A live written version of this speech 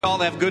All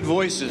have good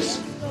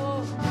voices.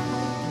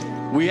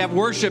 We have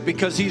worship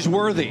because he's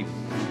worthy.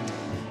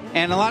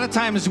 And a lot of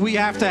times we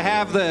have to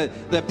have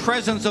the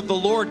presence of the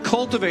Lord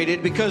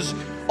cultivated, because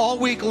all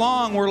week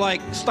long we're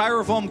like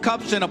styrofoam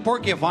cups in a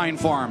porcupine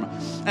farm.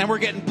 And we're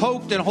getting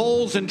poked in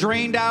holes and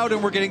drained out,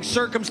 and we're getting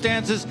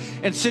circumstances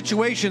and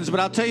situations. But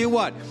I'll tell you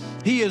what,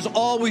 he is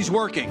always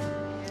working.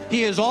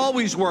 He is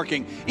always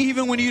working.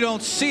 Even when you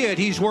don't see it,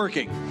 he's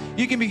working.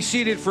 You can be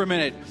seated for a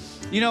minute.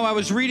 You know, I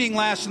was reading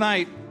last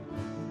night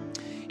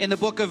in the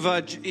book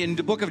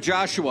of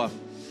Joshua.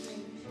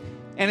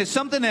 And it's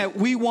something that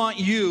we want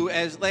you,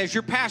 as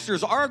your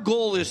pastors, our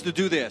goal is to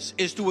do this,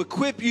 is to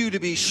equip you to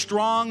be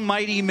strong,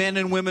 mighty men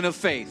and women of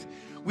faith.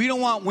 We don't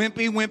want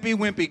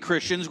wimpy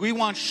Christians. We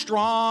want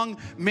strong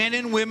men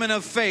and women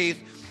of faith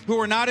who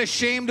are not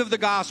ashamed of the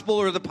gospel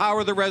or the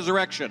power of the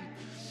resurrection.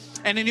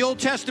 And in the Old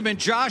Testament,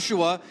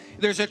 Joshua,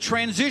 there's a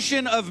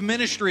transition of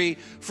ministry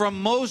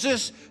from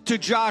Moses to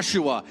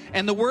Joshua.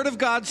 And the Word of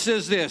God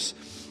says this.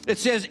 It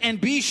says, and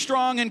be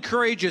strong and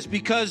courageous,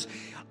 because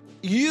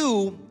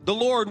you, the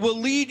Lord, will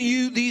lead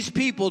you, these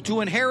people,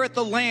 to inherit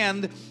the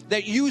land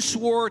that you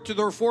swore to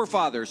their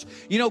forefathers.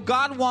 You know,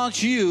 God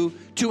wants you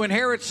to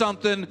inherit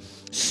something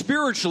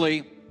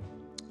spiritually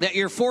that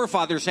your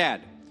forefathers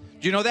had.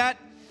 Do you know that?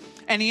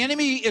 And the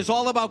enemy is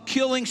all about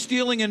killing,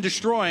 stealing, and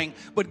destroying,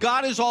 but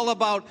God is all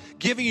about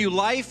giving you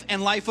life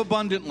and life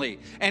abundantly.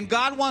 And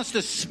God wants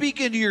to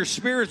speak into your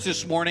spirits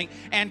this morning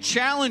and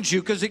challenge you,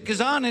 because it goes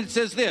on and it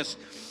says this.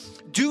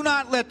 Do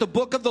not let the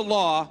book of the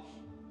law,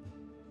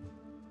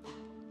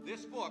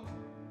 this book,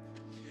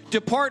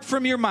 depart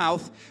from your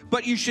mouth,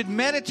 but you should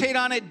meditate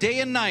on it day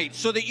and night,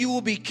 so that you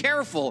will be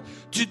careful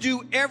to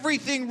do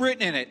everything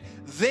written in it.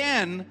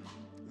 Then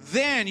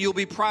you'll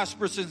be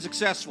prosperous and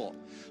successful.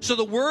 So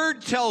the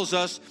Word tells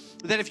us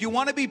that if you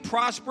want to be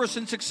prosperous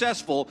and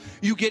successful,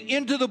 you get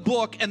into the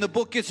book and the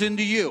book gets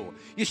into you.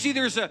 You see,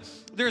 there's a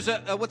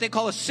what they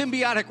call a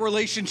symbiotic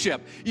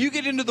relationship. You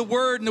get into the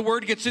Word and the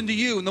Word gets into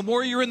you. And the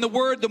more you're in the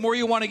Word, the more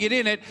you want to get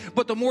in it.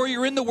 But the more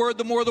you're in the Word,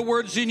 the more the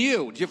Word's in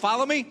you. Do you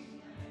follow me?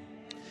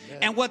 Yeah.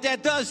 And what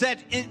that does,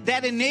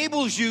 that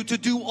enables you to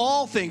do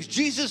all things.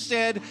 Jesus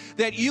said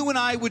that you and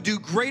I would do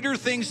greater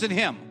things than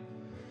him.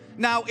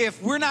 Now,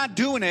 if we're not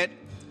doing it,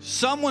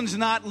 someone's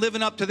not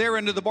living up to their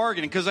end of the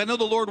bargain, because I know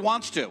the Lord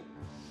wants to.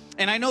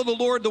 And I know the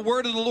word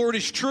of the Lord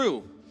is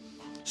true.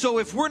 So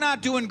if we're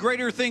not doing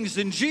greater things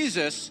than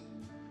Jesus,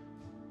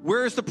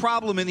 where's the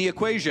problem in the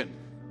equation?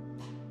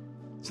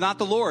 It's not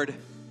the Lord,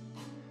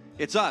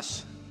 it's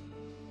us.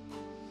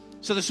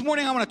 So this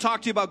morning I want to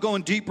talk to you about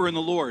going deeper in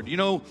the Lord. You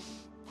know,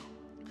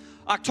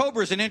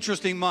 October is an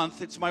interesting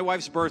month. It's my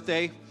wife's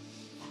birthday.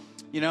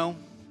 You know,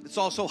 it's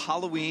also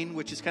Halloween,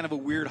 which is kind of a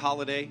weird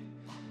holiday.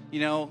 You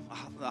know,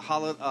 a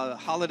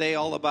holiday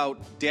all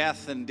about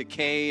death and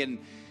decay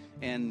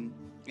and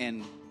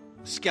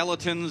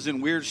skeletons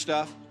and weird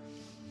stuff.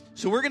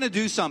 So we're going to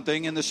do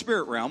something in the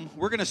spirit realm.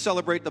 We're going to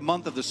celebrate the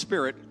month of the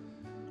Spirit,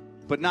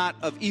 but not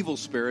of evil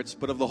spirits,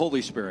 but of the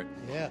Holy Spirit.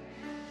 Yeah.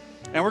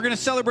 And we're going to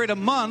celebrate a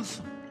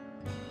month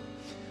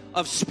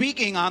of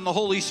speaking on the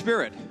Holy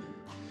Spirit,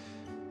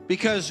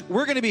 because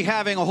we're going to be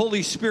having a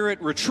Holy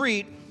Spirit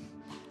retreat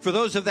for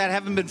those of that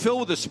haven't been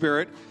filled with the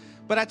Spirit.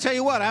 But I tell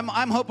you what, I'm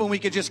hoping we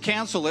could just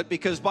cancel it,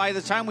 because by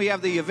the time we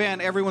have the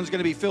event, everyone's going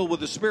to be filled with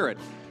the Spirit.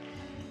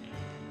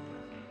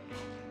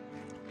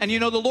 And you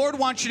know, the Lord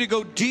wants you to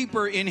go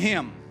deeper in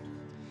him.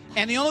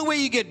 And the only way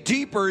you get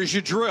deeper is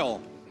you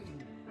drill.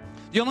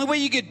 The only way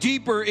you get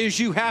deeper is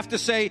you have to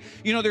say,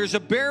 you know, there's a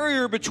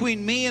barrier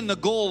between me and the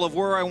goal of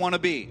where I want to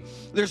be.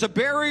 There's a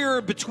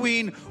barrier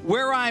between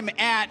where I'm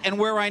at and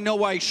where I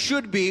know I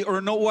should be, or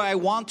know where I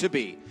want to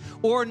be,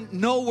 or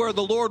know where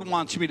the Lord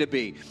wants me to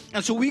be.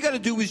 And so what we got to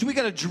do is we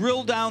got to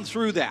drill down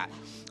through that.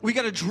 We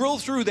got to drill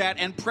through that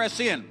and press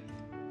in.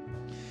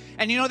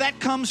 And you know, that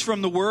comes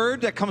from the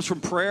Word, that comes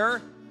from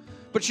prayer.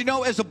 But you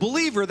know, as a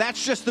believer,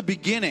 that's just the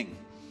beginning.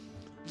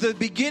 The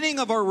beginning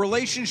of our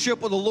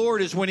relationship with the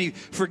Lord is when he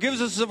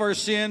forgives us of our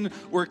sin,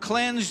 we're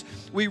cleansed,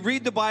 we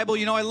read the Bible.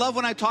 You know, I love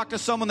when I talk to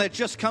someone that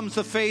just comes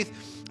to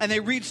faith and they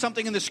read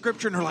something in the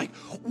scripture and they're like,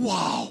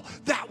 wow,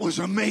 that was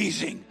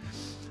amazing.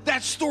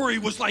 That story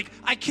was like,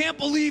 I can't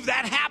believe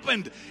that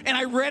happened. And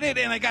I read it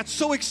and I got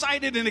so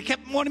excited and it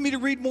kept wanting me to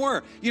read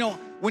more. You know,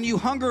 when you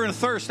hunger and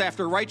thirst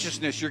after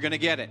righteousness, you're going to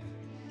get it.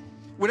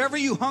 Whatever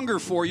you hunger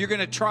for, you're going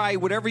to try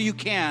whatever you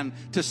can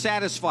to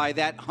satisfy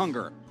that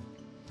hunger.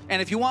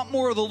 And if you want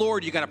more of the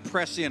Lord, you got to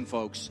press in,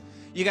 folks.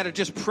 You got to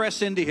just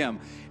press into him.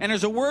 And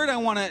there's a word I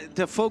want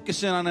to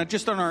focus in on,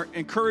 just on our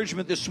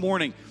encouragement this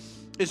morning,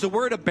 is the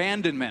word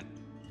abandonment.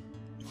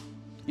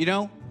 You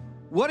know,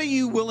 what are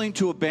you willing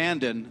to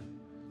abandon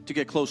to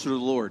get closer to the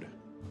Lord?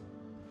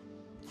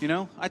 You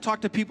know, I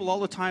talk to people all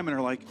the time and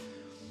they're like,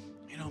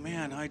 you know,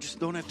 man, I just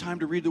don't have time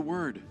to read the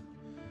word.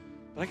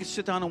 But I can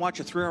sit down and watch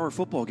a 3-hour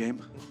football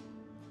game.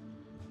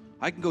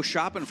 I can go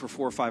shopping for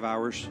 4 or 5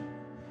 hours.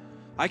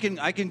 I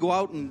can go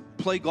out and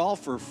play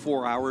golf for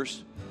 4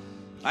 hours.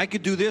 I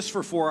could do this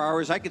for 4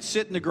 hours. I could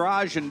sit in the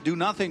garage and do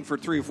nothing for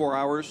 3 or 4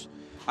 hours.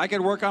 I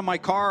could work on my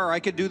car. I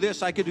could do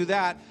this. I could do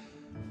that.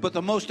 But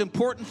the most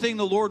important thing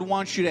the Lord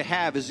wants you to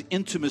have is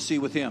intimacy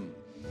with Him.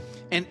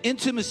 And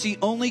intimacy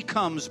only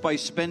comes by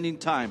spending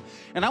time.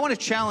 And I want to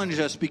challenge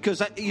us because,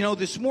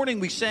 this morning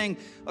we sang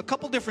a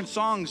couple different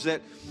songs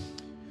that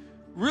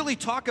really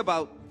talk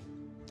about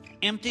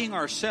emptying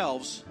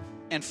ourselves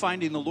and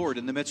finding the Lord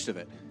in the midst of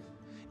it.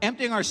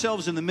 Emptying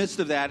ourselves in the midst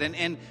of that.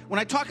 And when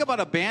I talk about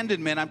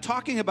abandonment, I'm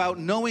talking about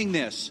knowing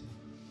this,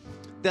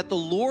 that the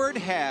Lord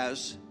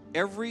has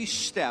every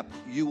step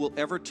you will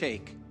ever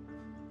take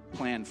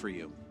planned for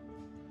you.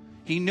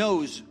 He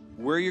knows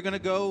where you're going to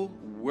go,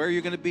 where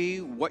you're going to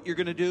be, what you're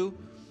going to do.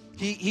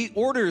 He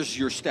orders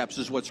your steps,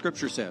 is what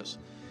Scripture says.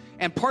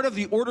 And part of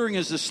the ordering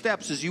is the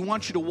steps is you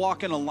want you to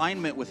walk in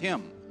alignment with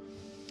Him.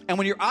 And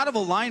when you're out of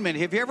alignment,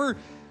 have you ever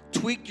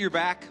tweaked your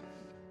back?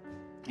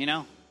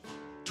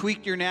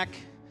 Tweaked your neck,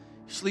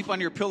 sleep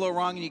on your pillow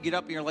wrong, and you get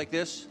up and you're like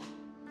this?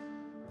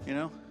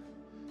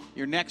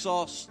 Your neck's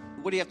all,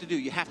 what do you have to do?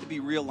 You have to be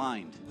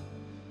realigned.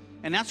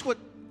 And that's what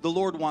the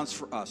Lord wants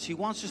for us. He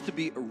wants us to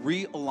be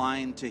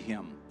realigned to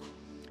Him.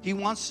 He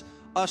wants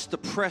us to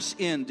press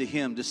into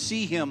Him, to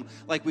see Him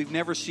like we've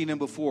never seen Him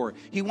before.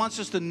 He wants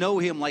us to know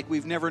Him like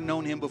we've never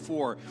known Him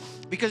before.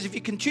 Because if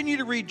you continue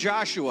to read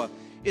Joshua,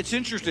 it's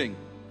interesting.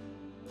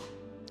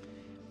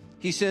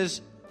 He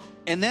says,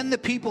 and then the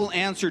people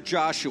answered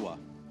Joshua,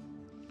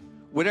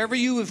 whatever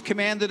you have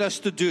commanded us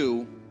to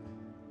do,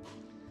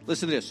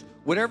 listen to this,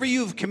 whatever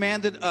you have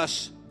commanded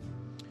us,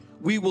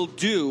 we will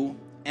do,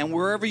 and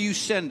wherever you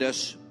send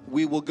us,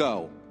 we will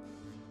go.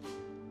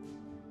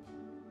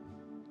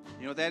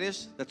 You know what that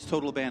is? That's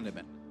total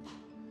abandonment.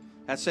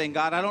 That's saying,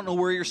 God, I don't know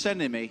where you're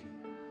sending me,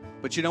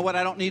 but you know what?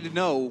 I don't need to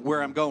know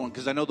where I'm going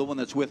because I know the one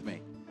that's with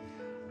me.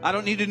 I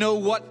don't need to know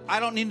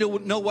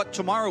what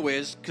tomorrow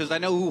is because I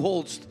know who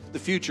holds the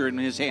future in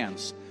His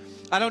hands.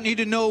 I don't need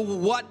to know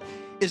what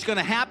is going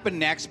to happen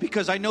next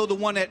because I know the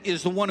one that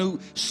is the one who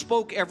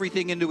spoke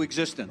everything into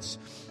existence.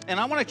 And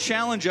I want to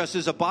challenge us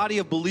as a body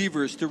of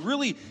believers to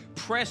really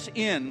press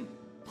in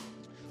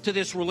to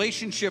this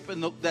relationship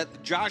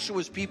that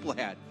Joshua's people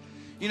had.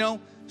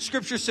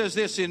 Scripture says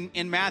this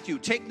in Matthew,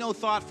 take no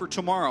thought for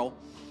tomorrow,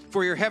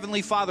 for your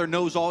heavenly Father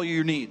knows all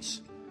your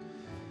needs.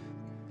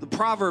 The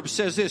Proverbs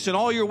says this, in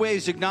all your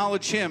ways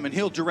acknowledge Him and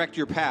He'll direct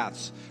your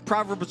paths.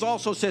 Proverbs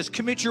also says,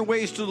 commit your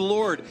ways to the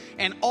Lord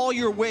and all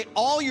your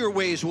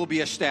ways will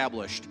be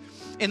established.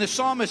 In the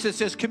Psalmist it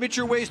says, commit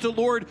your ways to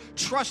the Lord,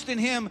 trust in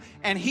Him,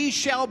 and He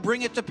shall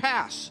bring it to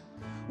pass.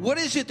 What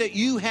is it that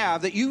you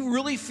have that you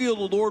really feel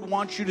the Lord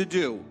wants you to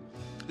do,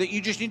 that you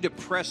just need to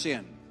press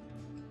in?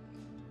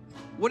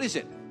 What is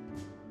it?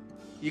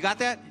 You got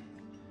that?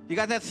 You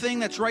got that thing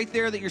that's right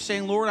there that you're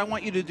saying, Lord, I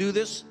want you to do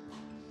this?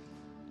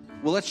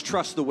 Well, let's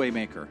trust the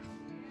Waymaker.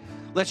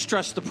 Let's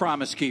trust the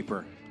Promise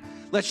Keeper.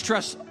 Let's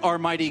trust our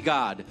mighty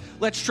God.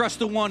 Let's trust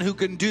the one who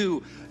can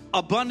do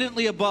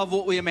abundantly above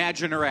what we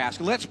imagine or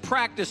ask. Let's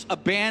practice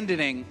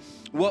abandoning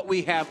what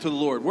we have to the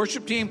Lord.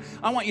 Worship team,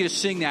 I want you to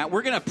sing that.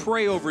 We're going to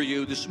pray over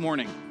you this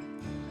morning.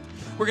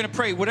 We're going to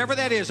pray. Whatever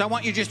that is, I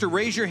want you just to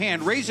raise your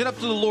hand. Raise it up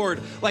to the Lord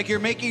like you're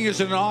making it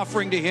as an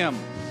offering to Him.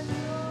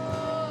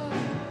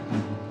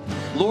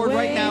 Lord,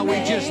 right now we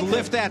just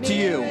lift that to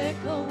you.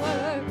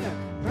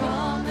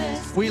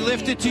 We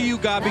lift it to you,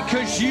 God,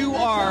 because you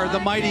are the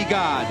mighty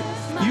God.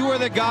 You are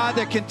the God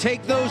that can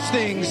take those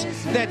things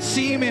that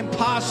seem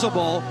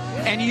impossible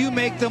and you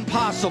make them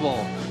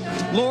possible.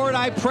 Lord,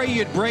 I pray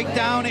you'd break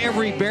down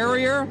every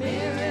barrier.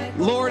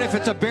 Lord, if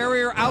it's a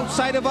barrier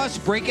outside of us,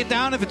 break it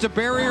down. If it's a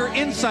barrier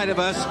inside of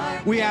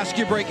us, we ask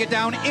you break it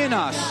down in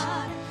us.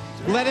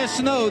 Let us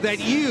know that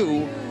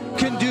you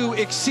can do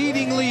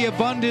exceedingly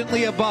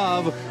abundantly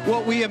above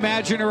what we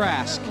imagine or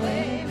ask.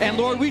 And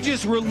Lord, we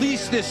just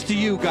release this to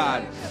you,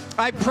 God.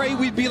 I pray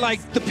we'd be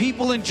like the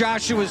people in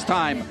Joshua's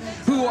time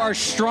who are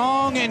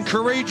strong and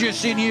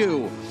courageous in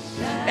you.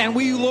 And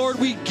we, Lord,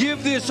 we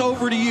give this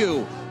over to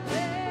you.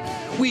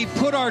 We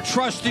put our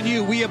trust in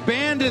you. We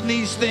abandon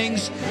these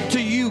things to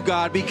you,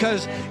 God,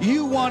 because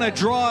you want to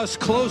draw us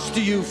close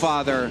to you,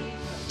 Father.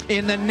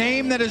 In the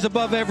name that is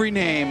above every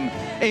name,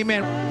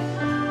 amen.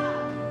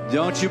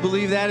 Don't you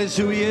believe that is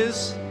who He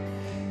is?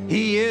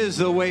 He is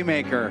the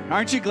Waymaker.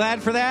 Aren't you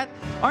glad for that?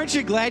 Aren't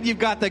you glad you've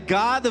got the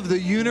God of the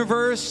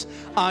universe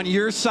on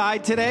your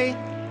side today?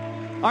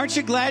 Aren't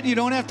you glad you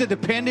don't have to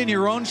depend on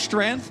your own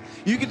strength?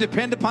 You can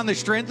depend upon the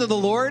strength of the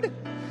Lord?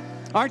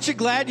 Aren't you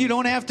glad you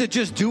don't have to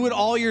just do it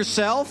all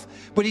yourself?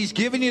 But He's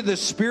given you the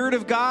Spirit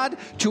of God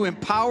to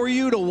empower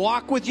you, to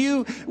walk with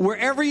you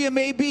wherever you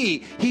may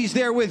be. He's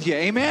there with you.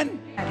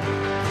 Amen?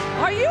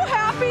 Are you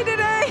happy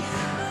today?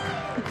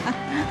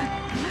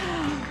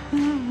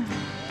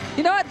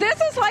 You know what? This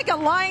is like a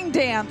line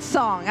dance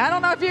song. I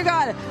don't know if you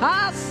got it.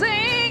 I'll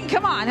sing.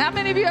 Come on. How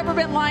many of you ever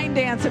been line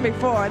dancing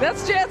before?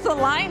 That's just a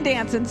line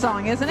dancing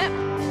song, isn't it?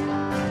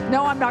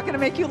 No, I'm not going to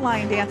make you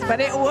line dance,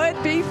 but it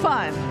would be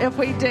fun if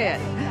we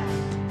did.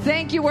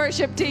 Thank you,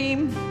 worship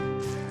team.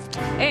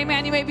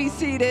 Amen. You may be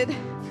seated.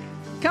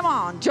 Come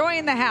on. Joy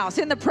in the house.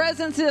 In the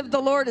presence of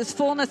the Lord is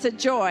fullness of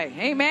joy.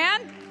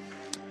 Amen.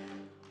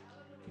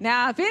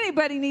 Now, if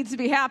anybody needs to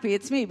be happy,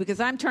 it's me,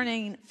 because I'm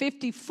turning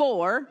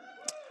 54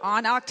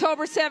 on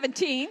October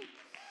 17.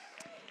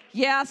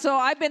 Yeah, so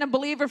I've been a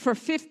believer for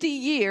 50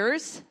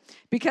 years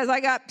because I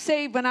got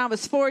saved when I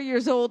was 4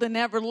 years old and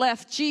never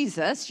left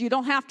Jesus. You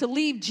don't have to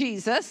leave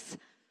Jesus.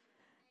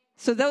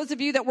 So those of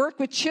you that work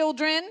with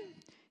children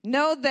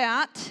know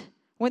that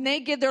when they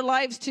give their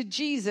lives to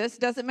Jesus,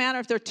 doesn't matter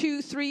if they're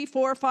 2, 3,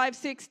 4, 5,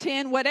 6,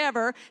 10,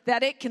 whatever,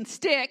 that it can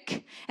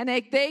stick and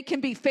they can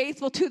be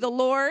faithful to the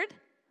Lord.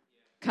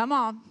 Come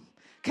on.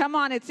 Come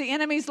on. It's the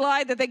enemy's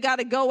lie that they got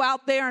to go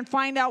out there and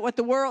find out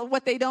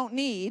what they don't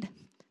need.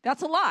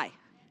 That's a lie.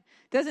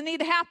 Doesn't need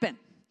to happen.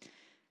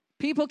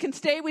 People can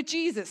stay with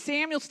Jesus.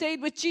 Samuel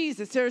stayed with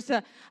Jesus. There's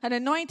an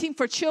anointing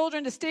for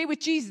children to stay with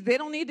Jesus. They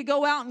don't need to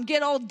go out and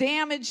get all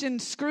damaged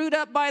and screwed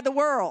up by the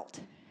world.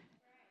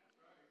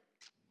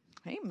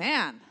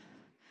 Amen.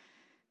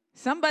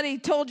 Somebody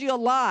told you a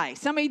lie.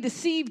 Somebody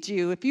deceived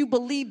you if you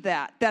believe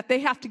that they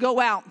have to go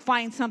out and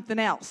find something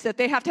else, that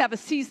they have to have a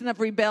season of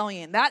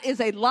rebellion. That is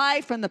a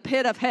lie from the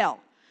pit of hell.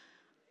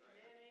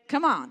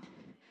 Come on.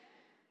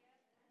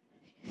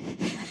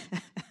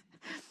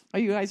 Are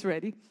you guys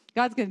ready?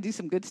 God's going to do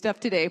some good stuff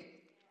today.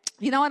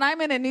 You know, and I'm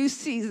in a new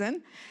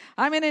season.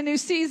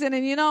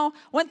 And you know,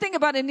 one thing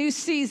about a new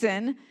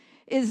season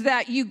is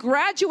that you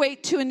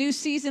graduate to a new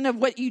season of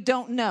what you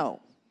don't know.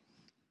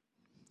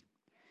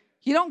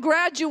 You don't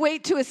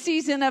graduate to a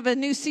season of a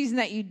new season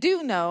that you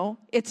do know.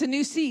 It's a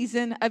new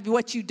season of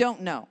what you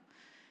don't know.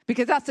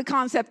 Because that's the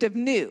concept of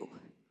new,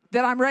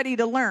 that I'm ready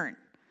to learn.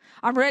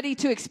 I'm ready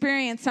to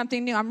experience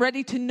something new. I'm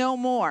ready to know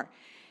more.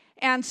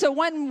 And so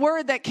one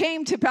word that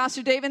came to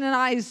Pastor David and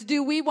I is,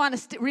 do we want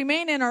to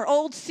remain in our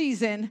old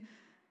season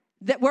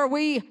where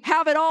we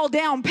have it all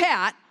down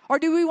pat, or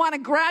do we want to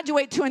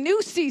graduate to a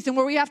new season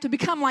where we have to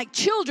become like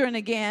children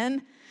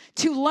again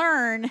to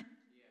learn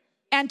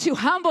and to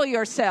humble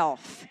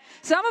yourself?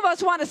 Some of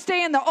us want to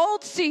stay in the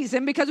old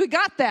season because we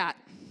got that.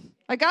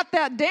 I got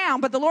that down,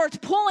 but the Lord's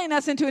pulling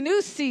us into a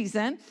new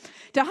season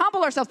to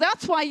humble ourselves.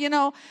 That's why, you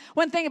know,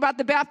 one thing about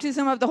the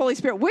baptism of the Holy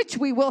Spirit, which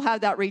we will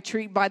have that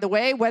retreat, by the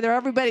way, whether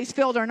everybody's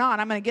filled or not.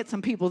 I'm going to get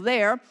some people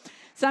there.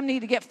 Some need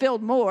to get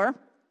filled more.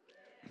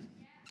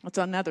 That's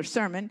another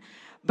sermon.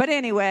 But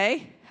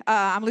anyway,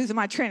 I'm losing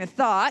my train of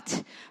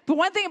thought. But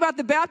one thing about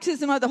the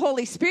baptism of the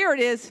Holy Spirit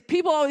is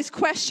people always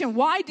question,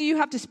 why do you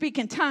have to speak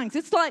in tongues?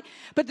 It's like,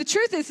 but the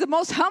truth is the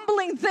most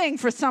humbling thing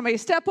for somebody to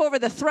step over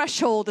the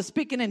threshold of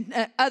speaking in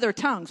other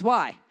tongues.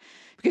 Why?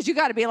 Because you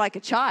got to be like a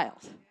child.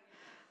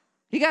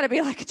 You got to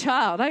be like a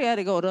child. I got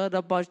to go to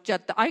the bus.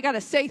 I got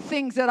to say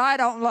things that I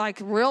don't like.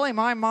 Really,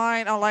 my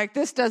mind, I'm like,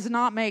 this does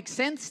not make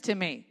sense to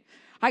me.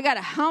 I got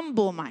to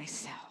humble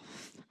myself.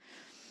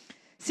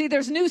 See,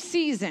 there's new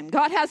season.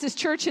 God has his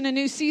church in a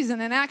new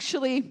season. And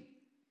actually,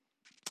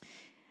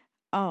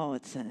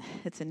 it's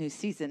a new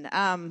season.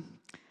 I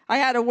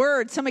had a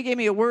word. Somebody gave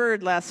me a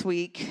word last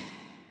week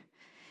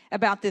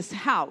about this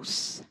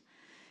house.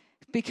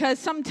 Because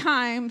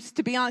sometimes,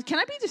 to be honest, can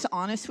I be just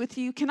honest with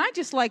you? Can I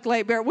just lay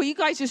bare? Will you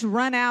guys just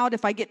run out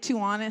if I get too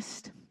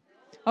honest?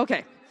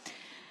 Okay.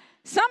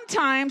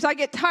 Sometimes I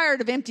get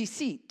tired of empty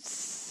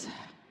seats.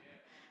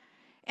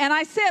 And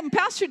I said, and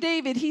Pastor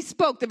David, he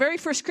spoke, the very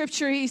first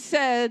scripture he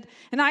said,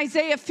 in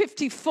Isaiah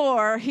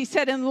 54, he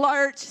said,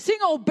 enlarge, sing,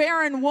 O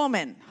barren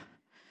woman.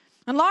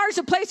 Enlarge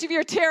the place of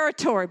your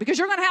territory because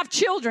you're going to have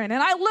children.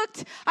 And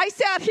I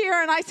sat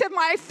here and I said,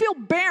 I feel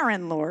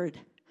barren, Lord.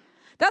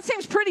 That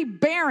seems pretty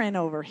barren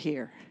over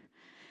here.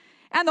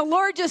 And the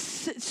Lord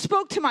just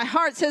spoke to my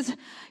heart, says,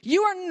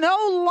 you are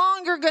no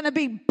longer going to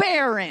be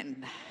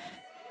barren.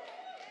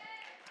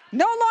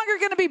 No longer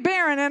going to be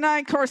barren. And I,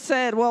 of course,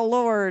 said, well,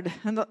 Lord,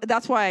 and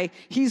that's why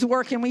he's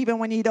working even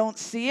when you don't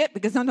see it,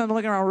 because sometimes I'm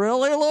looking around,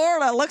 really,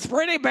 Lord? That looks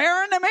pretty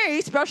barren to me,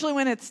 especially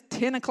when it's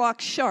 10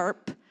 o'clock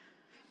sharp.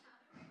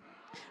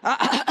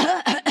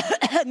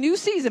 New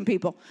season,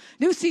 people.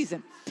 New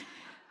season.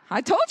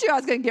 I told you I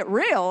was going to get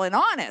real and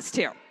honest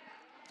here.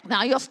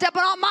 Now you're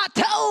stepping on my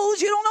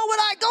toes. You don't know what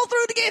I go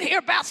through to get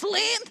here, Pastor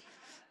Lynn.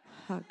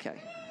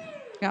 Okay.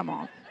 Come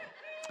on.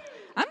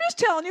 I'm just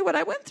telling you what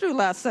I went through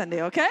last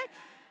Sunday, okay?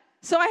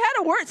 So I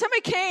had a word.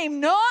 Somebody came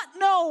not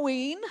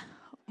knowing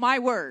my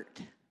word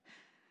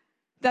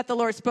that the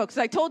Lord spoke.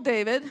 So I told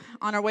David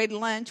on our way to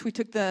lunch, we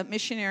took the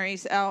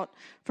missionaries out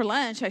for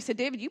lunch. I said,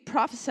 David, you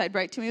prophesied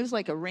right to me. It was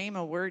like a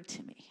rhema word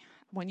to me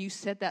when you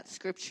said that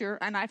scripture.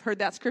 And I've heard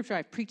that scripture.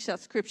 I've preached that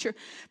scripture.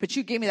 But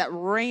you gave me that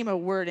rhema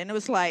word. And it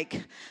was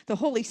like the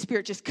Holy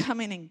Spirit just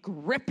coming and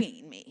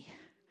gripping me.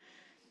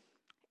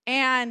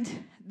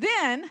 And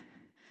then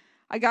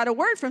I got a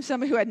word from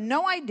somebody who had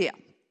no idea.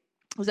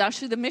 It was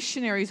actually the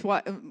missionaries,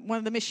 one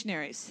of the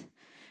missionaries.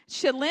 She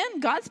said,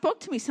 Lynn, God spoke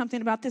to me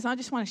something about this. I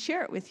just want to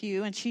share it with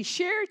you. And she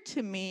shared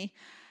to me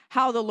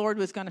how the Lord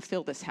was going to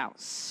fill this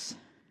house.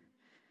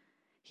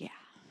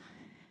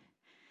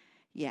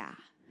 Yeah.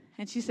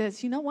 And she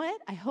says, you know what?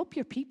 I hope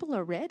your people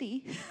are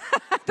ready.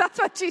 That's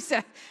what she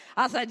said.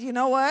 I said, you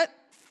know what?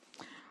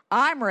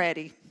 I'm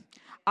ready.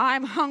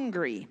 I'm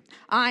hungry.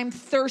 I'm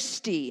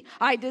thirsty.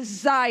 I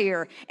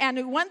desire.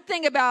 And one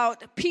thing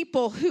about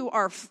people who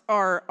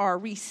are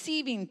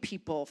receiving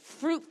people,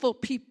 fruitful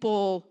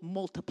people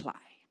multiply.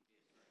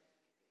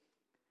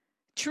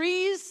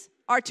 trees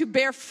are to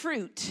bear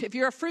fruit. If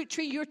you're a fruit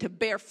tree, you're to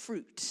bear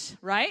fruit,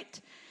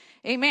 right?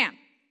 Amen.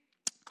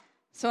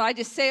 So I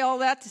just say all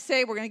that to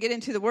say we're going to get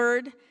into the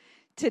word.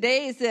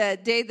 Today is the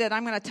day that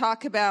I'm going to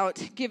talk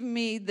about giving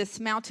me this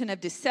mountain of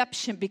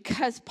deception,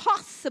 because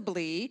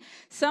possibly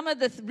some of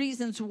the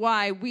reasons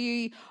why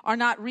we are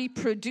not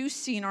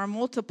reproducing or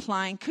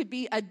multiplying could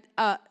be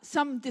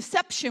some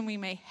deception we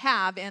may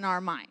have in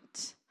our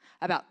mind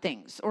about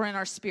things or in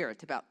our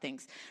spirit about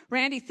things.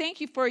 Randy,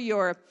 thank you for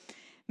your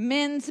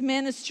men's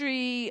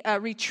ministry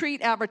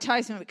retreat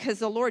advertisement, because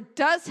the Lord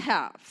does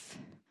have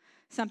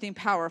something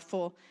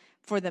powerful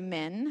for the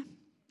men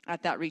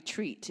at that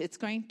retreat. There's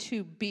going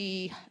to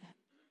be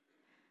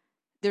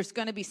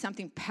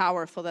something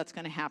powerful that's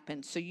going to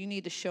happen. So you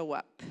need to show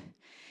up.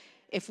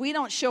 If we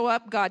don't show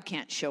up, God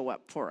can't show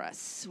up for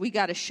us. We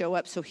got to show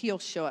up so he'll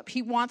show up.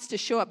 He wants to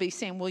show up, but he's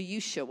saying, will you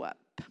show up?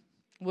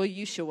 Will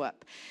you show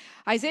up?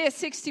 Isaiah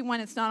 61,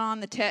 it's not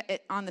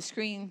on the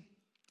screen,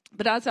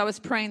 but as I was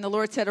praying, the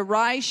Lord said,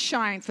 arise,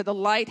 shine, for the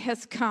light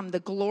has come. The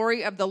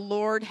glory of the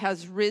Lord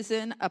has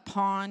risen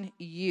upon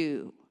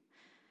you.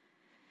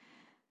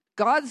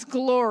 God's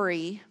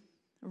glory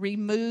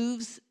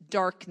removes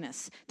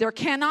darkness. There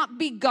cannot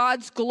be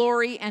God's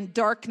glory and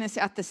darkness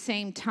at the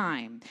same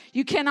time.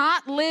 You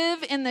cannot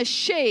live in the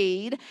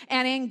shade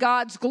and in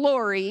God's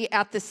glory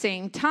at the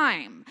same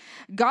time.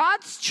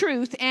 God's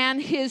truth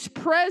and his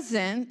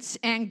presence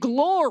and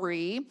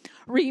glory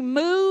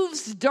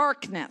removes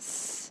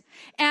darkness.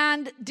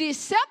 And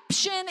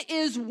deception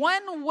is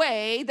one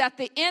way that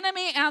the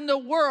enemy and the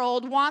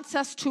world wants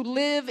us to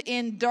live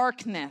in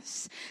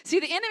darkness. See,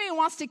 the enemy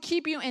wants to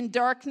keep you in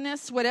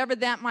darkness, whatever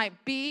that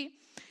might be,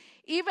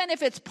 even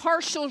if it's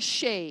partial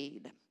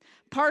shade.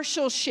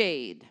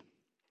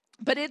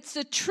 But it's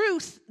the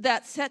truth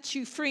that sets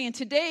you free. And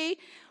today,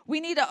 we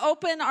need to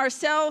open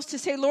ourselves to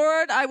say,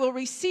 Lord, I will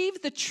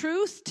receive the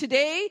truth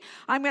today.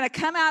 I'm going to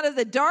come out of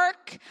the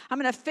dark. I'm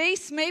going to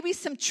face maybe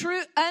some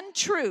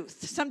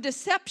untruth, some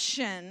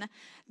deception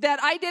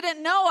that I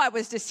didn't know I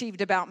was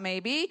deceived about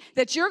maybe,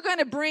 that you're going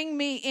to bring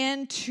me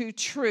into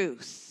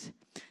truth.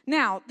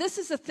 Now, this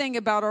is the thing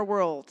about our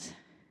world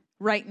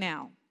right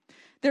now.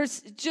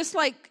 There's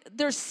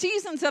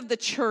seasons of the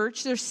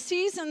church. There's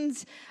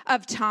seasons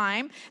of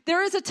time.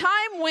 There is a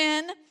time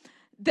when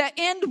the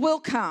end will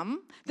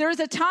come. There is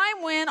a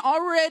time when,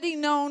 already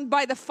known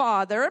by the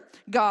Father,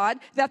 God,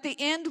 that the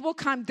end will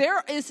come.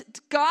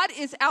 God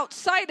is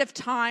outside of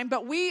time,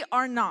 but we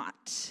are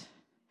not.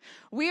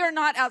 We are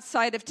not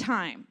outside of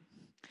time.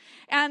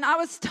 And I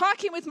was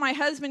talking with my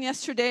husband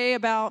yesterday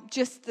about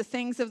just the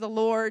things of the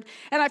Lord.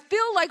 And I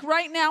feel like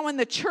right now in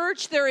the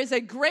church, there is a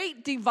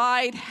great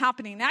divide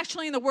happening.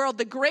 Actually, in the world,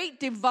 the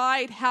great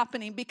divide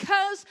happening.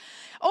 Because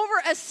over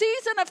a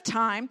season of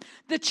time,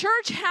 the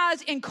church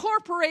has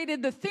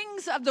incorporated the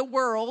things of the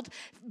world,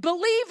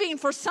 believing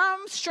for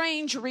some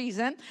strange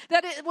reason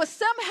that it was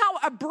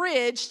somehow a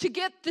bridge to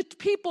get the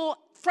people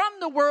from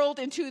the world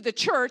into the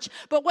church.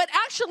 But what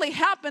actually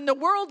happened, the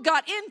world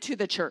got into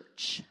the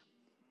church.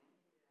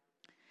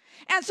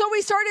 And so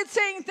we started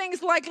saying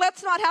things like,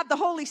 let's not have the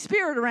Holy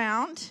Spirit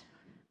around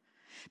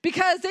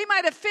because they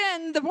might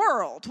offend the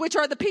world, which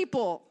are the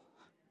people.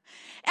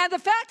 And the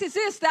fact is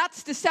this,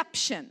 that's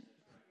deception.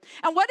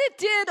 And what it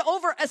did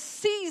over a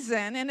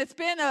season, and it's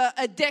been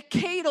a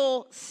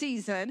decadal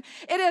season,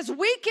 it has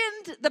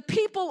weakened the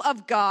people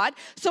of God.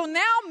 So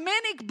now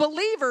many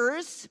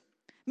believers,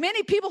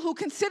 many people who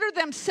consider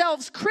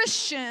themselves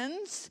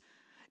Christians,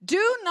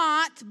 do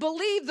not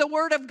believe the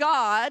Word of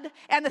God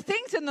and the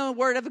things in the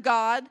Word of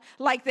God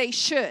like they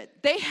should.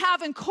 They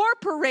have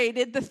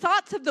incorporated the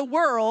thoughts of the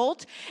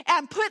world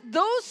and put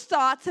those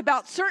thoughts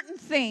about certain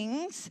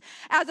things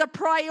as a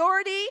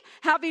priority,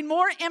 having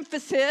more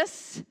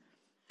emphasis,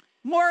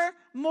 more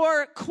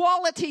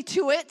quality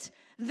to it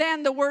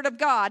than the Word of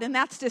God, and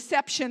that's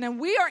deception. And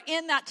we are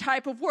in that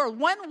type of world.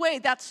 One way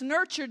that's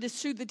nurtured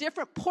is through the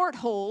different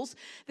portholes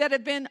that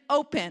have been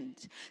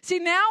opened. See,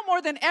 now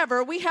more than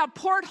ever, we have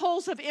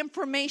portholes of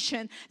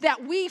information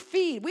that we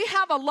feed. We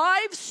have a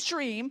live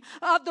stream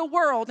of the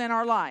world in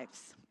our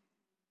lives.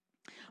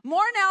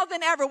 More now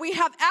than ever, we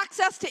have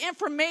access to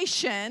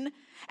information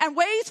and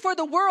ways for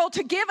the world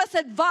to give us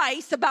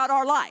advice about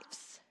our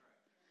lives.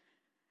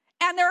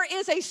 And there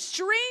is a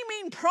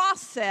streaming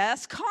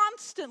process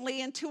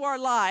constantly into our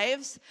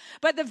lives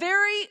by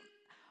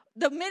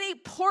the many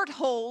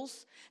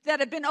portholes that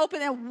have been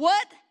opened. And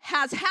what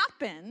has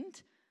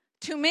happened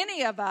to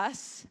many of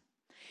us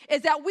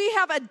is that we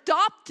have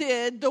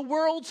adopted the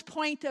world's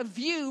point of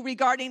view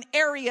regarding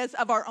areas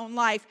of our own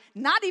life,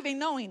 not even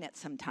knowing it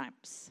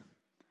sometimes.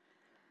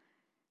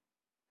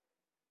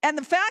 And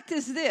the fact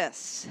is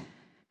this: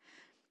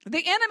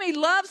 the enemy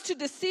loves to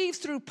deceive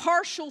through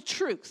partial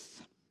truth.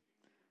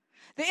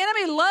 The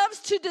enemy loves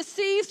to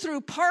deceive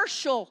through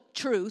partial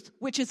truth,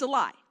 which is a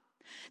lie.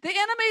 The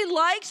enemy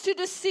likes to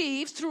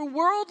deceive through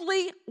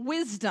worldly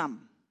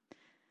wisdom.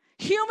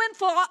 Human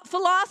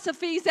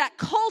philosophies that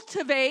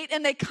cultivate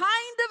and they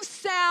kind of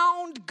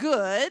sound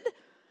good,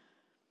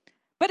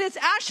 but it's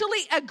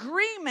actually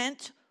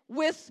agreement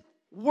with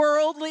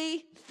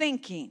worldly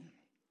thinking.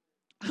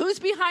 Who's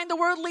behind the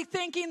worldly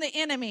thinking? The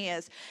enemy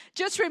is.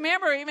 Just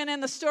remember, even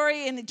in the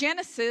story in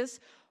Genesis,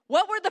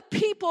 what were the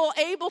people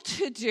able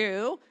to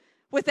do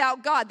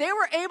without God? They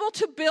were able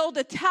to build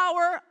a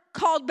tower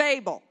called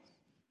Babel.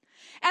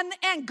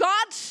 And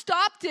God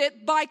stopped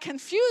it by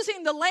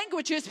confusing the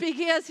languages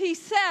because he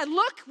said,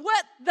 look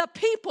what the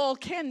people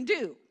can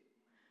do.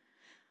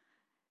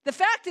 The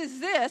fact is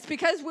this,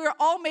 because we're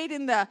all made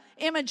in the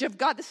image of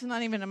God. This is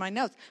not even in my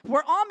notes.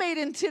 We're all made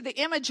into the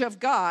image of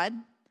God.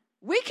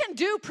 We can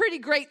do pretty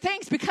great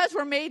things because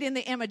we're made in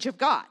the image of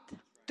God.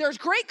 There's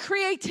great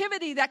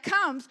creativity that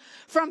comes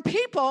from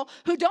people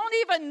who don't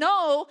even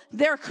know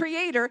their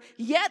creator,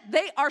 yet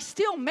they are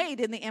still made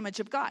in the image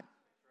of God.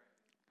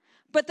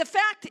 But the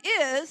fact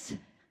is,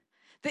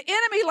 the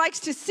enemy likes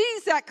to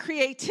seize that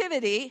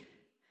creativity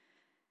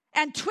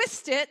and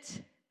twist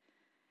it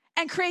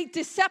and create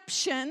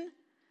deception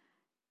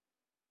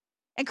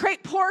and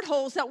create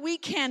portholes that we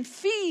can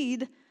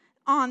feed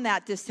on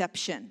that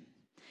deception.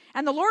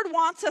 And the Lord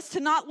wants us to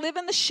not live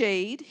in the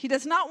shade. He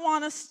does not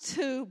want us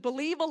to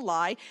believe a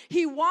lie.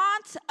 He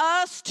wants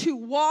us to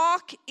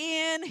walk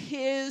in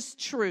his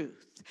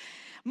truth.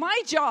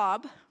 My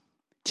job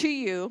to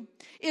you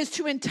is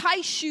to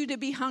entice you to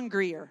be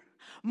hungrier,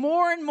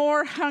 more and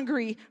more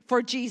hungry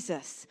for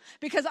Jesus,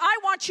 because I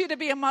want you to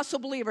be a muscle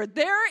believer.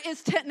 There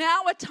is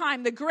now a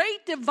time, the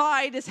great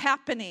divide is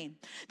happening.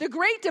 The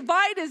great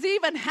divide is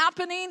even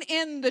happening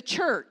in the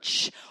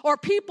church, or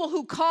people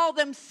who call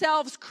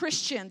themselves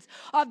Christians,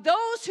 of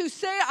those who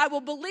say, I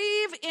will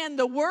believe in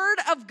the word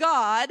of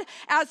God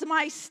as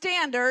my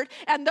standard,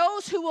 and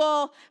those who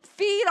will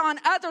feed on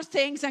other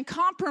things and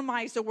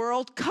compromise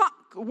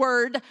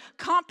the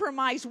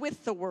compromise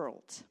with the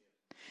world.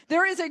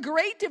 There is a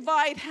great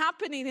divide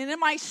happening, and in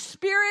my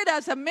spirit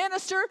as a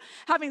minister,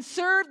 having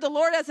served the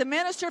Lord as a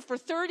minister for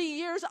 30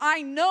 years,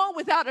 I know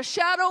without a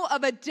shadow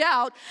of a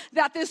doubt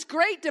that this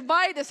great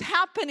divide is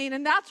happening,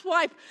 and that's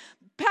why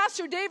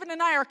Pastor David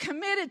and I are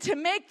committed to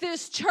make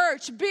this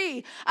church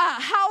be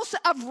a house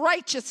of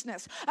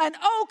righteousness, an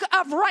oak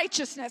of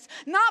righteousness,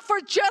 not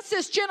for just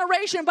this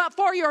generation, but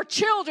for your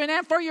children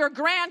and for your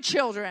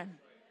grandchildren.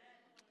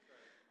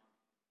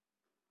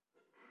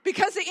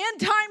 Because the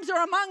end times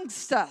are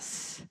amongst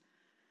us.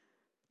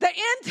 The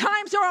end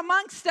times are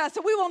amongst us,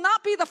 and we will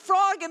not be the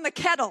frog in the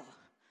kettle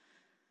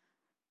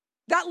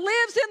that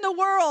lives in the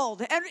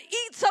world and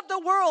eats of the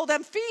world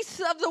and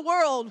feasts of the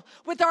world,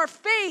 with our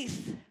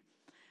faith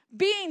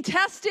being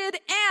tested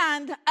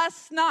and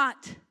us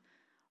not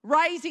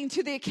rising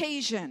to the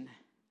occasion.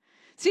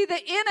 See,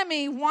 the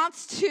enemy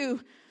wants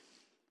to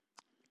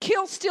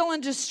kill, steal,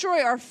 and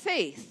destroy our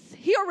faith.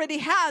 He already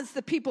has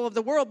the people of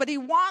the world, but he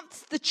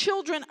wants the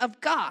children of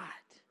God.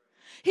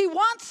 He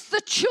wants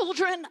the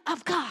children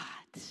of God.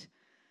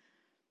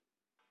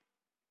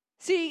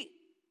 See,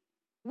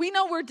 we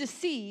know we're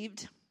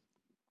deceived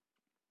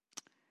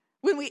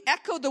when we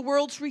echo the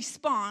world's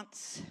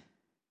response,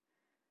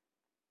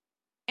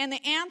 and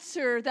the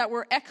answer that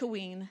we're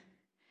echoing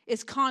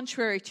is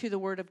contrary to the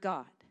word of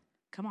God.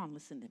 Come on,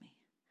 listen to me.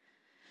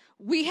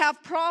 We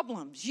have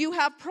problems. You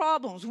have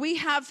problems. We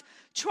have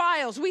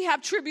trials. We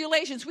have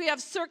tribulations. We have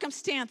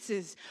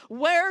circumstances.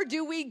 Where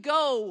do we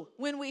go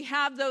when we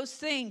have those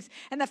things?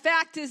 And the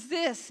fact is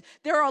this: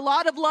 there are a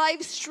lot of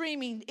live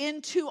streaming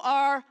into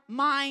our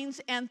minds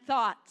and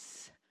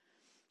thoughts.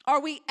 Are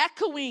we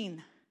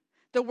echoing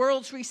the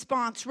world's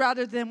response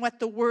rather than what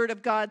the Word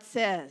of God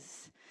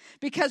says?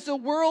 Because the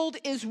world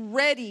is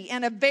ready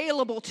and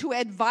available to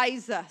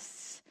advise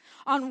us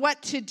on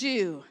what to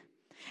do.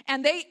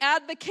 And they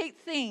advocate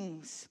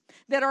things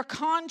that are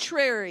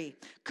contrary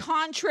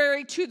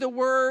to the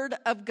word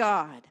of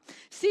God.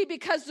 See,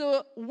 because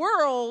the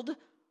world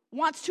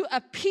wants to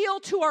appeal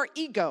to our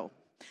ego.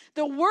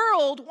 The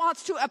world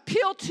wants to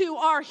appeal to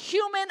our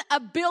human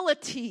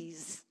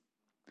abilities,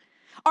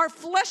 our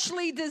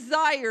fleshly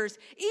desires.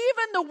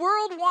 Even the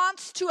world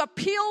wants to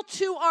appeal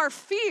to our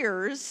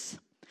fears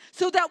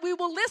so that we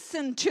will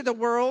listen to the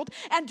world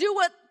and do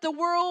what the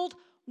world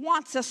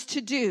wants us to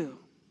do.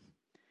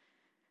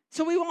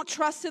 So we won't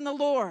trust in the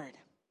Lord.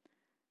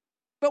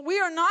 But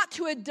we are not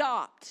to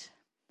adopt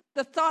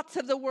the thoughts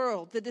of the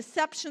world, the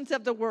deceptions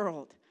of the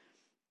world.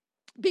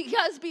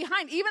 Because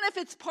behind, even if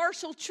it's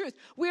partial truth,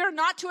 we are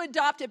not to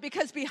adopt it,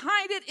 because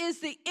behind it is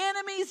the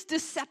enemy's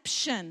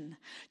deception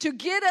to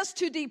get us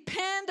to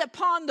depend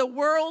upon the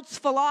world's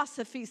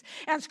philosophies.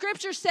 And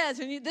Scripture says,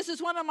 and this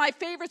is one of my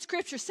favorite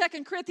scriptures,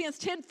 2 Corinthians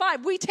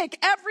 10:5, we take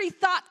every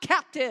thought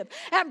captive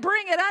and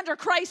bring it under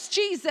Christ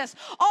Jesus.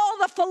 All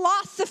the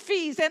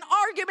philosophies and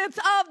arguments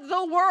of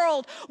the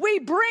world, we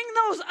bring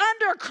those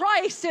under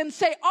Christ and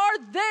say,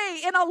 are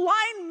they in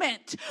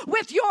alignment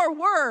with your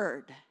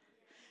word?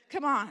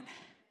 Come on.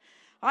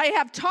 I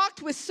have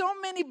talked with so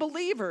many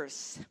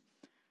believers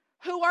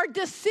who are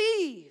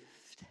deceived.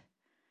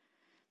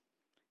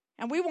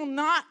 And we will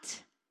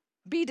not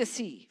be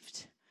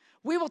deceived.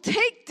 We will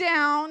take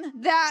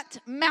down that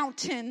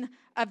mountain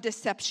of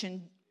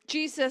deception.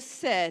 Jesus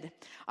said,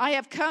 I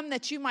have come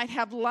that you might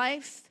have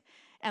life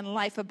and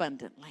life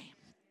abundantly.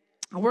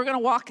 And we're going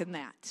to walk in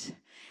that.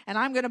 And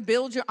I'm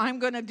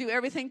going to do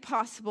everything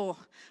possible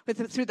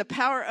through the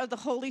power of the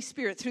Holy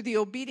Spirit, through the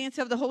obedience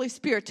of the Holy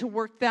Spirit to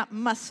work that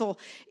muscle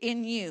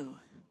in you.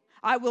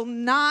 I will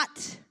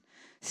not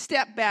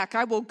step back.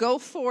 I will go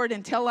forward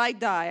until I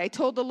die. I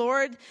told the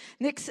Lord,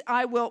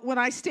 when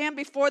I stand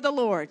before the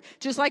Lord,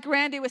 just like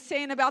Randy was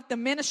saying about the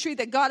ministry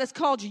that God has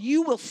called you,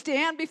 you will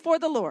stand before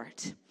the Lord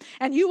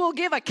and you will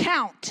give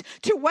account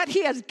to what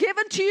he has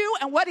given to you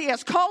and what he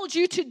has called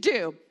you to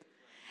do.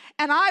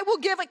 And I will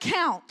give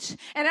account.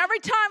 And every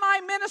time I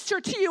minister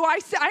to you,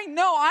 I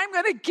know I'm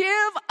going to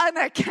give an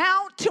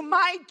account to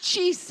my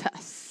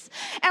Jesus.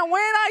 And when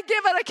I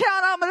give an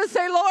account, I'm going to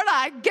say, Lord,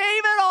 I gave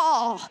it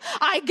all.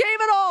 I gave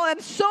it all,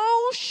 and so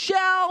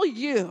shall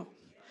you.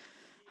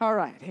 All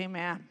right,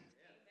 amen.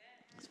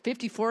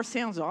 54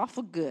 sounds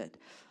awful good.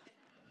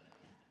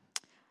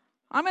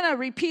 I'm going to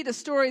repeat a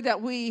story that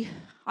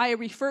I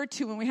referred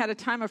to when we had a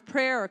time of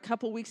prayer a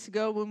couple weeks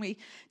ago when we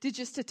did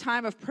just a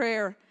time of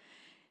prayer.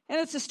 And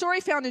it's a story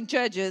found in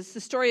Judges,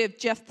 the story of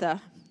Jephthah.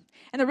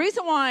 And the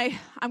reason why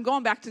I'm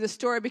going back to the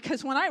story,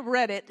 because when I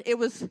read it,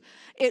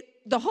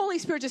 the Holy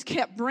Spirit just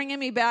kept bringing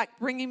me back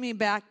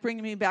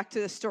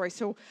to the story.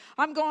 So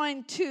I'm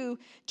going to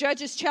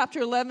Judges chapter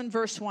 11,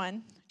 verse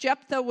 1.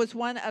 Jephthah was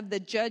one of the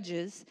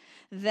judges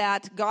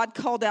that God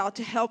called out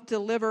to help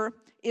deliver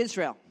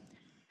Israel.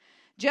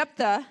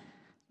 Jephthah,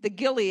 the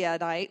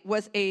Gileadite,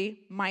 was a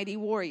mighty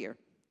warrior.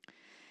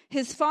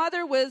 His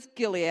father was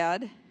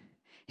Gilead.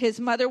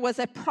 His mother was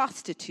a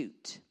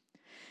prostitute.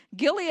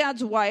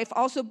 Gilead's wife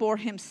also bore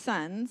him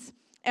sons,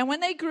 and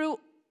when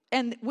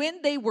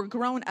they were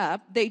grown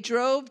up, they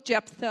drove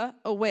Jephthah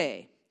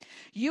away.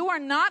 You are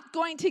not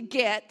going to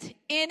get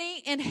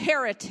any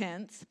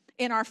inheritance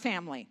in our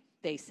family,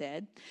 they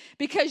said,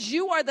 because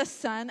you are the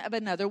son of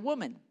another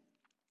woman.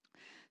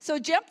 So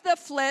Jephthah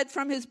fled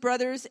from his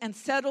brothers and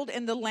settled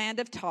in the land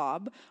of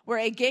Tob, where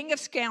a gang of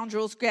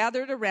scoundrels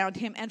gathered around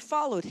him and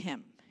followed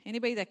him.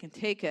 Anybody that can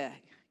take a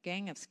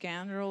gang of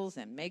scoundrels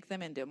and make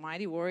them into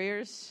mighty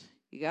warriors,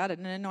 you got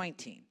an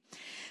anointing.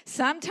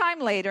 Sometime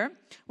later,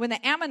 when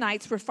the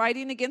Ammonites were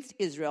fighting against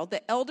Israel,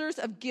 the elders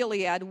of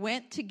Gilead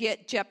went to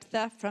get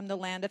Jephthah from the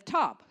land of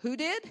Tob. Who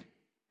did?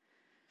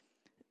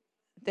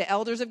 The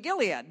elders of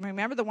Gilead.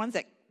 Remember the ones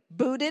that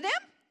booted him?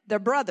 Their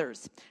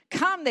brothers.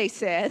 Come, they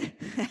said,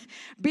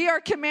 be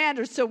our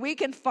commanders so we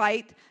can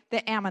fight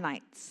the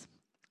Ammonites.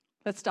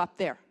 Let's stop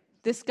there.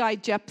 This guy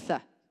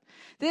Jephthah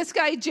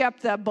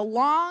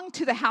belonged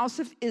to the house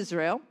of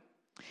Israel.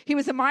 He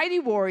was a mighty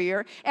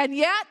warrior, and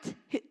yet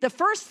the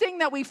first thing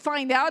that we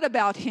find out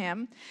about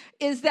him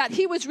is that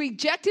he was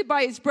rejected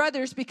by his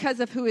brothers because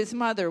of who his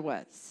mother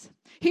was.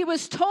 He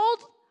was told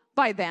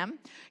by them,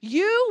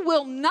 you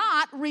will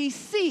not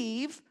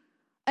receive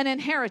an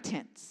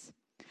inheritance.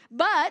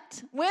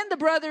 But when the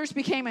brothers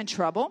became in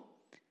trouble,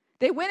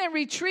 they went and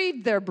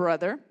retrieved their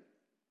brother,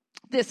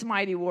 this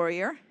mighty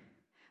warrior,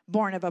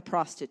 born of a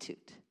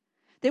prostitute.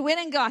 They went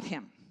and got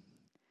him.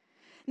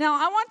 Now,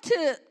 I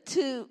want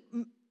to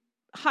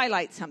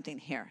highlight something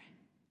here.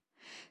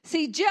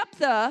 See,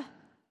 Jephthah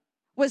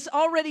was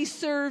already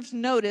served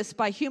notice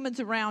by humans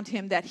around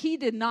him that he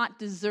did not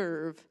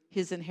deserve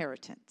his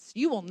inheritance.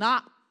 You will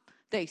not,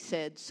 they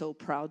said so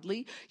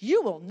proudly,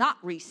 you will not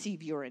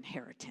receive your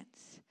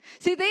inheritance.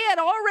 See, they had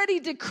already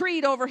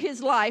decreed over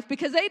his life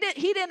because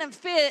he didn't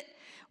fit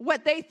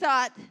what they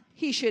thought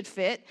he should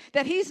fit,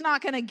 that he's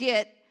not going to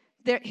get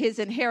his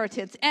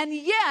inheritance. And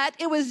yet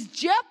it was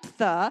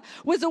Jephthah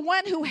was the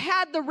one who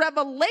had the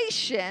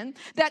revelation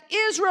that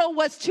Israel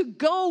was to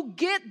go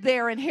get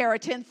their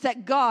inheritance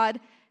that God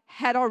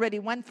had already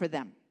won for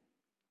them.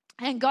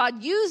 And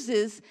God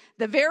uses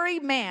the very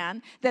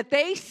man that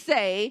they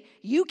say,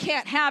 you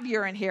can't have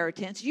your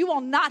inheritance, you will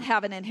not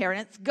have an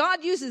inheritance.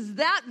 God uses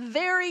that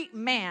very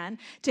man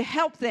to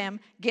help them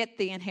get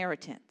the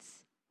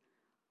inheritance.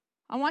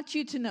 I want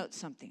you to note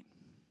something.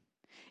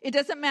 It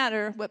doesn't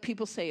matter what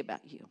people say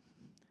about you.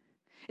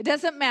 It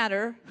doesn't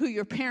matter who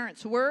your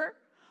parents were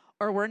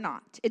or were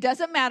not. It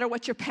doesn't matter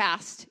what your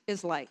past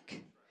is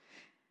like.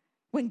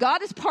 When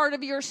God is part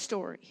of your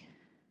story,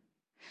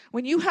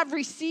 when you have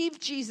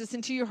received Jesus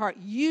into your heart,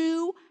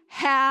 you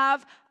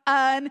have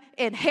an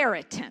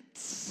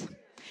inheritance.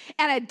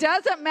 And it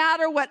doesn't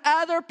matter what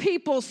other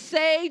people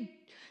say.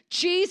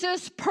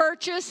 Jesus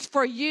purchased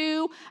for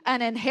you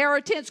an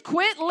inheritance.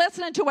 Quit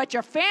listening to what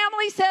your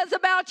family says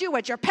about you,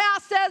 what your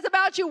past says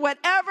about you,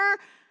 whatever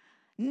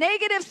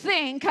negative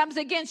thing comes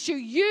against you.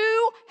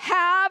 You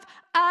have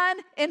an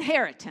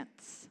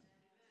inheritance.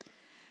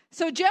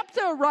 So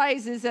Jephthah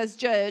arises as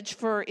judge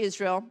for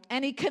Israel,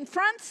 and he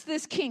confronts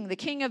this king, the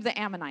king of the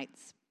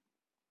Ammonites.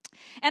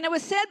 And it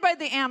was said by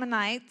the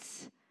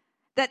Ammonites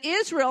that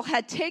Israel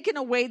had taken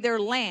away their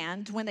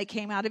land when they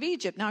came out of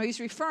Egypt. Now he's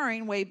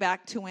referring way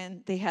back to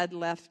when they had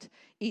left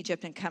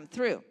Egypt and come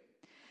through.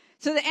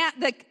 So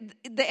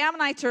the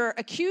Ammonites are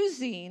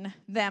accusing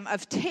them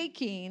of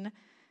taking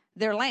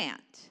their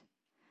land.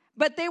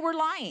 But they were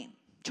lying,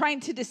 trying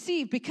to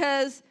deceive,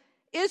 because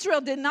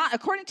Israel did not,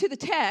 according to the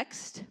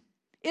text,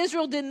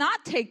 Israel did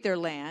not take their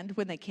land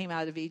when they came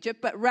out of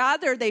Egypt, but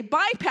rather they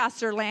bypassed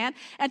their land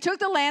and took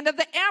the land of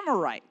the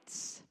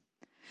Amorites.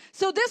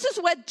 So this is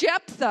what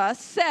Jephthah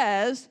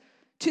says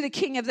to the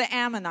king of the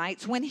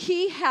Ammonites when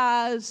he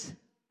has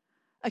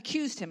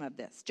accused him of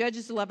this.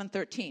 Judges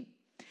 11:13.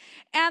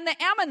 And the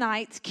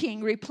Ammonites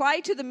king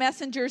replied to the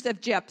messengers of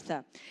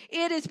Jephthah,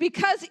 "It is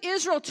because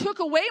Israel took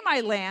away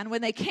my land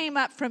when they came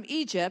up from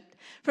Egypt,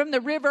 from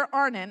the river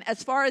Arnon,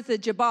 as far as the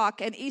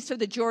Jabbok and east of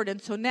the Jordan.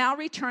 So now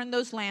return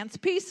those lands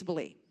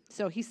peaceably."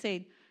 So he's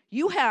saying,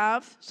 you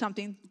have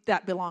something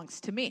that belongs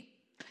to me.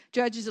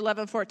 Judges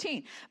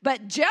 11:14.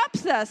 But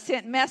Jephthah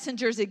sent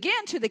messengers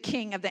again to the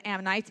king of the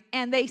Ammonites,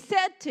 and they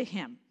said to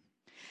him,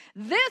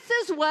 "This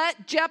is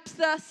what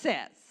Jephthah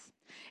says.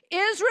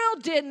 Israel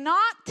did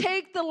not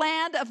take the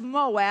land of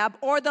Moab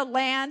or the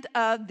land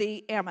of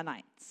the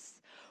Ammonites.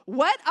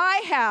 What I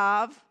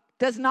have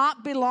does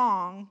not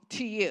belong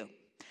to you."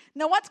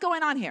 Now, what's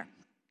going on here?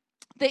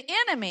 The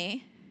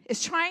enemy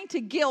is trying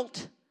to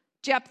guilt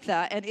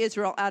Jephthah and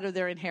Israel out of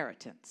their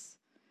inheritance.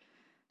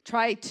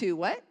 Try to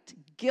what?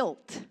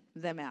 Guilt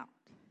them out.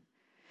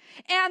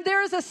 And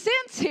there is a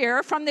sense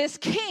here from this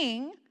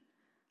king,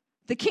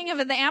 the king of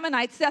the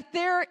Ammonites, that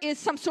there is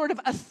some sort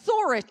of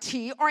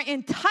authority or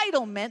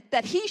entitlement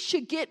that he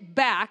should get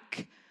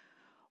back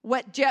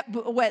what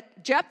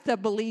Jephthah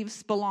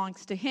believes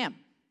belongs to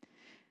him.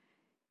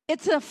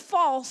 It's a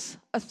false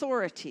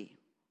authority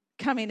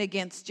coming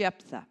against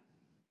Jephthah.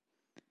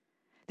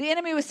 The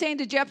enemy was saying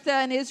to Jephthah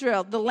and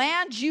Israel, "The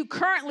land you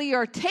currently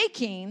are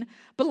taking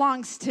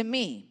belongs to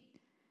me."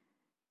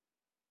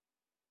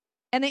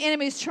 And the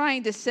enemy is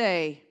trying to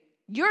say,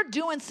 "You're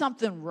doing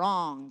something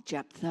wrong,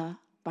 Jephthah,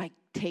 by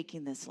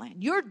taking this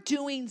land. You're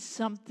doing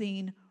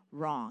something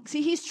wrong."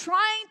 See, he's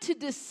trying to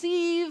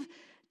deceive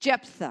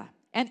Jephthah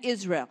and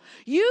Israel.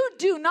 You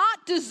do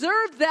not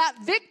deserve that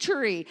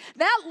victory.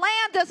 That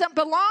land doesn't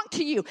belong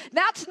to you.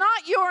 That's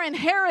not your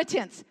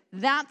inheritance.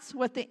 That's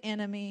what the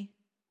enemy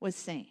was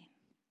saying.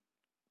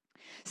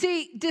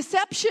 See,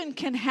 deception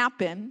can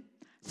happen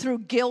through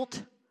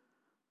guilt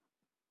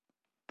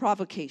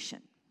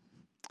provocation.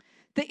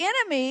 The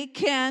enemy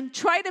can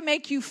try to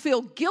make you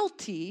feel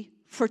guilty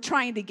for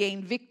trying to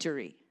gain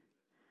victory.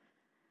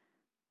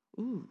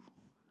 Ooh.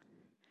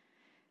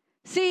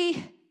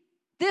 See,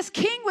 this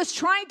king was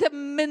trying to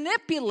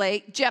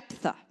manipulate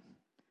Jephthah.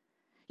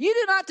 You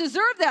do not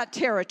deserve that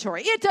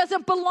territory. It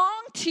doesn't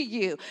belong to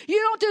you.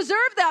 You don't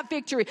deserve that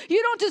victory.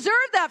 You don't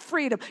deserve that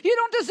freedom. You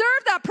don't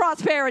deserve that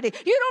prosperity.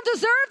 You don't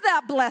deserve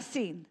that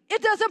blessing.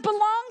 It doesn't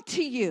belong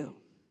to you.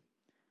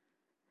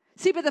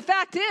 See, but the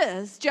fact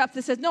is,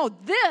 Jephthah says, no,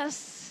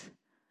 this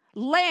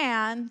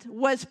land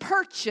was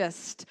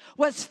purchased,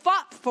 was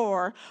fought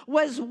for,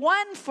 was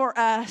won for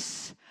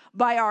us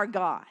by our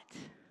God.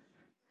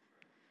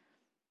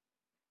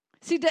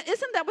 See,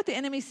 isn't that what the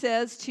enemy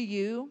says to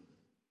you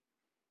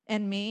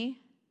and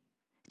me?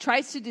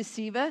 Tries to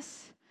deceive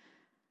us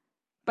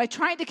by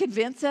trying to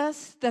convince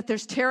us that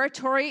there's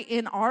territory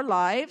in our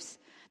lives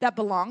that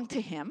belong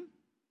to him.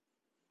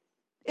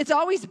 It's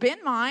always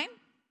been mine,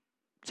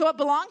 so it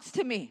belongs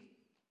to me.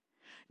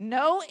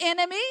 No,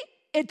 enemy,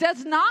 it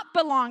does not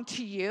belong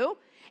to you.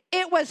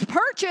 It was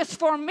purchased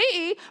for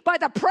me by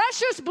the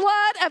precious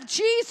blood of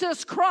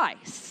Jesus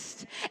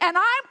Christ. And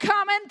I'm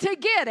coming to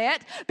get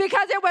it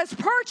because it was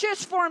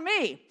purchased for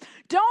me.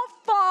 Don't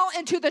fall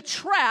into the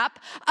trap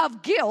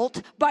of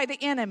guilt by the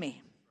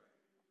enemy.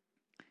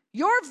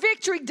 Your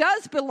victory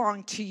does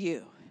belong to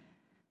you.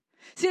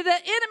 See, the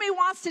enemy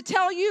wants to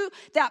tell you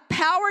that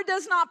power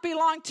does not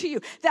belong to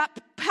you. That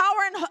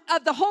power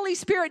of the Holy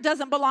Spirit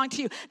doesn't belong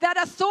to you. That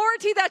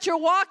authority that you're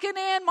walking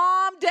in,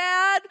 mom,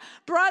 dad,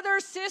 brother,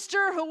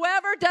 sister,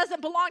 whoever,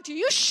 doesn't belong to you.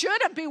 You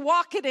shouldn't be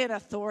walking in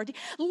authority.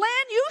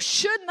 Len, you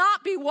should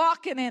not be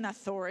walking in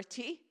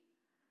authority.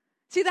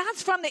 See,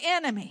 that's from the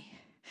enemy.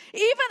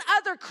 Even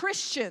other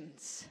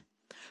Christians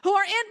who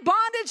are in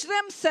bondage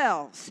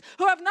themselves,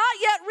 who have not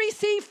yet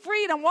received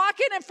freedom,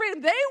 walking in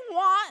freedom,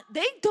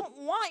 they don't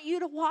want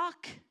you to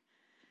walk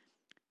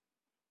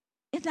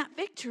in that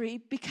victory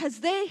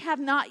because they have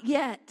not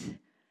yet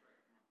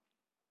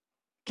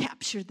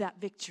captured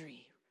that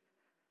victory,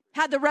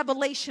 had the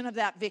revelation of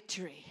that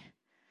victory.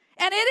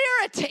 And it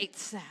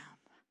irritates them.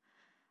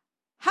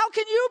 How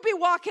can you be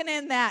walking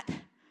in that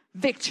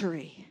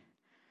victory?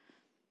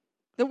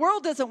 The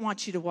world doesn't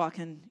want you to walk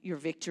in your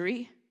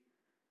victory.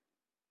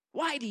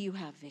 Why do you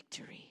have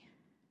victory?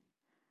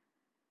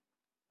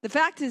 The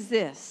fact is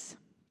this.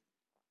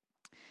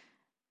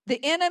 The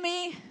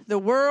enemy, the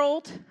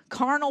world,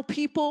 carnal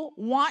people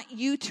want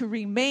you to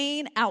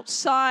remain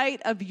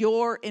outside of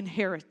your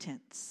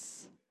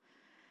inheritance.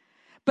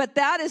 But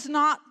that is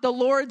not the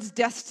Lord's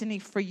destiny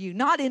for you.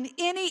 Not in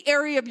any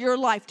area of your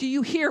life. Do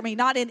you hear me?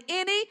 Not in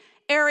any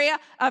area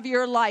of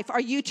your life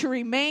are you to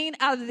remain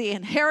out of the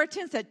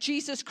inheritance that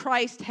Jesus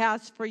Christ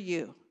has for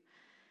you.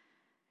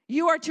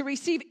 You are to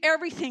receive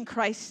everything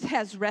Christ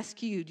has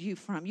rescued you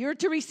from. You're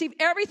to receive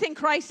everything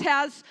Christ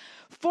has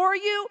for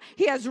you.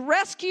 He has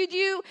rescued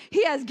you.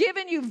 He has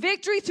given you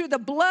victory through the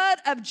blood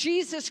of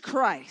Jesus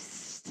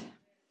Christ.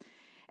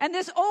 And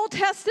this Old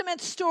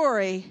Testament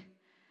story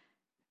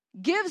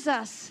gives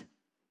us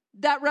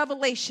that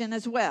revelation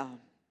as well.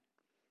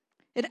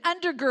 It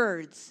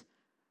undergirds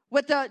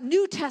what the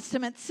New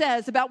Testament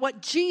says about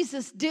what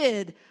Jesus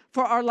did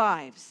for our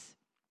lives.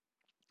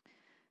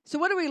 So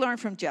what do we learn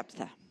from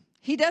Jephthah?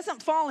 He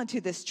doesn't fall into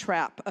this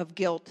trap of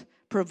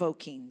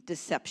guilt-provoking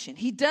deception.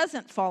 He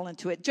doesn't fall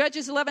into it.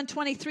 Judges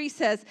 11:23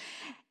 says,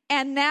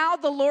 "And now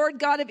the Lord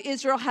God of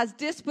Israel has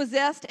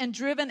dispossessed and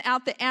driven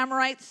out the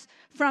Amorites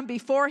from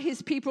before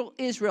his people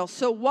Israel.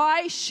 So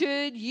why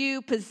should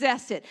you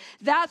possess it?"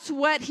 That's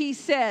what he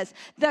says.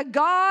 The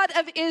God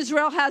of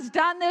Israel has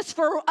done this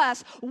for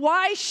us.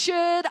 Why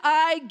should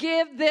I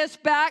give this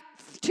back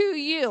to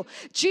you?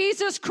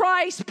 Jesus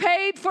Christ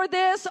paid for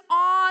this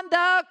on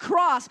the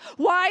cross.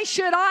 Why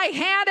should I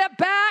hand it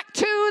back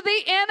to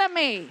the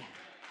enemy?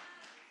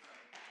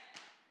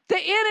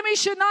 The enemy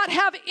should not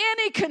have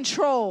any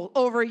control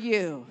over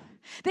you.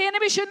 The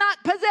enemy should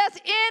not possess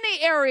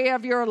any area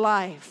of your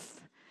life.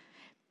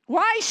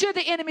 Why should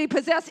the enemy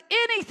possess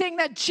anything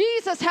that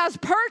Jesus has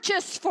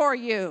purchased for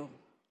you?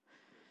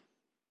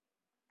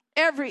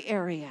 Every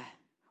area.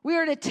 We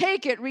are to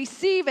take it,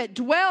 receive it,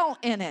 dwell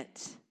in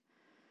it.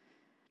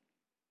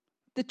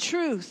 The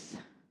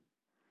truth,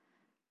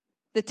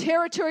 the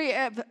territory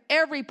of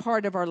every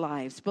part of our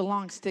lives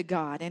belongs to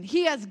God. And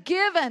He has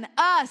given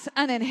us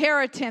an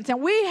inheritance.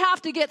 And we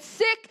have to get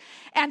sick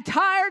and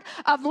tired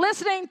of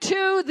listening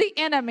to the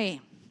enemy.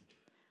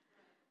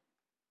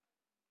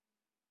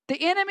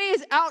 The enemy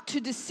is out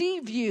to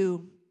deceive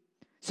you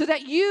so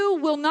that you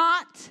will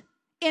not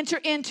enter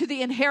into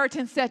the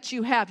inheritance that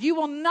you have. You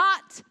will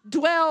not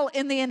dwell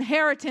in the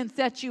inheritance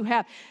that you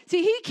have.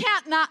 See, he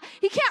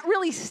can't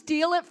really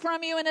steal it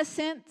from you in a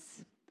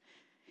sense.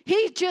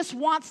 He just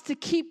wants to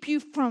keep you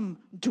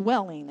from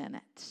dwelling in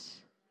it.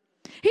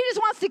 He just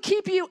wants to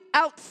keep you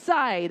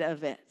outside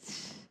of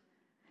it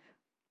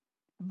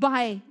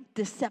by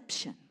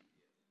deception,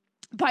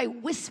 by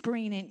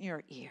whispering in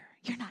your ear,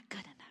 "You're not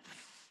good enough.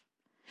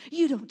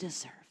 You don't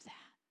deserve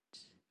that."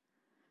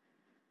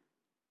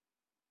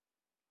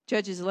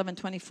 Judges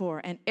 11:24,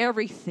 "And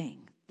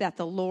everything that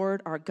the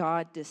Lord our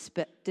God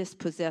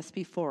dispossessed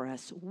before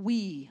us,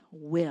 we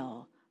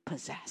will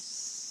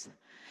possess."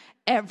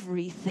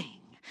 Everything.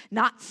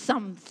 Not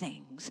some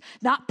things,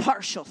 not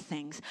partial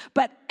things,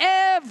 but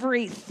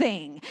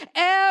everything,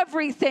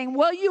 everything.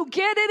 Will you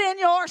get it in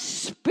your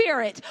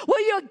spirit?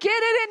 Will you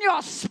get it in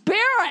your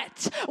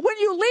spirit when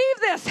you leave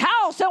this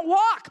house and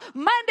walk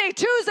Monday,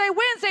 Tuesday,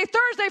 Wednesday,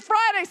 Thursday,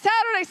 Friday,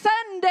 Saturday,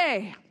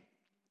 Sunday?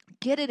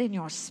 Get it in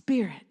your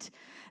spirit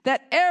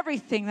that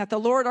everything that the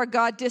Lord our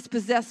God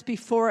dispossessed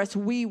before us,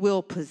 we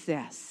will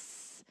possess.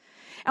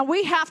 And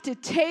we have to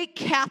take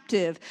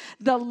captive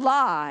the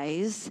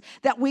lies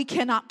that we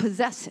cannot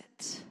possess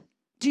it.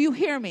 Do you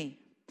hear me?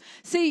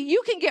 See,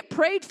 you can get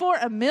prayed for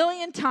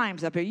 1,000,000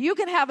 times up here. You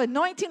can have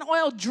anointing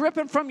oil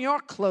dripping from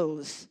your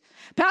clothes.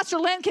 Pastor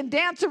Lynn can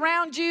dance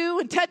around you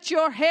and touch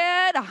your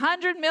head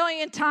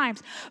 100,000,000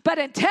 times. But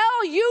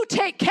until you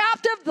take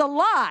captive the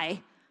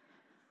lie,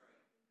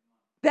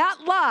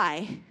 that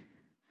lie,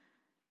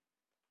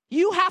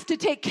 you have to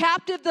take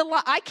captive the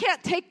lie. I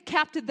can't take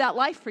captive that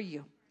lie for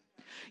you.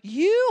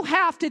 You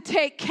have to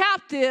take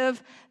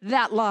captive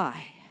that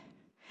lie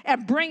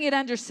and bring it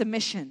under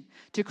submission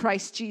to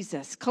Christ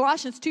Jesus.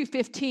 Colossians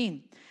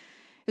 2:15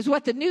 is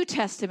what the New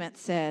Testament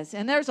says.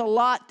 And there's a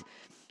lot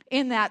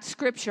in that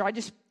scripture. I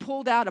just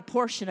pulled out a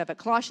portion of it.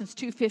 Colossians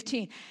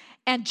 2:15.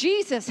 "And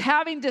Jesus,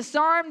 having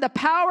disarmed the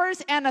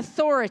powers and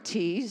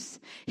authorities,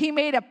 he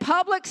made a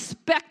public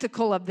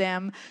spectacle of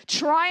them,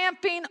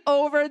 triumphing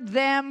over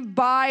them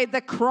by the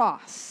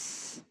cross."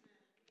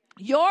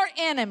 Your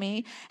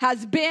enemy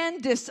has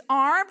been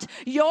disarmed.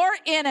 Your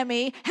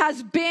enemy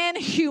has been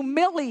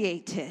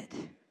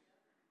humiliated.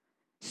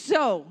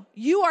 So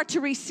you are to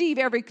receive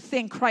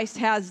everything Christ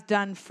has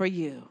done for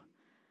you.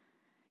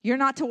 You're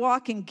not to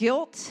walk in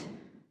guilt.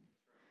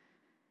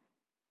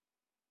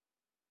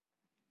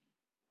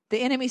 The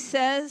enemy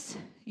says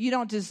you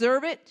don't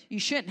deserve it. You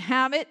shouldn't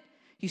have it.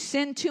 You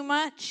sinned too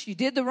much. You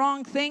did the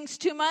wrong things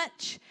too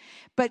much.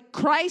 But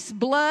Christ's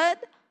blood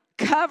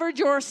covered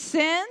your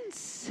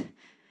sins,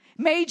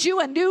 made you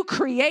a new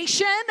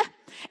creation,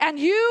 and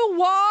you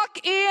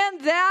walk in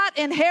that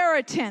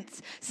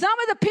inheritance. Some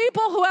of the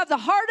people who have the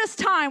hardest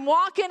time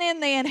walking in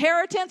the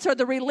inheritance are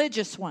the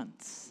religious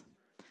ones.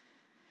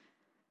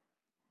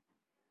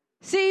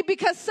 See,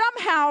 because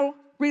somehow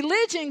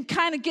religion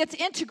kind of gets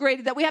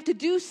integrated that we have to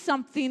do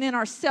something in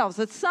ourselves.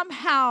 It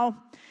somehow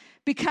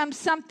becomes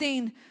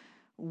something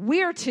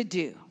we're to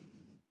do.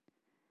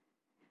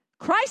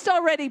 Christ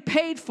already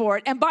paid for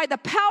it, and by the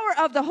power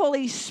of the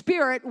Holy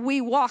Spirit,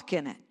 we walk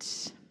in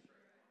it.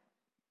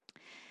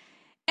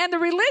 And the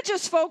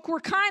religious folk were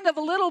kind of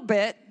a little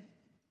bit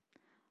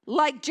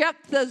like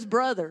Jephthah's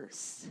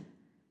brothers.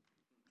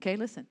 Okay,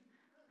 listen.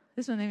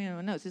 This one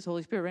anyone knows. This is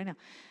Holy Spirit right now.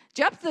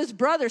 Jephthah's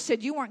brother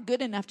said you weren't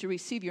good enough to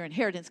receive your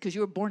inheritance because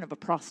you were born of a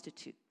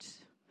prostitute.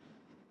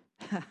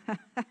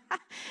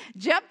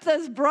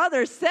 Jephthah's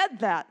brother said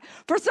that.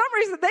 For some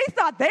reason, they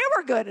thought they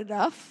were good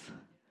enough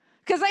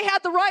because they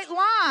had the right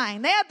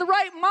line. They had the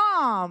right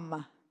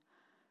mom.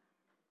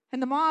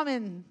 And the mom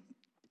in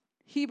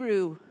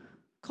Hebrew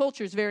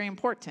culture is very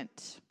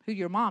important, who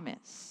your mom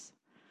is.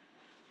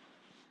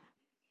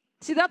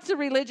 See, that's the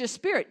religious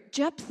spirit.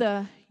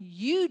 Jephthah,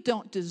 you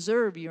don't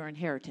deserve your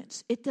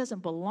inheritance. It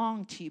doesn't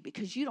belong to you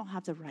because you don't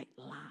have the right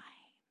line.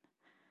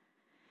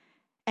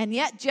 And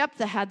yet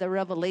Jephthah had the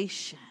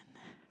revelation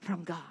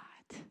from God.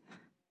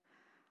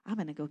 I'm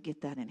going to go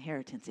get that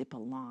inheritance. It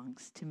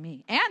belongs to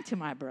me and to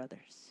my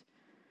brothers.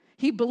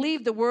 He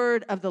believed the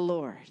word of the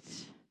Lord.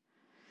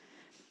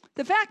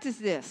 The fact is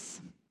this.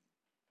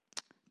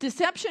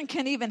 Deception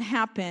can even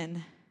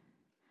happen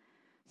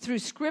through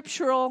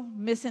scriptural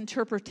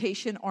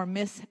misinterpretation or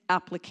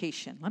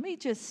misapplication. Let me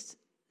just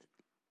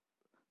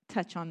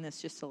touch on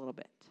this just a little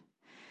bit.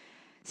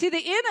 See,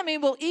 the enemy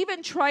will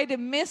even try to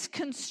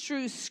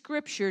misconstrue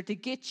Scripture to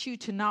get you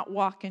to not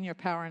walk in your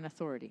power and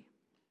authority.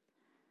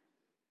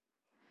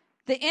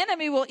 The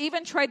enemy will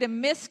even try to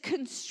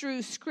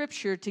misconstrue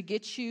Scripture to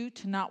get you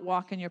to not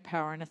walk in your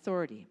power and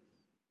authority.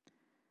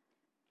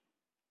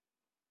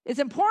 It's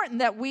important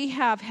that we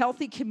have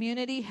healthy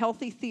community,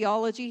 healthy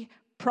theology,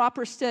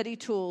 proper study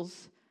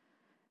tools,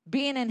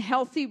 being in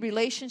healthy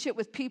relationship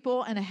with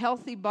people and a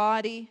healthy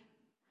body.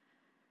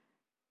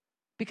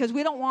 Because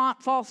we don't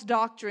want false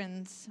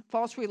doctrines,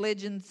 false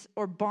religions,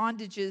 or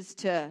bondages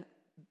to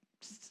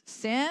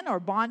sin or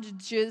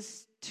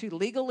bondages to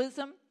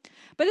legalism.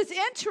 But it's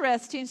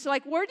interesting. So,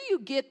 where do you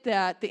get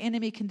that the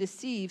enemy can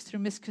deceive through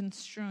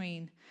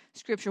misconstruing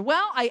Scripture?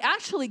 Well, I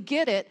actually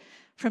get it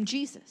from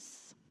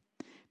Jesus.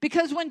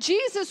 Because when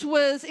Jesus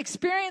was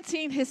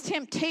experiencing his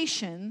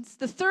temptations,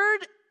 the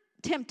third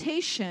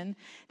temptation,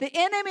 the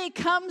enemy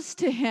comes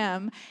to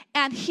him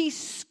and he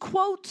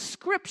quotes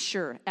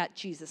Scripture at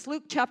Jesus.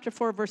 Luke chapter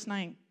 4, verse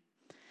 9.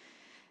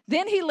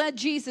 Then he led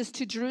Jesus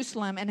to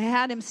Jerusalem and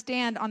had him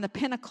stand on the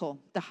pinnacle,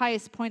 the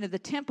highest point of the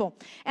temple,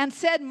 and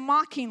said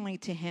mockingly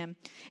to him,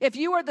 "If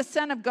you are the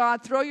Son of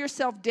God, throw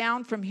yourself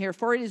down from here,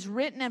 for it is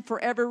written and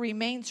forever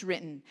remains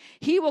written.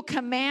 He will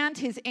command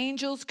his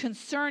angels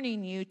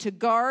concerning you to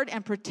guard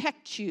and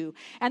protect you,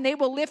 and they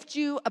will lift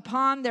you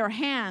upon their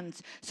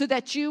hands so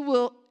that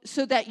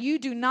you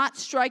do not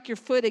strike your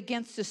foot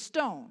against a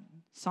stone."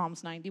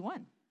 Psalms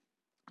 91.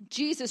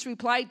 Jesus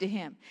replied to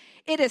him,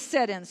 "It is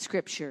said in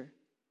Scripture,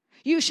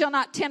 you shall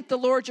not tempt the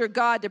Lord your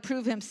God to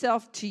prove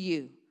himself to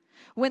you."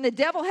 When the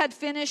devil had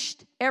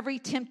finished every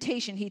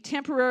temptation, he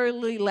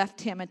temporarily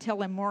left him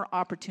until a more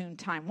opportune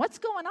time. What's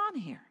going on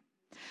here?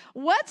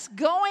 What's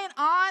going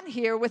on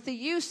here with the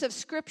use of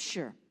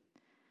Scripture?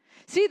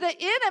 See, the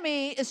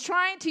enemy is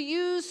trying to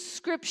use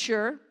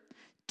Scripture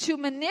to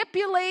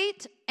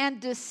manipulate and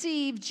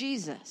deceive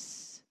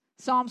Jesus.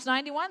 Psalms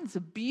 91 is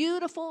a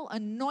beautiful,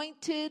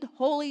 anointed,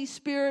 Holy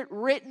Spirit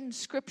written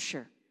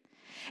Scripture.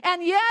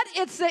 And yet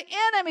it's the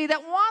enemy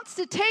that wants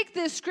to take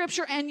this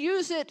Scripture and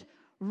use it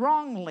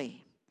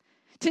wrongly,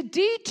 to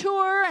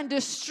detour and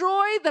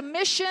destroy the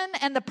mission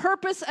and the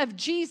purpose of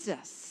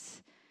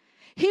Jesus.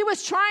 He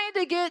was trying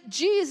to get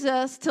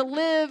Jesus to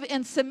live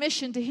in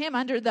submission to him,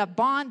 under the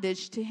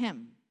bondage to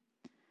him.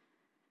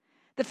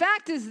 The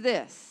fact is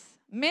this: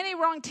 many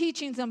wrong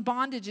teachings and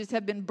bondages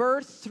have been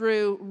birthed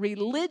through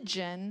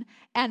religion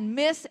and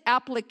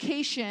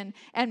misapplication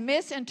and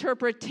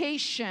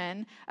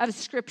misinterpretation of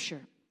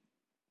Scripture.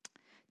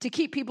 To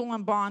keep people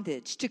in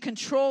bondage, to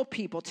control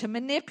people, to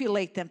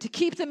manipulate them, to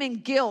keep them in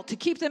guilt, to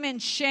keep them in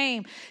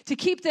shame, to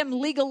keep them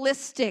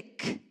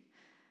legalistic,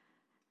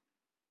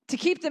 to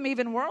keep them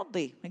even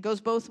worldly. It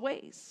goes both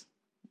ways.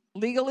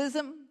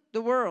 Legalism,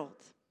 the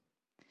world.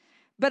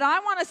 But I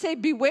want to say,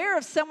 beware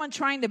of someone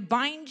trying to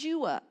bind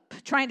you up,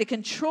 trying to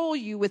control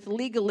you with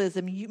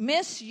legalism,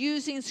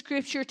 misusing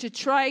Scripture to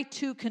try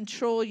to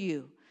control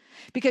you.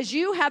 Because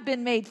you have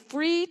been made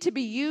free to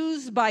be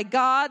used by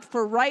God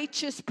for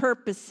righteous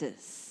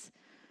purposes.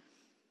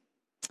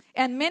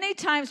 And many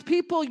times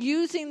people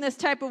using this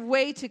type of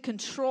way to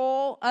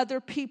control other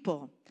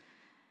people,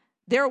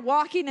 they're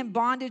walking in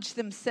bondage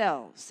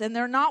themselves. And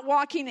they're not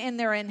walking in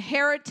their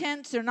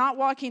inheritance. They're not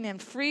walking in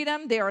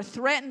freedom. They are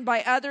threatened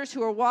by others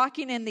who are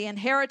walking in the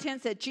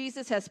inheritance that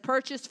Jesus has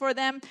purchased for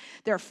them.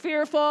 They're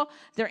fearful.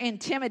 They're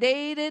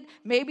intimidated.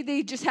 Maybe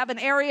they just have an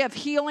area of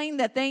healing,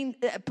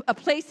 a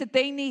place that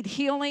they need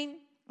healing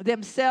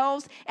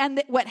themselves.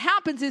 And what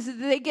happens is that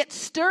they get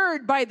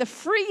stirred by the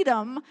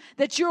freedom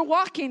that you're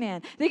walking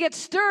in. They get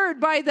stirred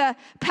by the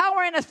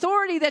power and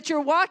authority that you're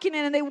walking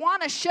in, and they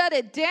want to shut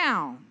it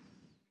down.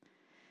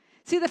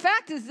 See, the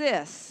fact is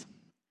this: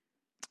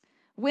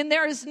 when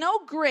there is no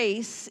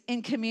grace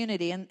in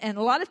community, and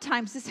a lot of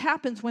times this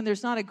happens when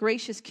there's not a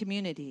gracious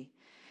community,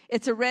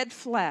 it's a red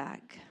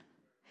flag.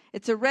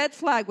 It's a red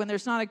flag when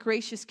there's not a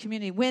gracious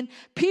community. When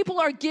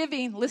people are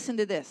giving, listen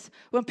to this,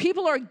 when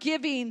people are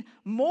giving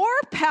more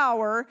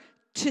power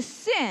to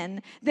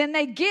sin than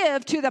they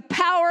give to the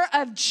power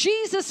of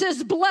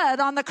Jesus' blood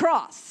on the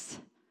cross.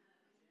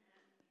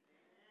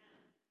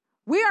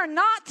 We are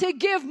not to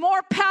give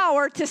more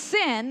power to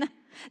sin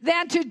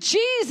than to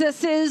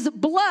Jesus'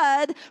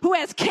 blood, who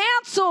has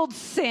canceled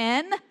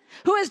sin,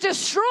 who has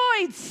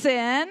destroyed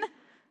sin.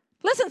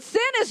 Listen,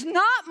 sin is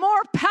not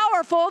more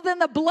powerful than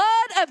the blood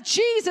of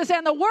Jesus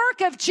and the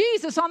work of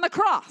Jesus on the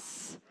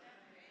cross.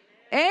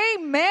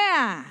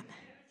 Amen.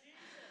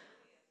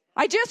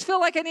 I just feel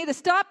like I need to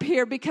stop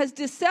here because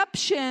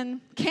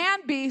deception can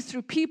be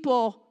through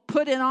people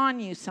putting on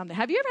you something.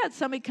 Have you ever had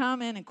somebody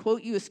come in and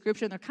quote you a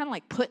scripture and they're kind of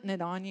like putting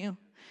it on you?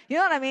 You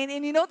know what I mean?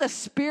 And you know the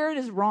spirit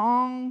is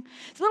wrong.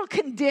 It's a little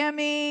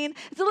condemning.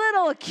 It's a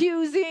little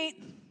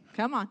accusing.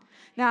 Come on.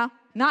 Now,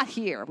 not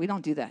here. We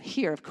don't do that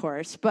here, of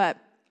course, but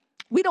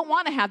we don't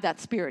want to have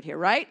that spirit here,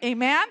 right?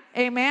 Amen?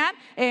 Amen?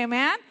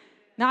 Amen?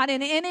 Not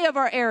in any of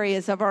our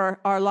areas of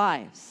our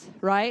lives,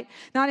 right?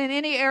 Not in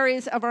any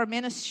areas of our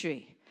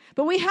ministry.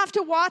 But we have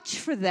to watch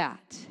for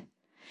that.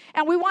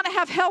 And we want to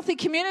have healthy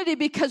community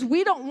because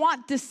we don't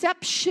want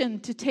deception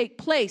to take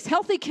place.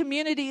 Healthy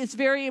community is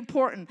very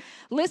important.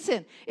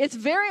 Listen, it's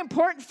very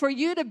important for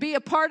you to be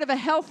a part of a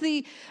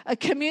healthy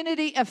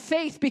community of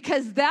faith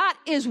because that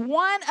is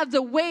one of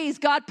the ways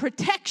God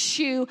protects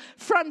you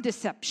from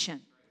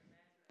deception.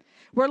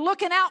 We're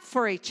looking out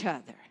for each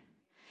other.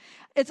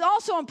 It's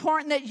also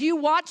important that you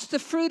watch the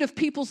fruit of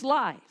people's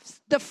lives.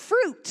 The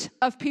fruit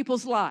of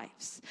people's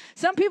lives.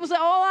 Some people say,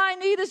 all I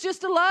need is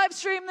just to live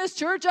stream this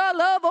church I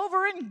love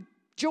over in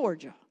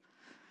Georgia.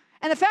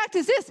 And the fact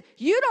is this,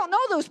 you don't know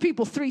those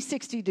people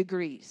 360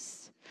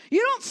 degrees.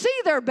 You don't see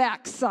their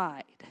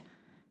backside.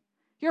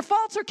 Your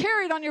faults are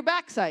carried on your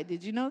backside.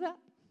 Did you know that?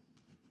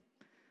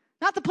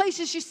 Not the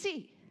places you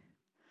see.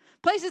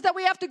 Places that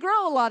we have to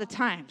grow a lot of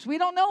times we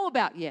don't know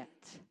about yet.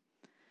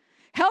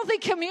 Healthy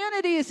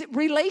community is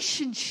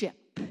relationship.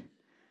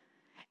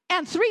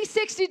 And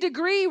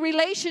 360-degree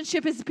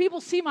relationship is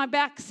people see my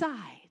backside.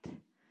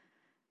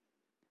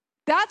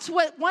 That's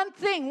what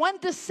one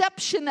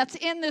deception that's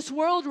in this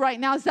world right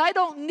now is I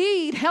don't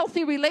need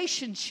healthy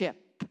relationship.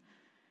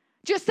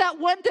 Just that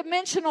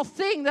one-dimensional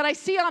thing that I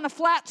see on a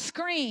flat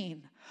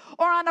screen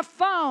or on a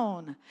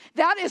phone.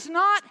 That is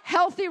not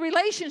healthy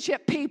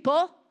relationship,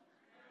 people.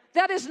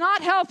 That is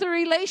not healthy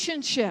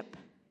relationship.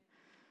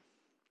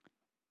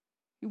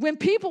 When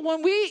people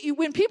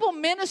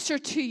minister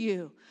to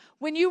you,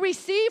 when you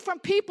receive from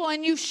people,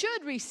 and you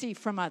should receive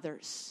from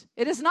others,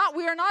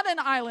 we are not an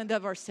island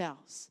of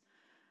ourselves,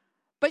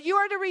 but you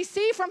are to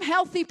receive from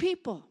healthy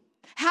people.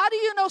 How do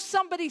you know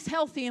somebody's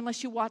healthy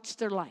unless you watch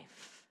their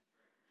life?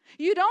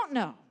 You don't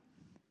know.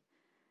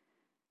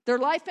 Their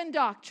life and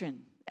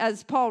doctrine,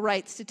 as Paul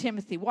writes to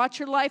Timothy, watch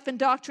your life and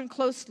doctrine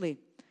closely.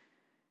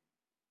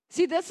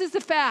 See, this is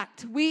the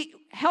fact.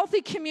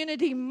 Healthy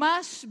community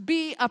must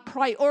be a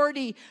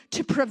priority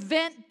to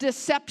prevent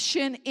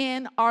deception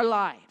in our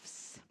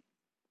lives.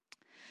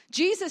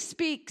 Jesus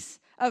speaks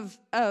of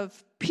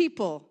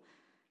people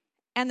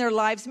and their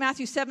lives.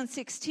 Matthew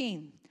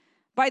 7:16.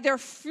 By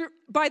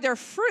their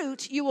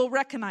fruit you will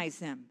recognize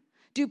them.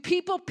 Do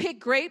people pick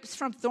grapes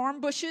from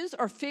thorn bushes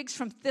or figs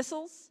from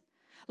thistles?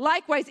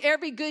 Likewise,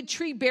 every good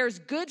tree bears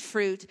good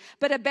fruit,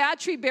 but a bad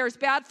tree bears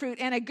bad fruit,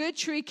 and a good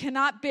tree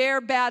cannot bear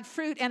bad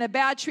fruit, and a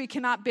bad tree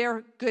cannot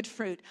bear good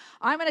fruit.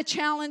 I'm going to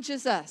challenge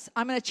us.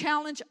 I'm going to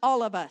challenge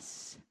all of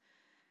us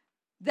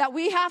that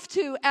we have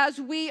to, as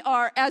we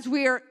are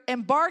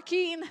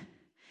embarking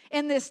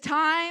in this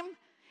time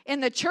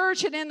in the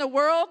church and in the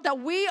world, that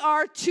we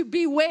are to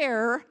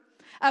beware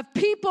of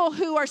people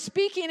who are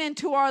speaking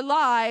into our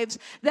lives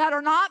that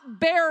are not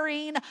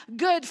bearing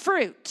good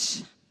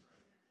fruit.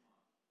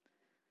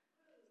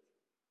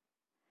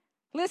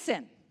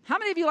 Listen, how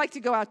many of you like to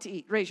go out to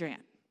eat? Raise your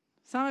hand.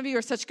 Some of you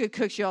are such good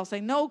cooks, you all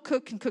say, no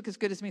cook can cook as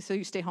good as me, so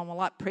you stay home a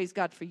lot. Praise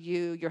God for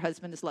you. Your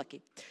husband is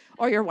lucky.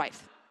 Or your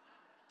wife.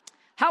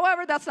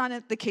 However, that's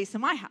not the case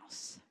in my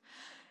house.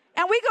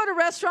 And we go to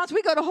restaurants.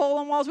 We go to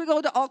Hole in Walls. We go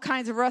to all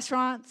kinds of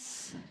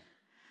restaurants.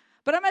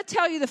 But I'm going to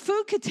tell you, the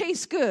food could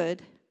taste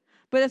good,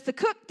 but if the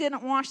cook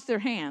didn't wash their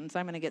hands,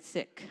 I'm going to get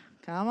sick.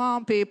 Come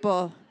on,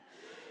 people.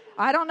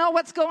 I don't know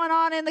what's going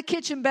on in the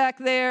kitchen back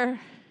there.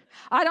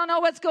 I don't know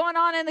what's going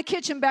on in the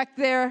kitchen back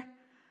there.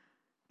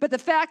 But the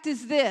fact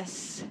is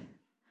this.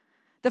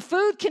 The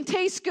food can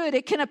taste good.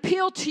 It can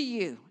appeal to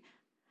you.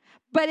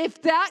 But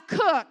if that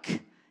cook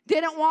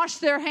didn't wash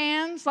their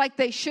hands like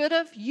they should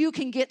have, you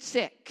can get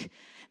sick.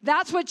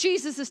 That's what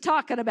Jesus is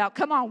talking about.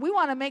 Come on, we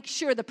want to make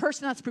sure the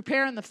person that's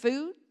preparing the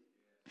food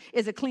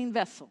is a clean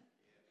vessel.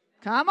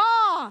 Come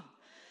on.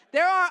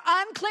 There are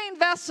unclean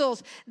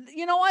vessels.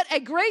 You know what? A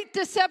great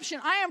deception.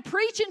 I am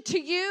preaching to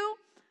you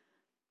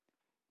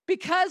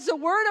because the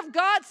Word of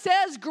God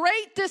says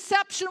great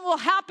deception will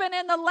happen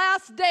in the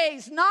last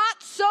days.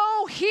 Not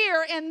so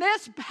here in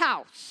this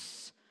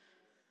house.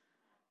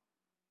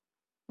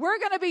 We're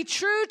going to be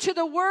true to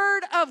the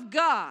Word of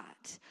God.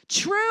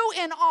 True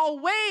in all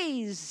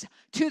ways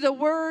to the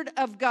Word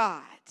of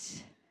God.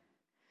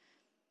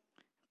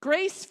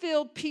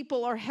 Grace-filled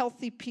people are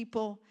healthy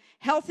people,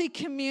 Healthy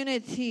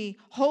community,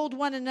 hold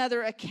one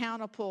another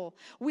accountable.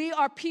 We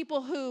are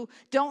people who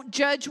don't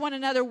judge one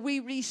another. We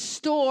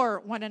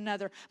restore one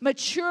another.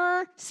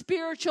 Mature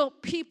spiritual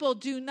people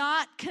do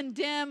not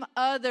condemn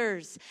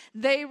others.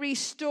 They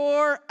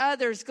restore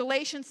others.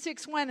 Galatians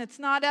 6:1, it's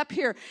not up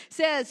here,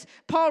 says,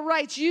 Paul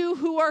writes, you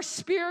who are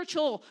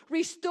spiritual,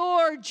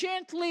 restore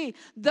gently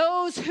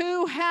those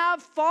who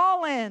have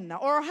fallen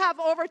or have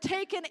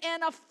overtaken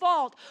in a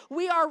fault.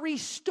 We are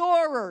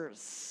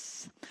restorers.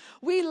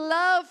 We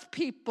love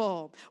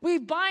people. We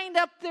bind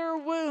up their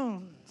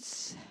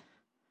wounds.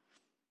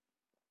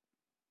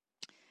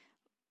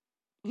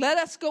 Let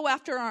us go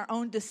after our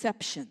own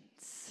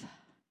deceptions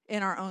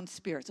in our own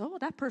spirits. Oh,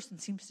 that person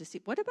seems to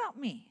see. What about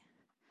me?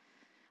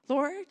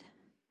 Lord,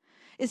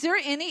 is there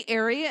any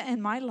area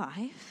in my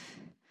life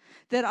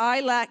that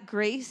I lack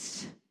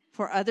grace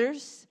for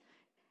others?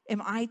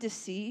 Am I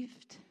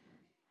deceived?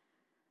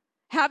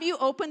 Have you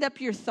opened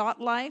up your thought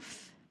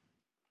life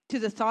to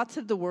the thoughts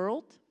of the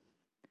world?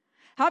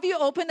 Have you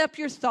opened up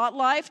your thought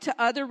life to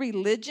other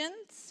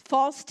religions,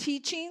 false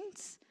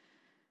teachings,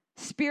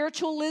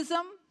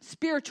 spiritualism?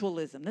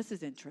 Spiritualism, this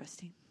is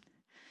interesting.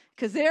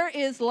 Because there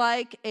is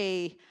like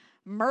a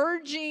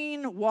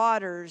merging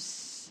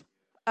waters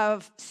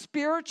of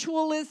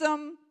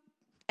spiritualism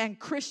and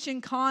Christian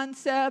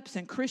concepts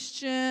and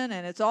Christian,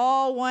 and it's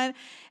all one.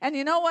 And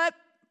you know what?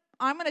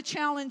 I'm going to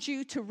challenge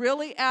you to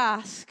really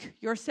ask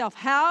yourself,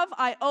 have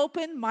I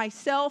opened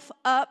myself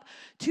up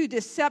to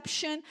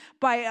deception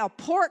by a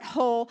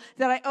porthole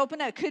that I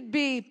opened up? It could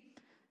be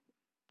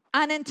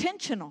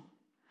unintentional.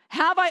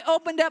 Have I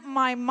opened up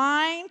my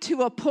mind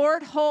to a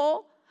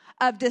porthole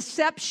of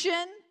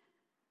deception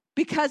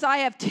because I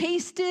have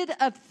tasted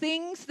of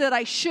things that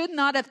I should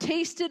not have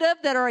tasted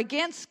of, that are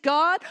against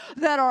God,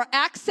 that are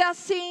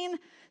accessing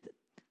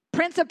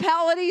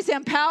principalities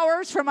and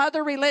powers from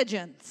other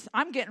religions?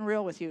 I'm getting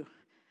real with you.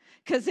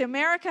 Because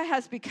America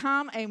has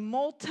become a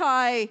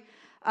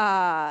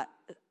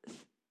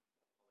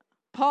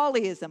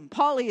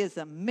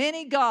polyism,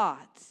 many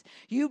gods.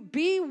 You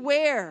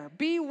beware.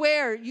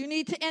 You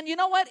need to, and you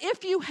know what?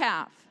 If you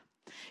have,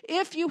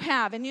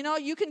 and you know,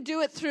 you can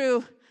do it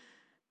through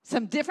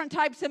some different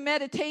types of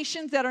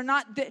meditations that are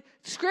not,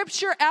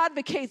 Scripture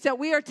advocates that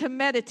we are to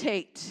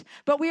meditate,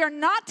 but we are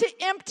not to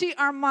empty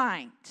our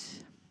mind.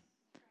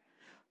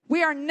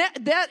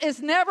 That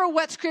is never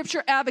what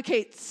Scripture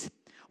advocates.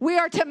 We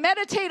are to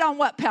meditate on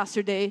what,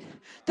 Pastor Dave?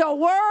 The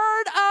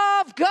Word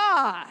of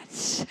God,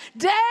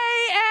 day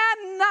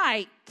and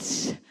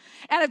night.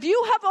 And if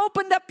you have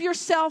opened up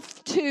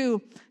yourself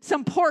to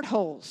some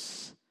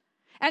portholes,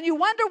 and you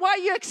wonder why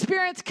you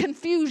experience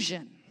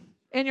confusion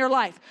in your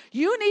life,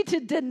 you need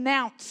to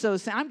denounce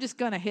those things. I'm just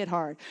going to hit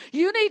hard.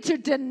 You need to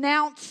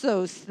denounce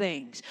those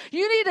things.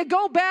 You need to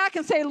go back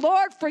and say,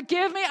 Lord,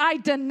 forgive me. I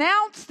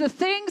denounce the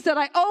things that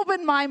I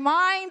opened my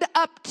mind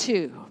up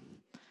to.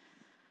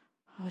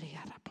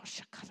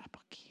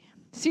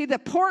 See, the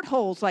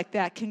portholes like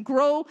that can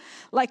grow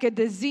like a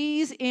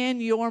disease in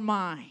your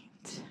mind.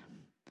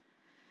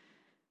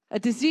 A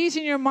disease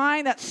in your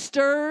mind that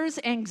stirs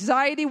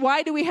anxiety.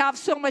 Why do we have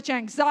so much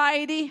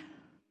anxiety?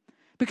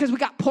 Because we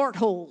got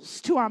portholes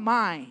to our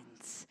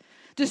minds.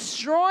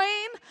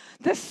 Destroying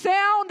the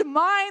sound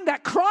mind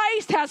that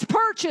Christ has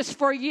purchased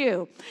for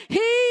you.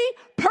 He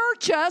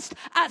purchased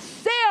a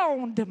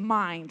sound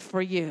mind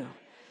for you.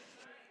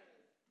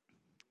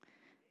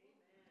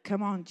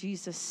 Come on,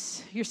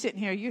 Jesus. You're sitting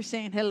here. You're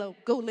saying hello.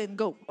 Go, Lynn,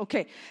 go.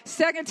 Okay.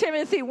 2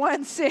 Timothy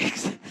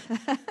 1:6.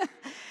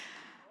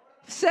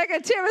 2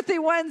 Timothy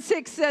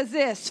 1:6 says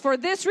this, for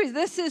this reason,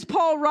 this is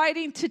Paul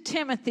writing to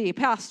Timothy,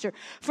 pastor.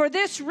 For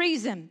this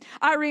reason,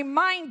 I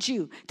remind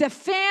you to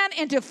fan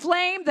into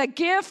flame the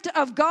gift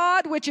of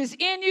God which is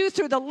in you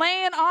through the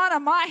laying on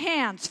of my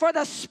hands. For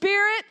the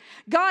Spirit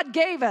God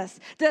gave us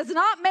does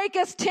not make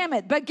us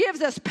timid, but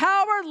gives us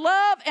power,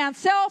 love, and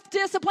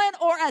self-discipline,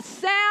 or a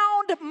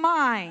sound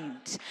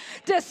mind.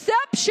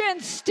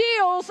 Deception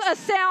steals a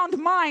sound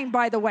mind,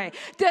 by the way.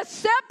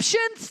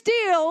 Deception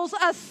steals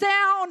a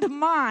sound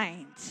mind.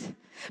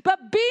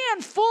 But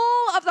being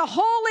full of the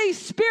Holy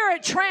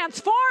Spirit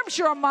transforms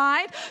your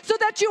mind so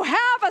that you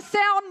have a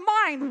sound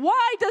mind.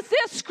 Why does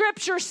this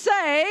scripture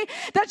say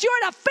that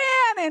you're to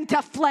fan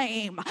into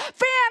flame?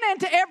 Fan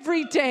into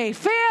every day.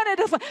 Fan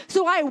into flame.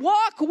 So I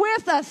walk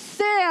with a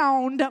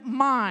sound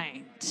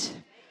mind.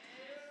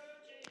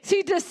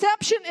 See,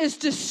 deception is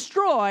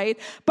destroyed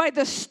by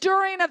the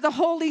stirring of the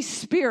Holy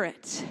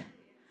Spirit.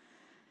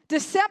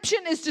 Deception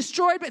is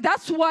destroyed. But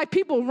that's why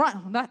people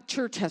run. Oh, that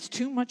church has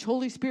too much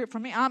Holy Spirit for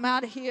me. I'm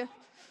out of here.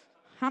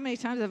 How many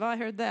times have I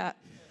heard that?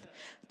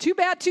 Too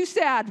bad, too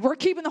sad. We're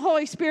keeping the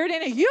Holy Spirit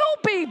in it. You'll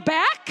be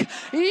back.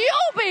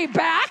 You'll be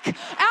back.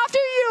 After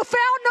you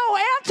found no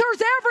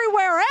answers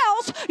everywhere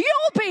else,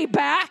 you'll be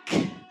back.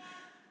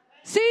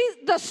 See,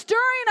 the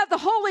stirring of the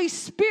Holy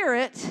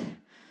Spirit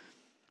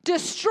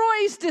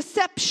destroys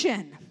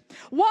deception.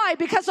 Why?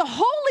 Because the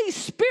Holy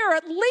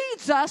Spirit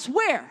leads us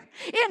where?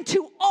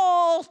 Into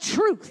all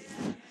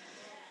truth.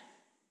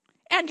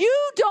 And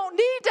you don't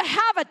need to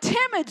have a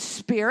timid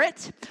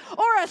spirit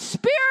or a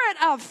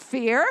spirit of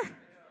fear,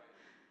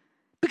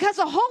 because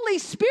the Holy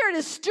Spirit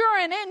is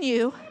stirring in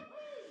you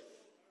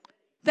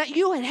that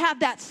you would have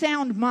that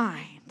sound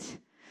mind.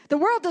 The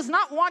world does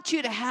not want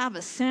you to have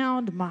a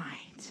sound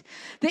mind.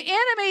 The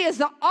enemy is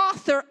the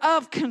author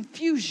of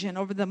confusion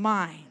over the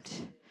mind.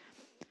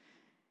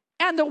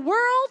 And the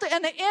world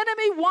and the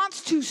enemy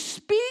wants to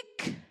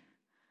speak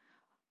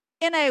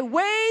in a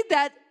way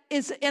that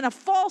is in a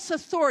false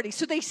authority.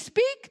 So they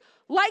speak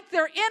like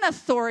they're in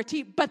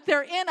authority, but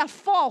they're in a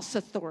false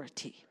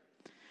authority.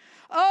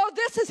 Oh,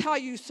 this is how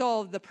you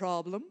solve the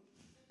problem.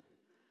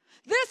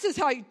 This is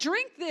how you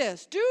drink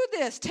this, do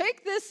this,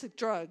 take this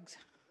drugs.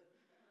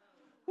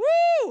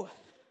 Woo!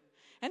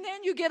 And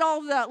then you get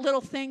all the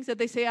little things that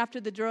they say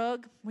after the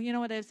drug. Well, you know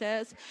what it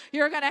says?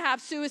 You're going to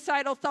have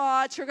suicidal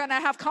thoughts. You're going to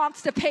have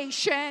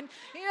constipation.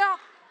 You know,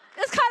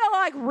 it's kind of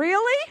like,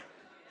 really?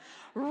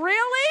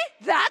 Really?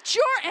 That's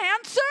your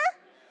answer?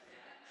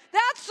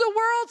 That's the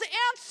world's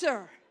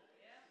answer.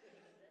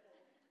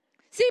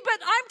 See, but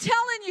I'm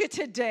telling you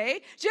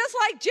today, just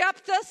like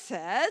Jephthah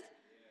said,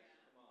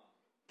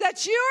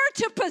 that you're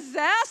to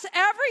possess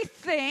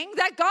everything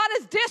that God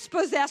has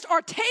dispossessed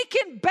or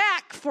taken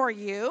back for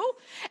you,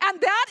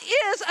 and that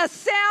is a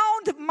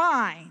sound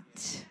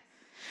mind.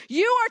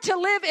 You are to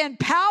live in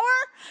power,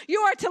 you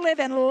are to live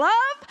in love,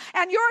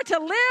 and you are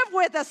to live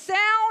with a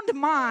sound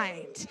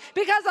mind.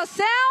 Because a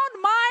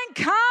sound mind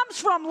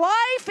comes from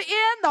life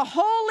in the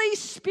Holy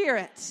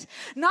Spirit.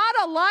 Not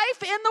a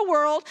life in the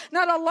world,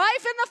 not a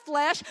life in the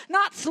flesh,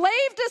 not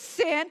slave to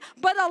sin,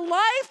 but a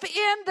life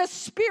in the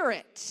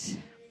Spirit.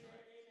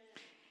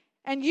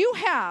 And you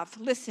have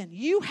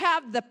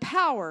the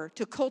power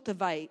to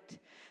cultivate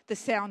the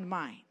sound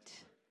mind.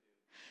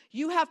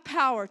 You have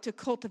power to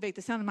cultivate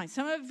the sound mind.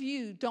 Some of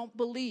you don't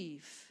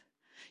believe,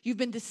 you've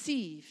been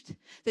deceived,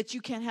 that you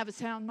can't have a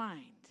sound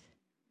mind.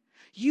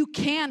 You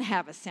can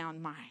have a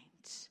sound mind.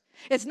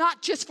 It's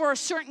not just for a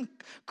certain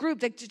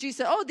group that Jesus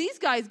said, oh, these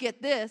guys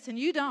get this and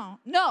you don't.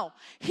 No,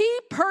 he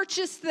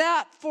purchased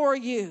that for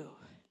you.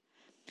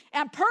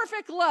 And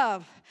perfect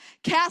love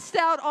casts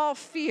out all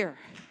fear.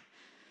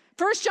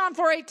 1 John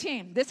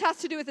 4:18, this has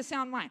to do with the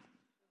sound mind.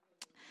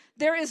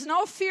 There is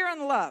no fear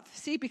in love.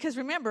 See, because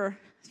remember,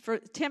 for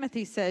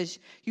Timothy says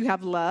you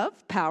have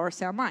love, power,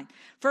 sound mind.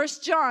 1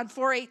 John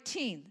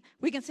 4:18,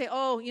 we can say,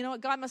 oh, you know what,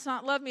 God must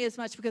not love me as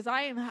much because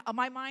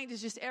my mind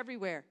is just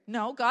everywhere.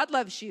 No, God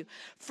loves you.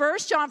 1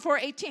 John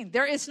 4:18,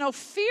 there is no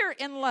fear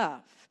in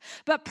love,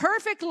 but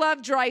perfect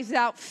love drives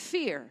out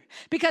fear,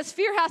 because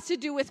fear has to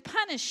do with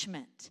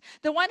punishment.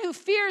 The one who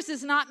fears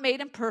is not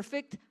made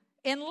imperfect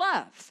in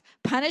love.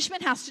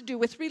 Punishment has to do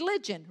with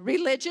religion.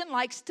 Religion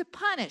likes to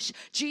punish.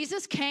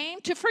 Jesus came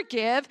to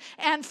forgive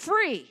and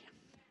free.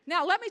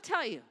 Now, let me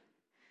tell you,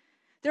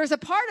 there's a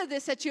part of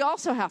this that you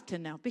also have to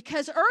know,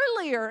 because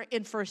earlier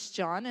in 1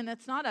 John, and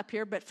it's not up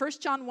here, but 1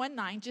 John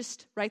 1:9,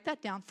 just write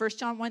that down, 1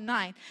 John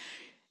 1:9.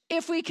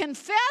 If we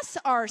confess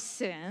our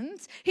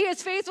sins, he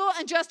is faithful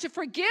and just to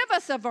forgive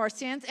us of our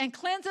sins and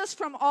cleanse us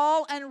from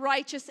all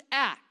unrighteous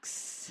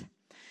acts.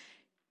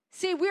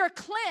 See, we are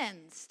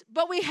cleansed,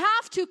 but we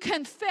have to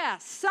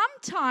confess.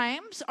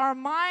 Sometimes our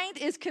mind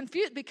is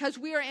confused because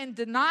we are in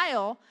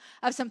denial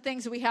of some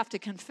things that we have to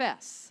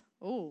confess.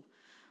 Oh,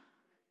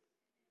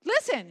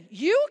 listen,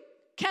 you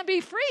can be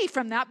free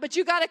from that, but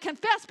you got to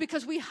confess,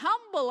 because we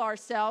humble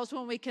ourselves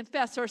when we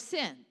confess our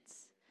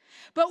sins.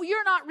 But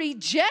you're not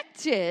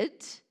rejected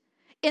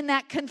in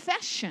that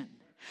confession.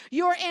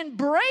 You're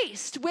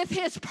embraced with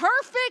his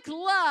perfect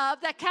love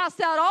that casts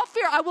out all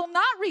fear. I will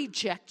not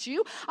reject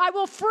you. I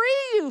will free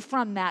you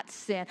from that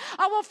sin.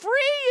 I will free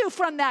you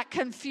from that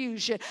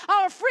confusion.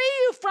 I will free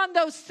you from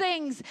those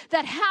things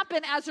that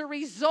happen as a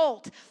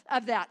result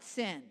of that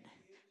sin.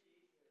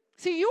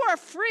 See, you are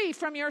free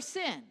from your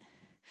sin.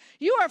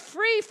 You are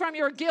free from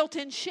your guilt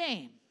and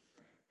shame.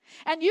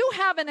 And you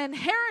have an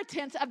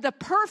inheritance of the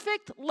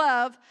perfect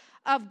love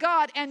of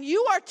God, and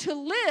you are to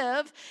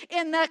live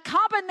in the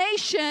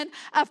combination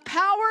of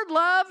power,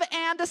 love,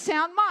 and a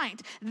sound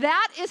mind.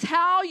 That is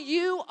how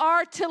you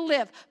are to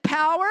live.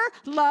 Power,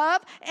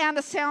 love, and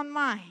a sound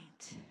mind.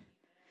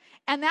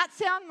 And that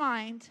sound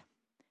mind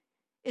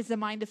is the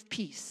mind of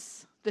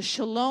peace, the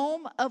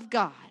shalom of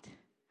God.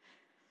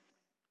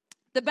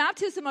 The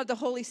baptism of the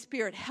Holy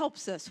Spirit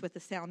helps us with a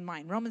sound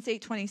mind. Romans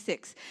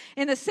 8:26.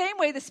 In the same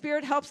way, the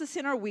Spirit helps us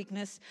in our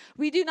weakness.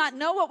 We do not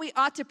know what we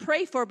ought to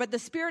pray for, but the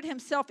Spirit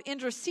himself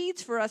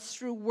intercedes for us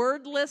through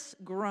wordless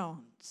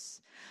groans.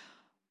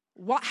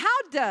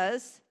 How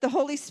does the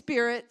Holy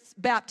Spirit's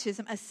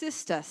baptism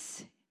assist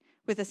us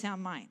with a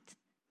sound mind?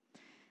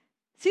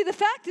 See, the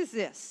fact is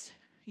this.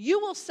 You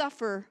will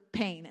suffer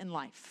pain in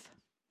life.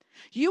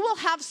 You will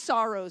have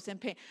sorrows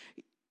and pain.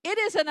 It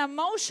is an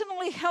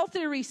emotionally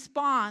healthy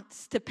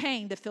response to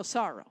pain to feel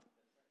sorrow.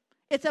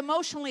 It's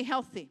emotionally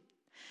healthy.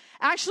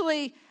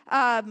 Actually,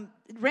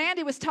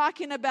 Randy was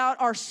talking about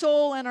our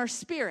soul and our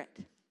spirit.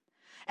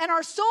 And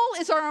our soul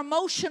is our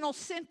emotional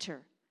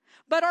center.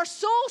 But our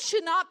soul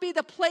should not be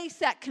the place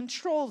that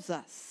controls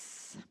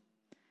us.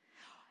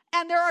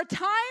 And there are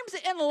times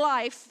in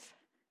life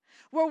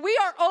where we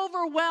are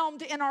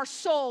overwhelmed in our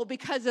soul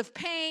because of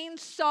pain,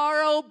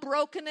 sorrow,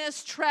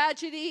 brokenness,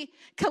 tragedy,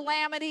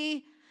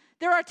 calamity.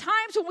 There are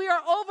times when we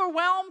are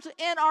overwhelmed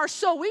in our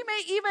soul. We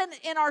may even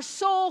in our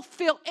soul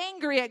feel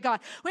angry at God.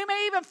 We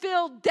may even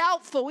feel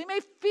doubtful. We may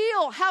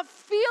have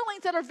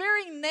feelings that are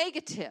very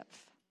negative.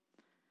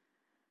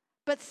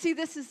 But see,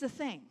 this is the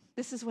thing.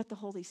 This is what the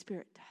Holy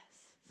Spirit does.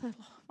 It's like,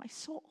 oh, my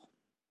soul.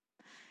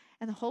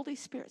 And the Holy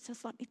Spirit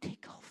says, let me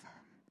take over.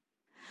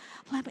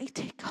 Let me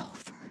take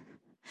over.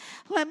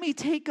 Let me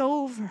take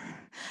over.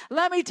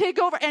 Let me take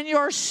over. And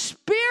your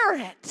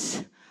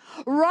spirit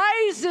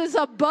rises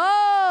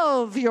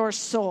above your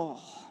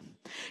soul.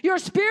 Your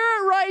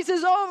spirit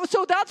rises over.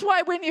 So that's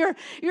why when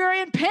you're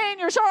in pain,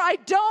 you're sorry, I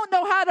don't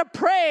know how to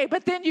pray.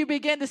 But then you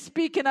begin to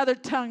speak in other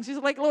tongues.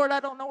 You're like, Lord, I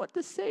don't know what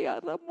to say. I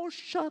don't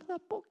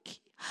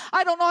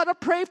know how to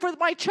pray for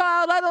my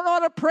child. I don't know how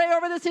to pray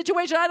over the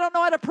situation. I don't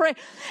know how to pray.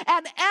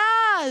 And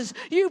as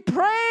you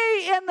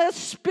pray in the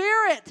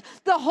Spirit,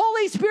 the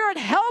Holy Spirit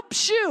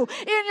helps you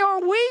in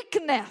your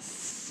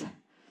weakness.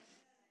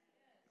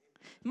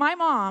 My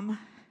mom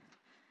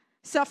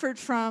suffered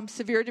from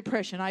severe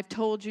depression. I've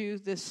told you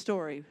this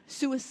story.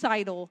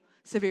 Suicidal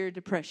severe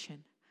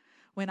depression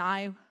when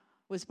I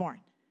was born.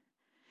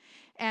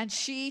 And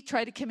she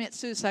tried to commit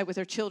suicide with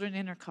her children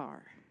in her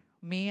car,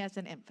 me as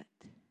an infant.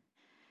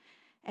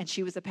 And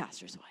she was a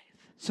pastor's wife.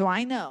 So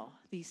I know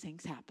these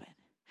things happen.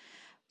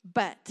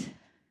 But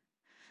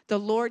the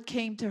Lord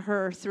came to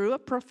her through a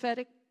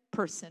prophetic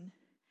person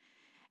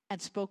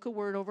and spoke a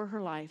word over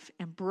her life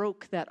and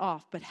broke that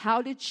off. But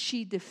how did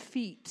she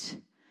defeat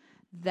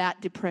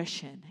that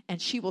depression? And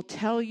she will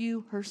tell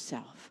you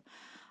herself,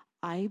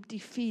 I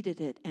defeated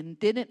it and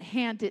didn't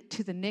hand it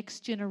to the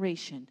next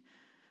generation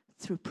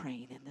through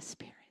praying in the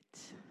Spirit.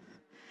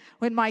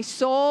 When my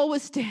soul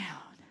was down,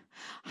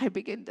 I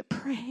began to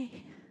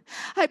pray.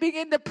 I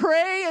began to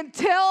pray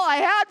until I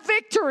had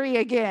victory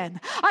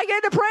again. I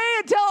began to pray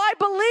until I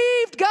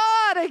believed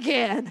God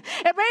again.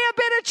 It may have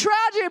been a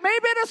tragedy, it may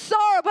have been a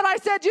sorrow, but I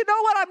said, you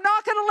know what? I'm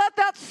not going to let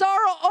that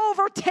sorrow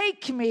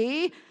overtake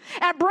me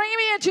and bring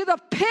me into the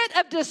pit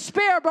of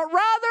despair, but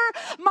rather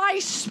my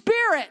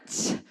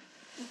spirit,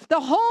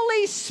 the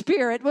Holy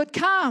Spirit, would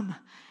come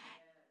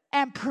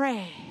and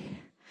pray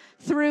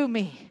through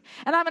me.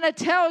 And I'm going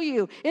to tell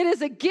you, it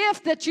is a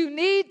gift that you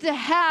need to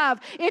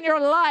have in your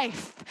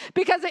life,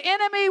 because the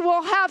enemy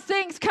will have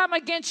things come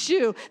against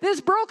you. This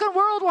broken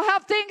world will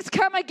have things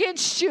come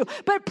against you.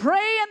 But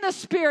pray in the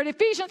Spirit.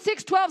 Ephesians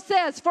 6:12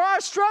 says, for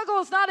our struggle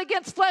is not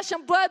against flesh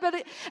and blood,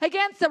 but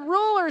against the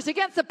rulers,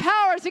 against the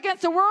powers,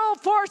 against the world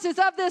forces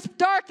of this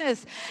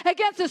darkness,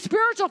 against the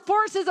spiritual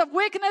forces of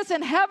wickedness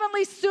in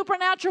heavenly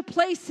supernatural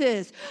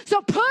places.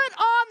 So put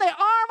on the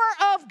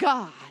armor of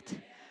God.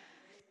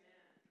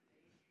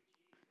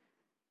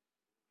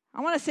 I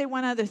want to say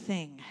one other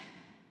thing.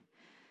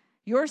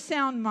 Your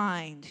sound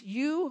mind.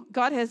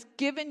 God has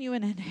given you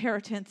an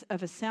inheritance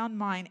of a sound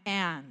mind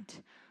and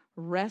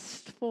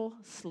restful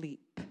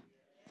sleep.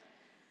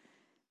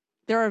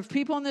 There are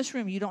people in this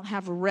room, you don't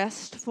have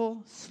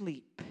restful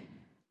sleep.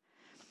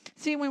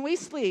 See, when we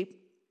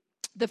sleep,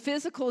 the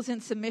physical is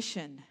in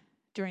submission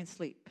during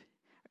sleep.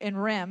 In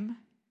REM,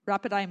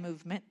 rapid eye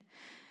movement,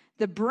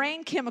 the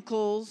brain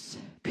chemicals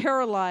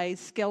paralyze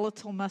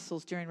skeletal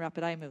muscles during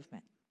rapid eye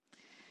movement.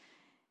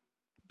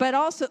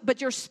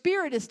 But your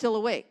spirit is still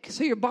awake.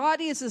 So your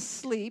body is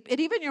asleep. And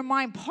even your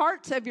mind,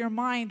 parts of your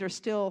mind are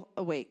still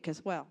awake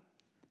as well.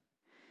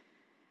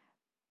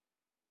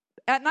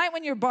 At night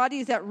when your body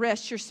is at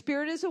rest, your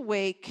spirit is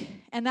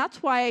awake. And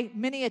that's why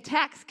many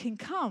attacks can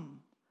come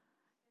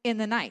in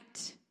the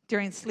night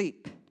during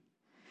sleep.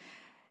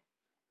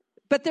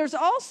 But there's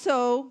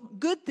also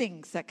good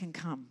things that can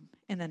come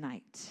in the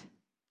night.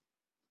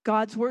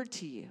 God's word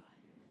to you.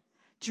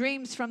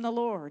 Dreams from the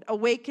Lord.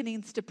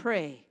 Awakenings to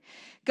pray.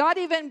 God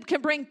even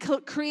can bring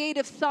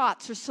creative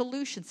thoughts or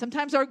solutions.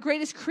 Sometimes our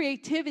greatest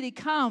creativity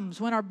comes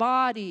when our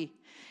body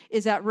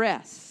is at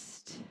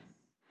rest.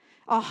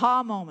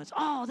 Aha moments.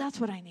 Oh, that's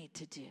what I need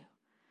to do.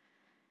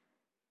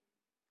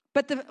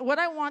 But what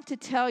I want to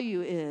tell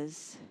you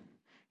is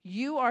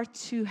you are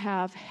to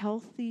have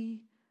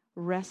healthy,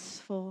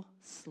 restful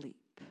sleep.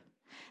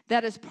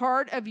 That is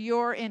part of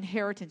your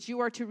inheritance. You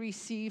are to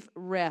receive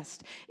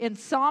rest.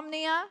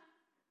 Insomnia,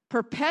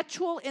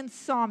 perpetual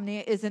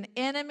insomnia, is an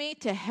enemy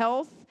to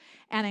health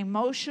and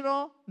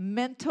emotional,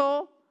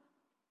 mental,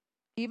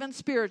 even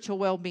spiritual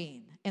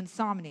well-being.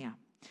 Insomnia.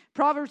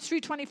 Proverbs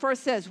 3:24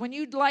 says, when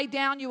you lie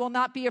down, you will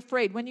not be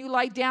afraid. When you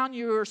lie down,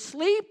 your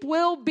sleep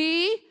will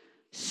be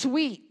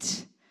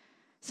sweet.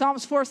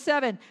 Psalms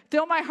 4:7,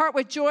 fill my heart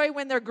with joy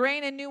when their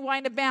grain and new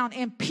wine abound.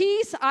 In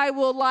peace I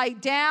will lie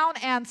down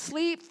and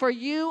sleep, for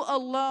you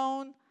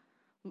alone,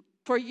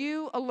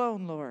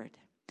 Lord.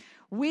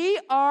 We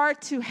are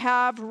to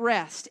have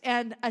rest.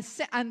 And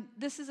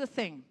this is a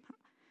thing.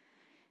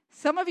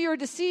 Some of you are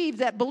deceived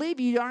that believe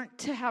you aren't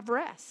to have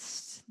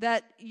rest.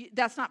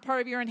 that's not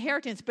part of your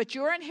inheritance, but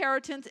your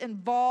inheritance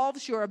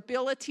involves your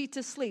ability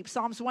to sleep.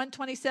 Psalms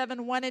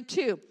 127, 1 and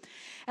 2.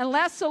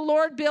 Unless the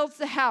Lord builds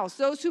the house,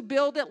 those who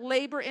build it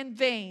labor in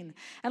vain.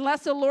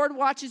 Unless the Lord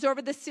watches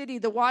over the city,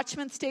 the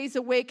watchman stays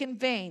awake in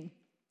vain.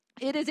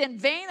 It is in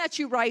vain that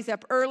you rise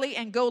up early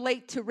and go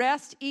late to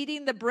rest,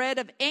 eating the bread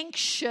of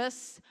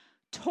anxious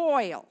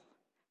toil.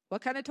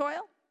 What kind of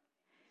toil?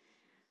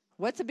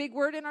 What's a big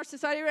word in our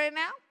society right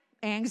now?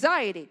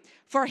 Anxiety.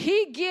 For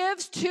he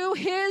gives to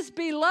his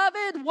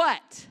beloved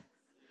what?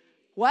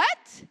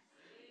 What?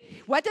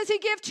 What does he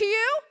give to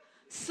you?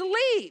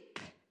 Sleep.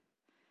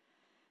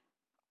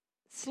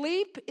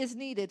 Sleep is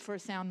needed for a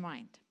sound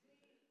mind.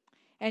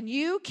 And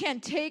you can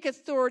take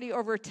authority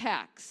over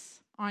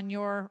attacks on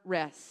your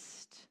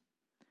rest.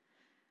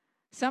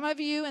 Some of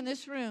you in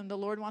this room, the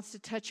Lord wants to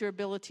touch your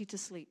ability to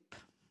sleep.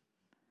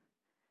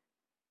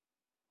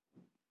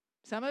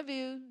 Some of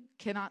you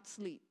cannot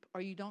sleep,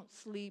 or you don't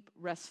sleep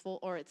restful,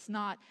 or it's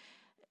not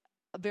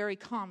very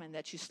common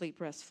that you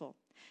sleep restful.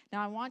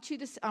 Now, I want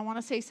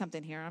to say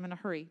something here. I'm in a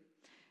hurry.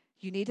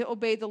 You need to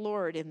obey the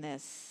Lord in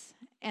this.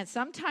 And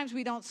sometimes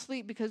we don't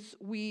sleep because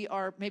we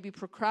are maybe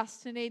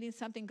procrastinating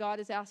something God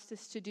has asked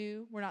us to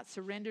do. We're not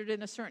surrendered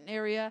in a certain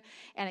area,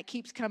 and it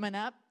keeps coming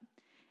up.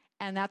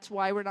 And that's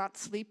why we're not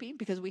sleeping,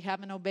 because we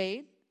haven't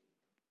obeyed.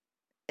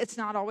 It's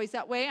not always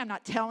that way. I'm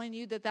not telling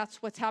you that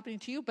that's what's happening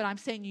to you, but I'm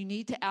saying you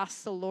need to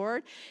ask the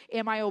Lord,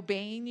 am I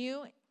obeying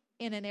you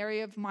in an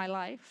area of my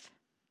life?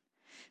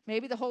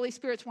 Maybe the Holy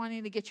Spirit's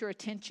wanting to get your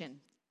attention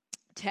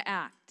to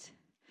act.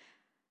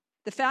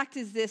 The fact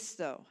is this,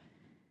 though.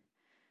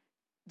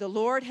 The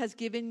Lord has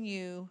given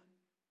you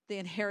the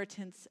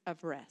inheritance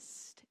of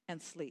rest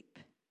and sleep.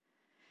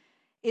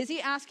 Is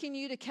he asking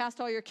you to cast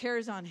all your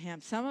cares on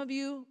him? Some of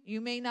you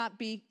may not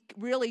be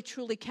really,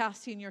 truly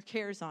casting your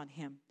cares on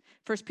him.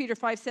 1 Peter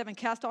 5:7,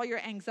 cast all your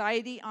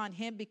anxiety on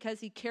him because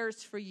he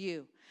cares for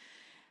you.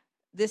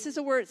 This is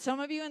a word, some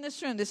of you in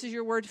this room, this is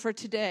your word for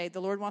today. The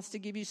Lord wants to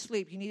give you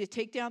sleep. You need to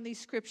take down these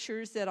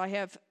scriptures that I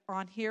have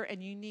on here,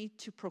 and you need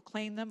to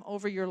proclaim them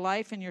over your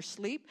life and your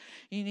sleep.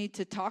 You need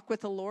to talk with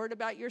the Lord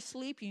about your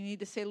sleep. You need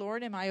to say,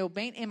 Lord, am I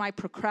obeying? Am I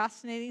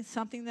procrastinating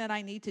something that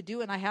I need to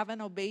do and I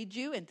haven't obeyed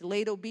you? And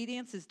delayed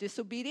obedience is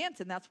disobedience,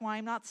 and that's why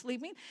I'm not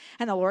sleeping.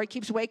 And the Lord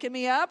keeps waking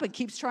me up and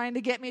keeps trying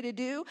to get me to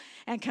do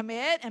and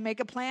commit and make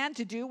a plan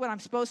to do what I'm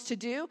supposed to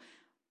do.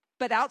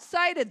 But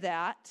outside of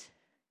that,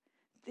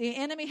 the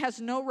enemy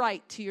has no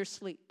right to your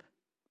sleep.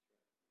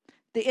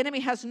 The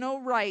enemy has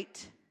no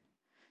right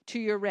to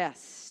your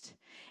rest.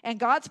 And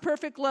God's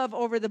perfect love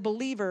over the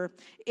believer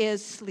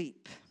is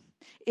sleep,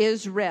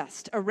 is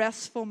rest, a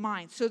restful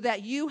mind, so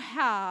that you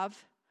have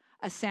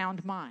a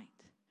sound mind.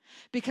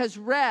 Because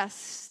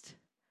rest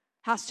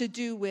has to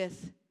do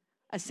with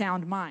a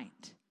sound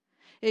mind.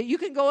 You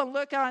can go and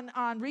look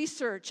on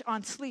research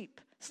on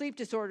sleep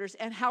disorders,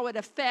 and how it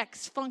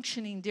affects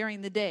functioning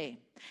during the day,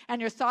 and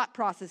your thought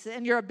process,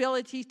 and your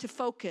ability to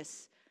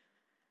focus.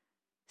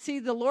 See,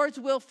 the Lord's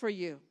will for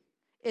you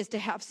is to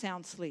have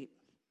sound sleep.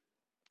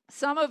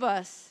 Some of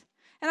us,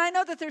 and I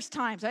know that there's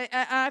times,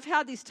 I've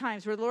had these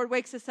times where the Lord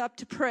wakes us up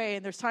to pray,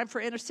 and there's time for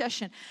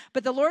intercession,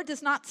 but the Lord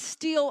does not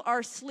steal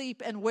our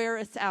sleep and wear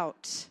us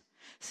out.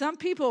 Some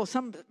people,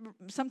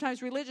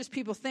 sometimes religious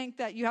people, think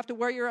that you have to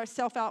wear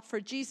yourself out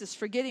for Jesus,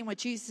 forgetting what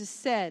Jesus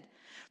said.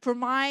 For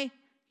my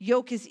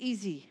yoke is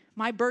easy,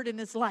 my burden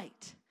is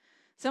light.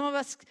 Some of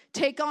us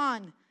take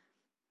on,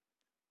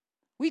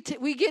 we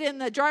get in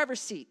the driver's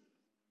seat.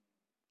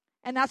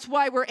 And that's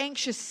why we're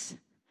anxious.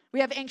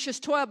 We have anxious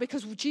toil,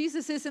 because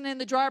Jesus isn't in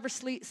the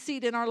driver's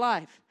seat in our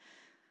life.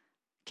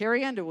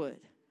 Carrie Underwood,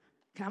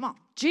 come on.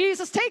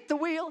 Jesus, take the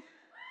wheel.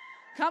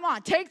 Come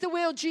on, take the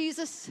wheel,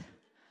 Jesus.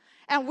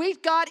 And we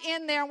got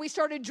in there and we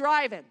started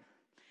driving.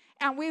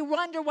 And we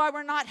wonder why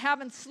we're not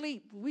having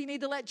sleep. We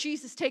need to let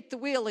Jesus take the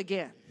wheel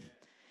again.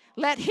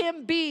 Let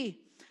him be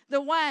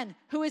the one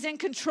who is in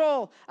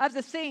control of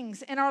the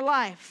things in our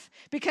life.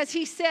 Because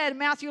he said,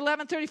 Matthew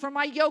 11:30, for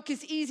my yoke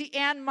is easy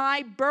and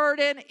my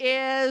burden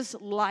is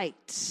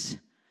light.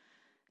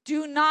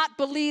 Do not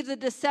believe the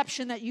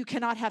deception that you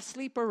cannot have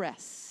sleep or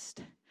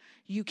rest.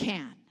 You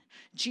can.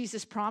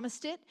 Jesus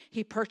promised it.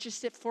 He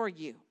purchased it for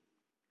you.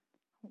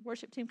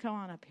 Worship team, come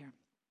on up here.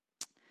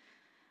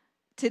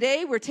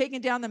 Today, we're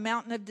taking down the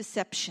mountain of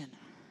deception.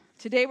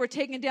 Today, we're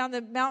taking down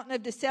the mountain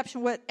of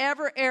deception,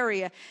 whatever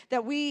area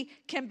that we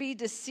can be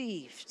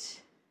deceived.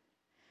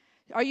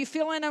 Are you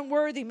feeling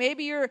unworthy?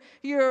 Maybe you've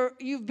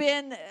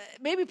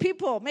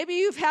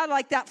had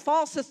like that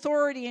false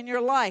authority in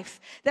your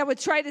life that would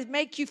try to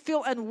make you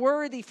feel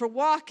unworthy for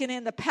walking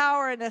in the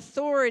power and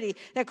authority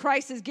that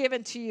Christ has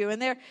given to you.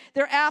 And they're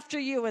after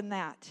you in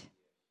that.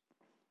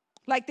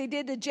 Like they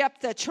did to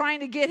Jephthah,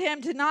 trying to get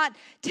him to not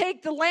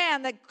take the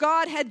land that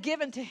God had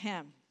given to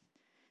him.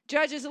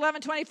 Judges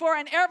 11:24,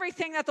 and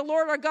everything that the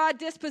Lord our God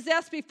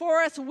dispossessed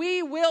before us,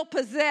 we will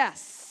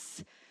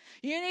possess.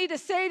 You need to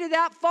say to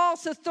that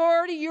false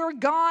authority, you're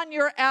gone,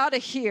 you're out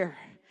of here.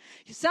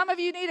 Some of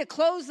you need to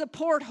close the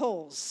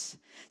portholes.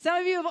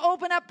 Some of you have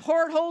opened up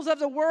portholes of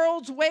the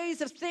world's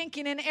ways of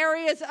thinking in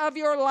areas of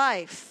your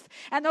life.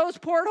 And those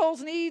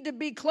portholes need to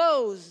be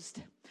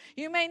closed.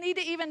 You may need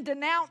to even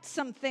denounce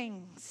some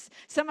things,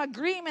 some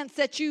agreements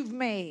that you've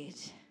made.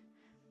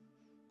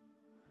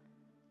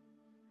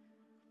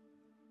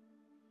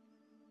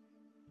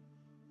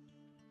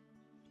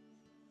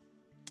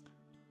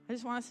 I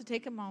just want us to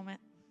take a moment.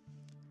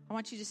 I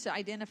want you just to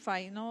identify,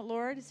 you know,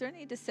 Lord, is there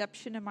any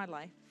deception in my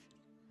life?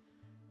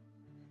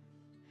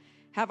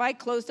 Have I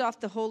closed off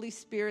the Holy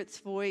Spirit's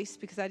voice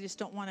because I just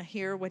don't want to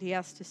hear what he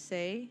has to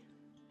say?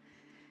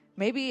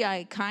 Maybe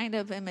I kind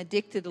of am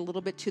addicted a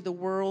little bit to the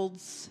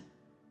world's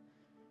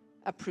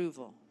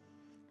approval.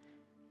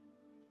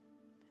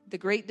 The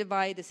great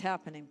divide is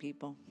happening,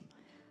 people.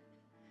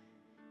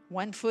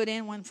 1 foot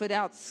in, 1 foot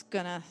out's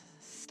going to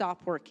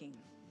stop working.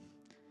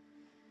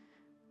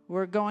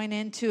 We're going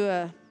into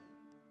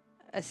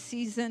a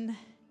season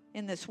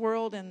in this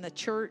world, in the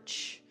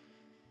church,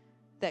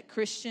 that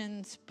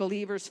Christians,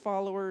 believers,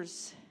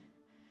 followers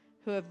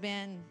who have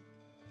been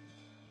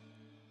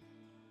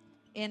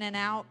in and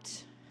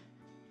out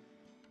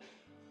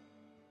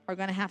are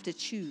going to have to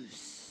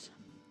choose.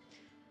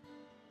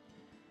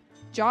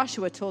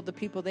 Joshua told the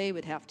people they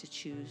would have to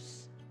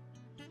choose.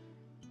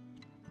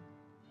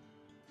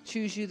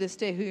 Choose you this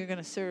day who you're going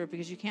to serve,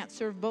 because you can't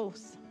serve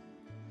both.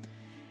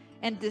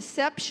 And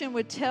deception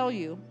would tell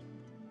you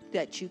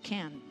that you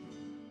can.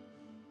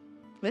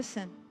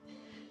 Listen.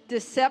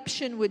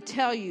 Deception would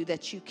tell you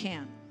that you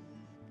can,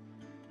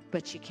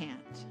 but you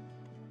can't.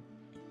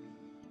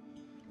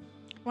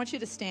 I want you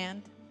to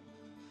stand.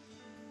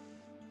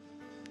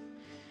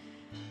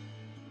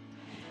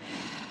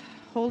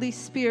 Holy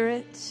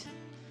Spirit,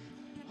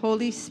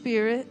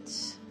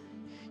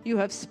 you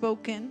have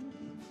spoken.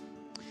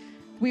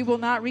 We will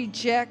not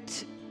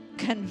reject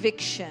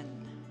conviction.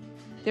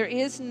 There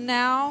is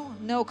now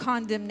no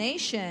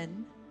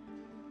condemnation,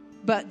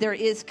 but there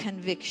is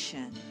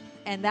conviction.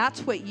 And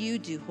that's what you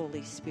do,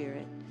 Holy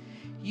Spirit.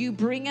 You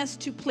bring us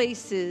to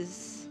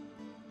places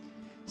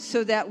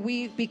so that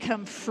we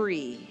become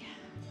free.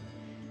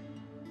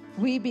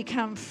 We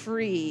become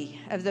free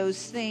of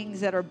those things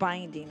that are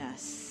binding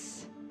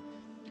us.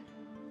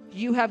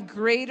 You have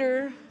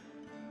greater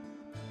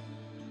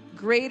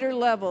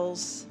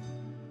levels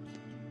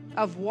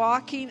of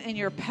walking in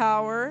your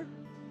power,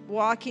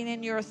 walking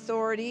in your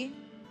authority,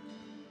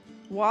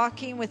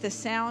 walking with a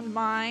sound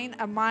mind,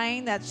 a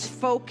mind that's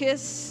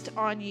focused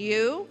on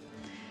you,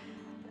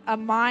 a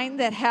mind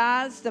that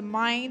has the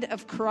mind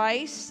of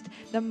Christ,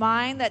 the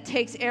mind that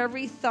takes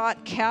every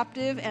thought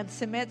captive and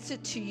submits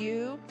it to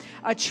you,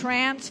 a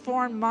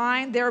transformed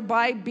mind,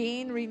 thereby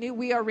being renewed.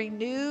 We are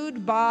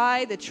renewed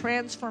by the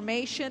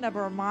transformation of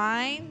our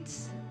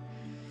minds.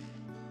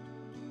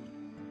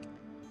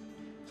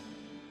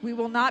 We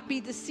will not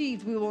be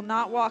deceived. We will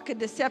not walk in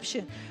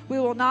deception. We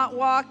will not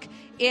walk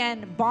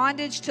in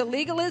bondage to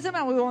legalism,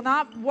 and we will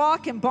not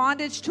walk in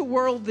bondage to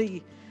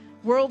worldly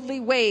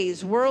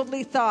ways,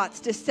 worldly thoughts,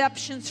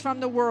 deceptions from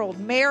the world,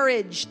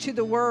 marriage to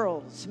the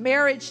world,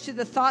 marriage to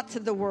the thoughts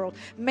of the world,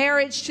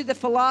 marriage to the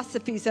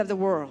philosophies of the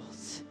world,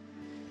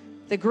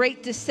 the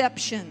great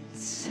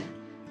deceptions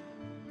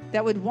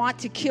that would want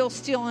to kill,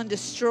 steal, and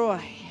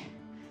destroy.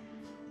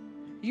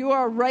 You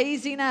are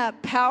raising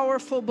up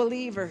powerful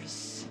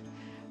believers,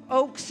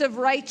 oaks of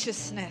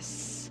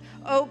righteousness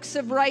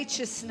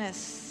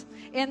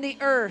in the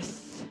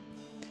earth.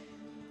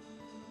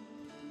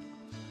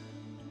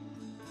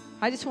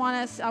 I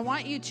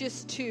want you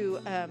just to,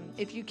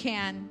 if you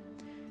can,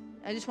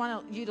 I just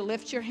want you to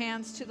lift your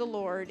hands to the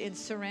Lord and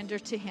surrender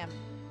to Him.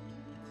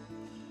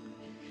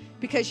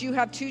 Because you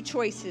have two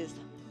choices.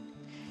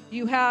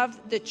 You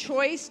have the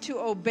choice to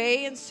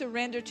obey and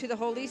surrender to the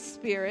Holy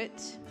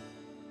Spirit,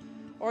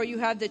 or you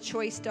have the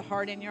choice to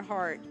harden your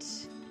heart.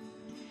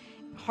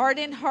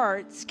 Hardened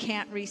hearts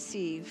can't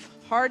receive.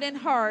 Hardened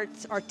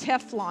hearts are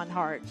Teflon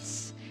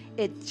hearts.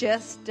 It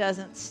just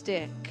doesn't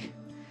stick.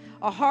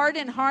 A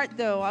hardened heart,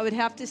 though, I would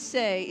have to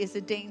say, is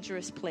a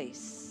dangerous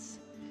place.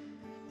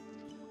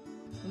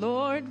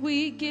 Lord,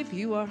 we give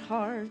you our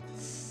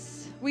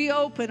hearts. We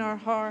open our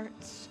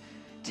hearts.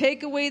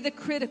 Take away the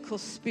critical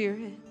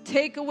spirit.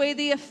 Take away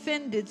the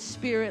offended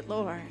spirit,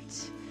 Lord.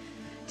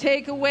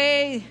 Take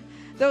away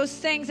those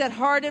things that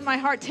harden my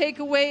heart. Take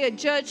away a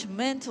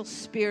judgmental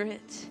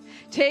spirit.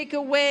 Take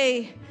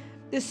away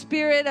the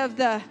spirit of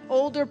the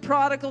older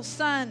prodigal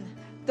son,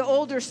 the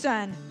older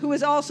son, who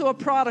was also a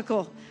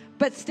prodigal,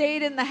 but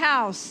stayed in the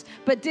house,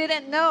 but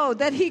didn't know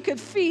that he could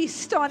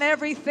feast on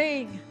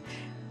everything.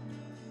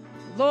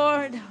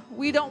 Lord,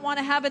 we don't want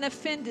to have an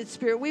offended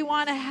spirit. We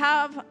want to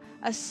have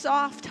a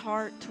soft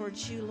heart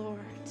towards you, Lord.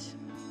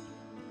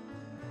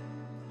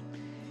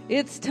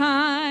 It's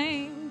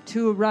time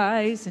to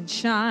arise and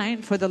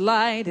shine, for the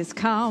light has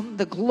come.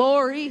 The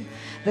glory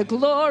of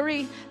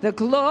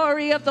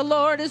the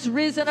Lord is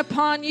risen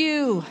upon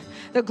you.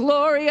 The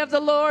glory of the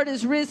Lord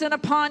is risen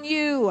upon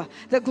you.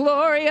 The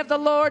glory of the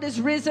Lord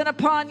is risen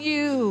upon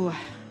you.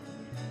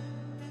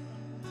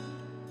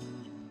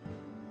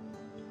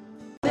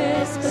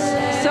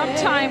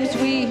 Sometimes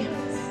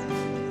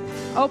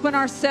open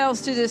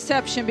ourselves to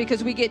deception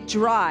because we get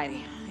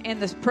dry in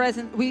the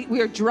present.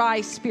 We are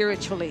dry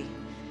spiritually.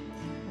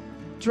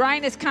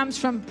 Dryness comes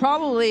from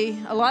probably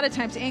a lot of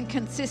times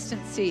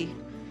inconsistency,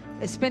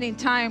 spending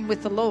time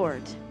with the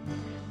Lord.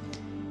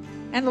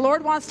 And the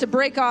Lord wants to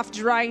break off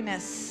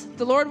dryness.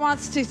 The Lord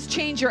wants to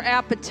change your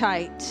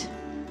appetite,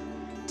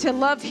 to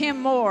love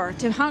Him more,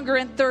 to hunger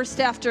and thirst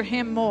after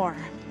Him more,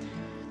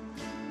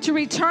 to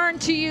return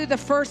to you the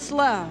first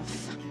love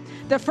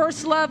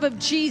of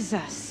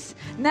Jesus.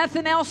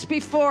 Nothing else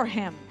before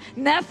Him.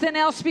 Nothing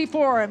else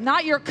before Him.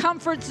 Not your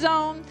comfort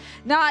zone,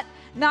 not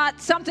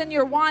something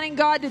you're wanting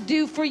God to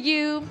do for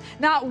you,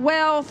 not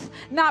wealth,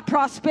 not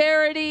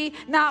prosperity,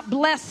 not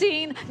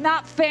blessing,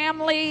 not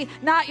family,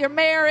 not your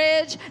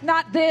marriage,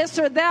 not this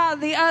or that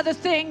or the other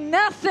thing.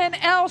 Nothing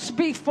else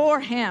before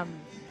Him.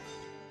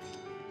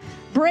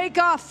 Break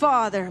off,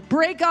 Father.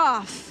 Break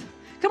off.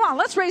 Come on,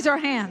 let's raise our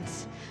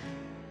hands.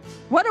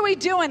 What are we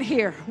doing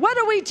here? What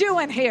are we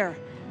doing here?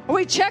 Are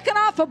we checking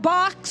off a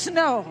box?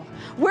 No.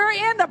 We're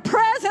in the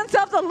presence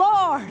of the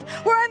Lord.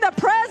 We're in the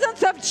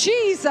presence of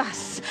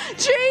Jesus.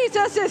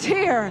 Jesus is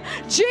here.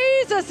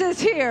 Jesus is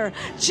here.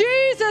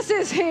 Jesus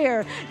is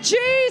here.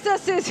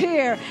 Jesus is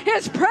here.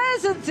 His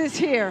presence is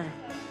here.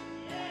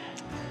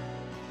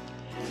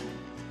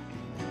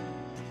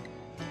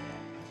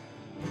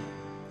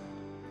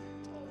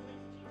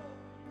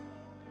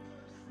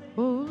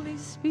 Holy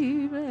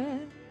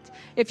Spirit.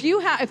 If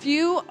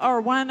you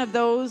are one of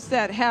those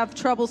that have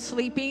trouble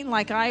sleeping,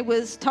 like I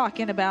was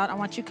talking about, I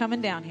want you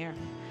coming down here.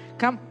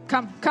 Come.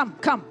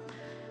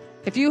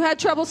 If you had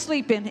trouble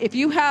sleeping, if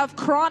you have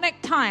chronic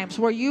times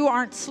where you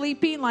aren't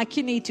sleeping like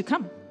you need to,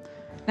 come.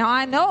 Now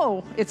I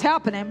know it's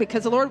happening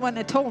because the Lord wouldn't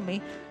have told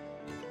me.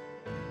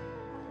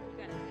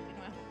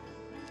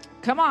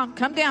 Come on,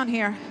 come down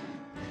here.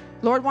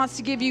 Lord wants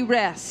to give you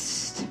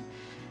rest.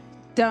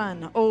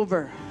 Done,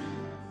 over.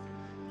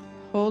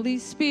 Holy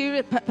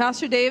Spirit,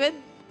 Pastor David,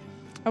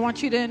 I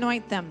want you to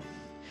anoint them.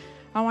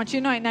 I want you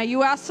to anoint. Now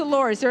you ask the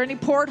Lord, is there any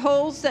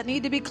portholes that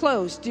need to be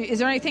closed? Is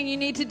there anything you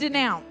need to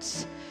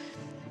denounce?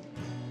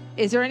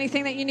 Is there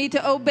anything that you need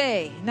to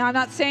obey? Now I'm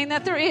not saying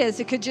that there is.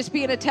 It could just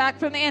be an attack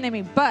from the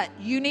enemy. But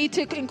you need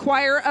to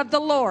inquire of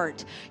the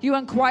Lord. You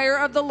inquire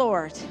of the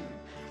Lord.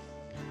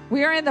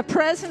 We are in the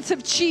presence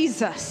of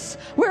Jesus.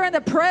 We're in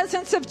the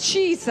presence of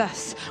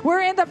Jesus.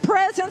 We're in the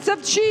presence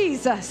of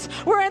Jesus.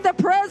 We're in the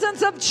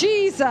presence of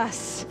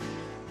Jesus.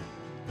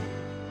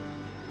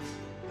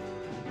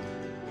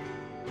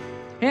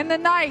 In the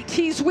night,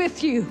 He's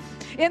with you.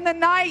 In the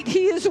night,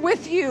 He is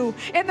with you.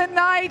 In the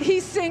night, He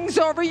sings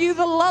over you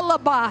the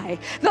lullaby.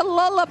 The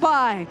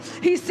lullaby.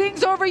 He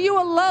sings over you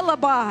a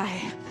lullaby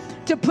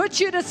to put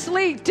you to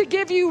sleep, to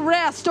give you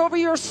rest over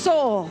your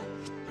soul.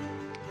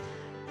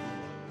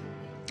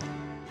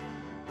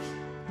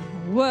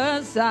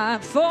 Was I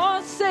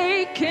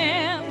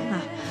forsaken?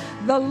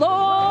 The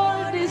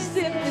Lord is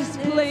in this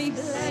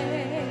place.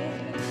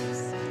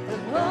 The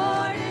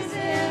Lord is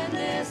in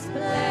this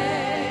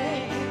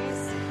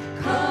place.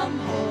 Come,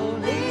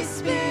 Holy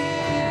Spirit,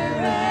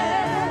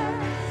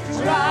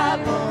 dry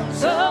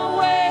bones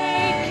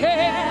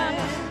awaken.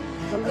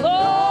 The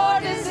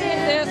Lord is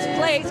in this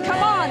place.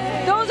 Come on,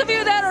 those of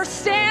you that are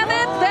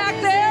standing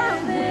back there,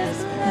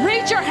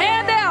 reach your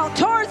hand out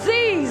towards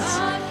these.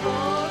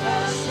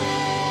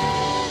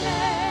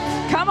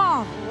 Come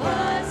on.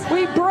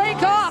 We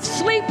break off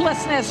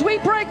sleeplessness. We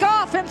break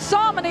off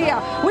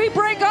insomnia. We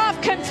break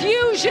off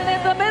confusion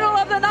in the middle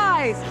of the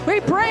night. We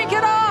break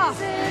it off.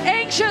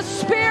 Anxious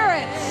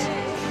spirits.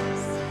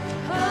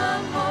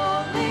 Come,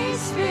 Holy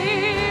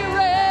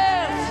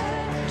Spirit,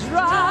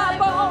 dry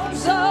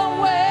bones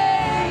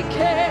awaken.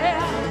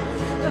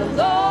 The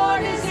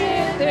Lord is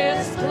in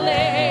this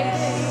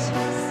place.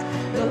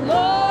 The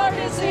Lord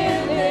is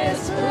in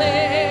this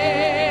place.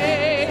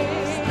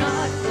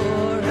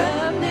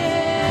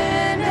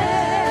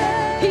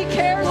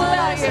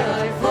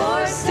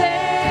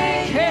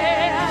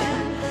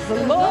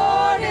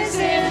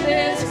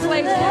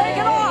 Break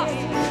it off.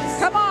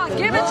 Come on,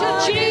 give it to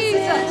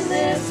Jesus.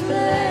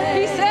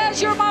 He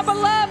says, you're my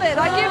beloved.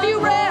 I give you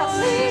rest.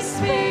 Holy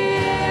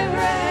Spirit,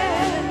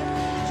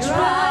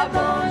 dry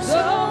bones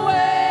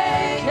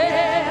awaken.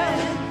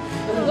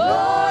 The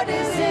Lord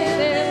is in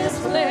this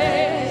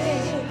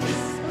place.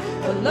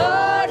 The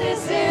Lord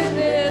is in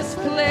this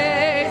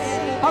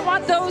place. I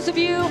want those of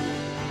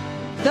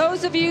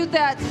you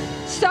that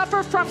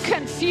suffer from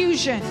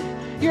confusion.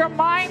 Your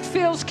mind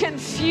feels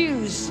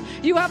confused.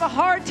 You have a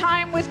hard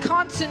time with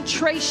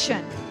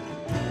concentration.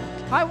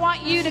 I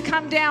want you to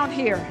come down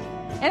here.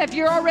 And if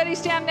you're already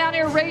standing down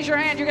here, raise your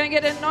hand. You're going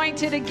to get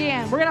anointed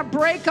again. We're going to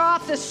break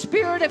off the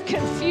spirit of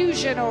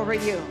confusion over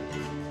you.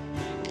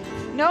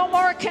 No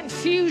more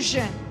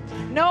confusion.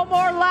 No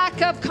more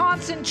lack of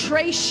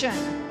concentration.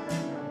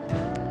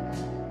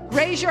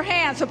 Raise your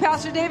hand so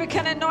Pastor David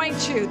can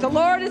anoint you. The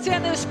Lord is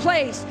in this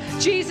place.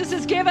 Jesus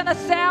has given a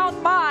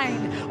sound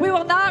mind. We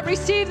will not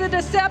receive the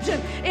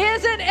deception.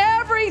 Isn't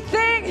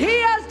everything He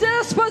has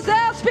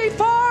dispossessed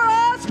before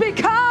us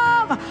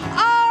become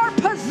our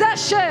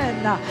possession?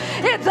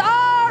 It's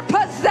our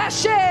possession.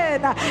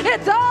 possession.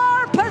 It's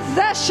our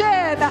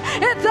possession.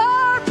 It's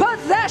our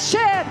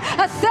possession.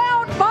 A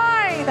sound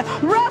mind,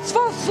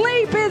 restful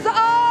sleep is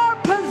our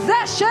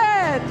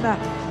possession.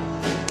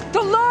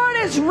 The Lord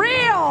is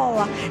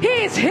real.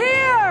 He's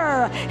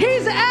here.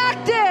 He's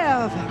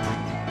active.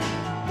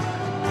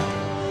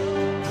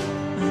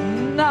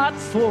 Not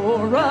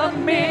for a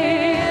minute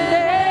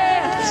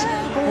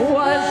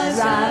was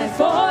I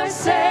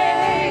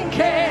forsaken.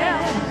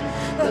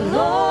 The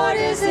Lord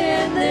is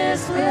in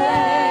this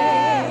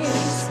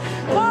place.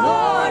 The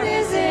Lord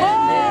is in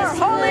this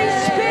Holy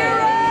place.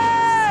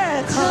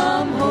 Spirit.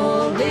 Come,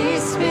 Holy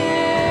Spirit,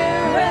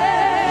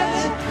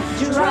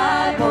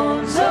 dry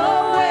bones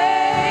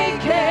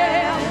awaken.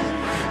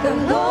 The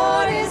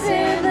Lord is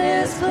in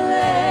this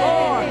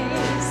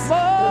place.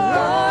 The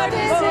Lord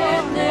is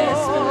in this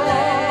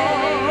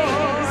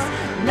place.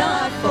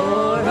 Not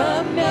for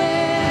a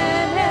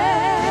minute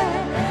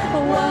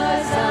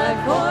was I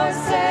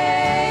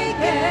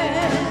forsaken.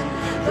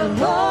 The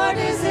Lord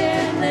is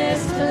in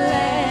this place.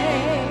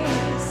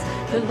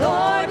 The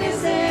Lord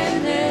is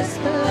in this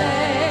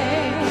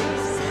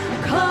place.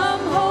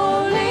 Come,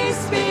 Holy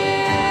Spirit,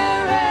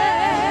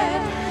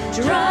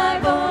 dry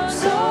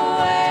bones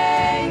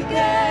awaken.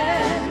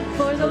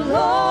 For the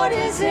Lord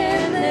is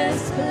in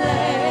this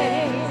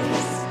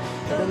place.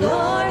 The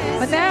Lord is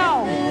But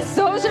now, in this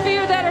those of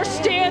you that are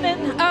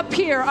standing up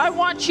here, I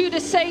want you to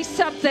say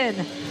something.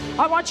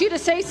 I want you to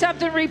say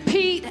something.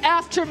 Repeat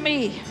after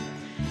me.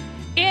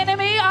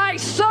 Enemy, I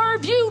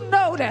serve you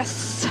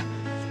notice.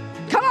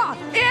 Come on.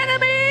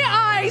 Enemy,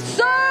 I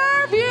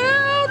serve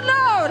you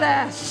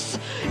notice.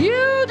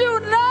 You do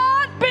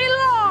not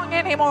belong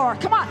anymore.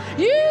 Come on.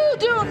 You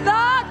do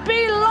not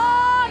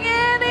belong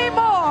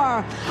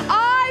anymore.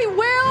 I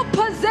will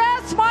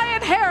possess my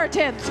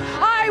inheritance.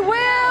 I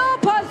will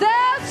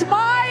possess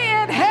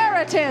my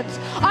inheritance.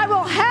 I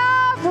will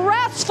have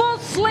restful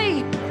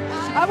sleep.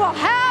 I will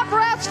have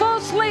restful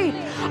sleep.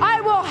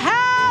 I will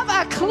have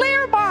a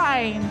clear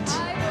mind.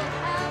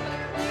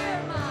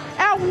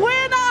 And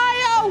when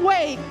I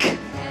awake,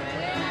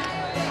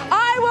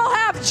 I will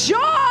have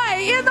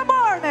joy in the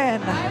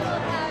morning.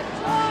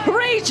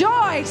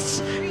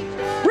 Rejoice.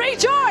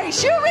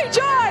 Rejoice. You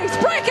rejoice.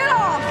 Break it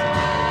off.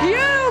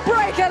 You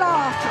break it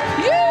off.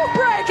 You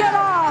break it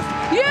off.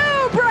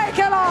 You break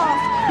it off.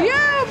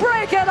 You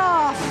break it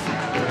off.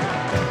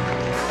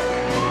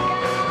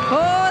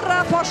 Oh,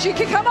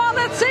 Raposhiki, come on,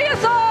 let's sing a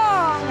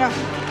song.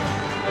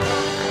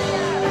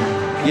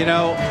 You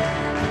know,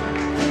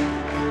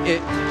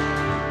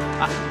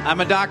 I'm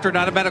a doctor,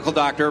 not a medical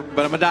doctor,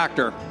 but I'm a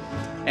doctor.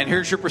 And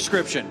here's your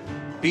prescription.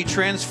 Be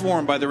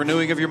transformed by the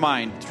renewing of your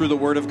mind through the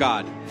Word of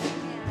God.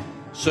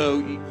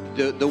 So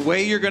the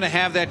way you're going to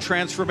have that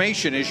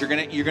transformation is you're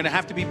going to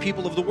have to be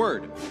people of the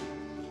Word.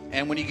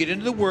 And when you get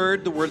into the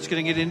Word's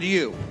going to get into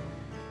you.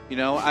 You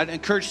know, I'd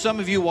encourage some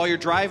of you while you're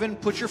driving,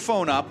 put your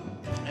phone up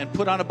and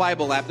put on a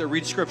Bible app that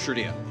reads Scripture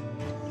to you.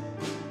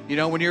 You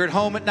know, when you're at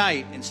home at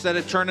night, instead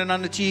of turning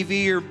on the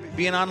TV or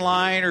being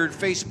online or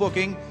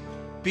Facebooking,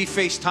 be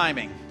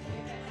FaceTiming.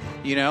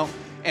 You know,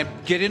 and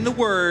get in the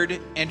Word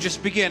and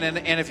just begin.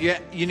 And if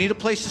you need a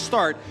place to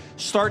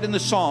start in the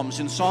Psalms,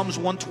 in Psalms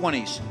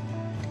 120s.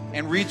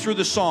 And read through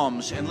the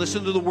Psalms and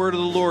listen to the Word of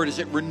the Lord as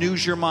it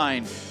renews your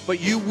mind. But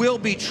you will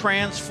be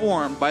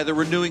transformed by the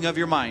renewing of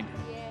your mind.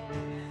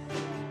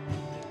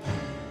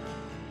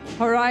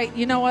 All right,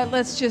 you know what?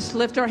 Let's just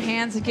lift our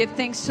hands and give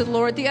thanks to the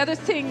Lord. The other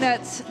thing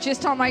that's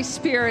just on my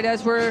spirit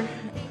as we're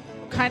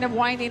kind of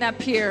winding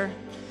up here,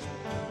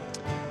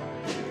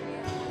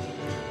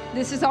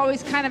 this is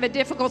always kind of a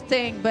difficult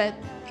thing, but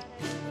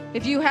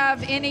if you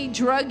have any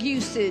drug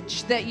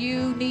usage that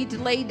you need to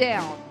lay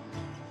down,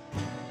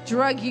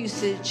 drug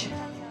usage,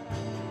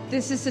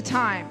 this is the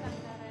time.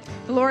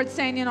 The Lord's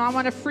saying, you know, I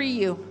want to free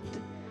you.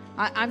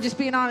 I'm just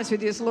being honest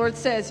with you. The Lord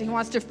says He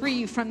wants to free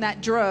you from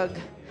that drug.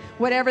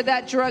 Whatever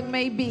that drug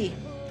may be.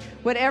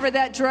 Whatever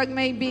that drug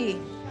may be.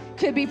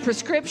 Could be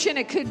prescription.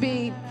 It could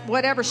be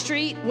whatever,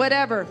 street,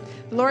 whatever.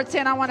 The Lord's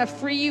saying, I want to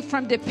free you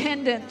from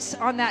dependence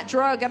on that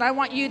drug, and I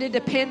want you to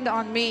depend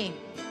on me.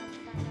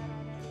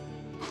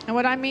 And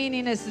what I'm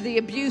meaning is the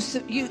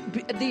abusive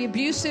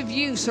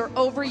use or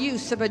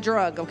overuse of a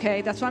drug,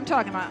 okay? That's what I'm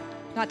talking about.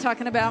 Not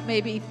talking about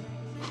maybe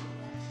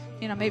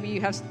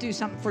you have to do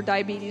something for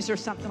diabetes or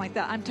something like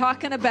that. I'm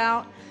talking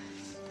about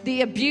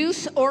the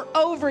abuse or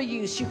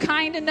overuse. You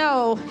kind of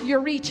know you're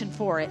reaching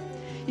for it.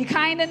 You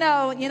kind of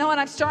know, you know what,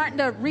 I'm starting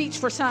to reach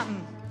for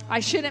something I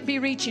shouldn't be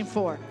reaching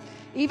for.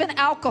 Even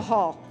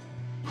alcohol.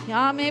 You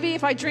know, maybe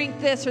if I drink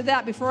this or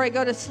that before I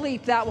go to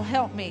sleep, that will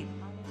help me.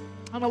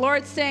 And the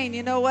Lord's saying,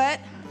 you know what?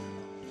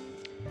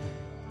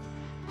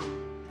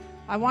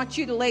 I want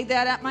you to lay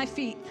that at my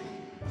feet.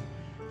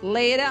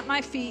 Lay it at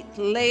my feet.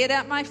 Lay it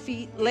at my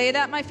feet. Lay it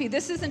at my feet.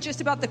 This isn't just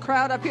about the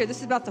crowd up here. This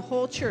is about the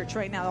whole church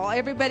right now.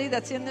 Everybody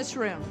that's in this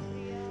room.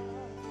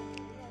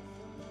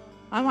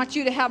 I want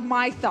you to have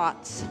my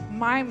thoughts,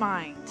 my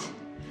mind,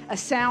 a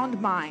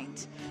sound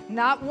mind,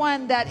 not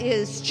one that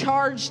is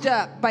charged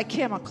up by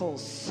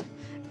chemicals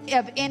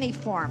of any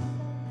form.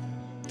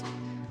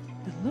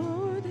 The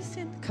Lord is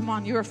in. Come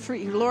on, you are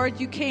free. Lord,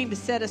 you came to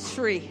set us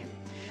free.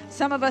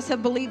 Some of us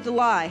have believed a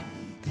lie.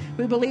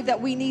 We believe that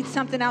we need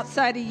something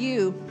outside of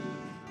you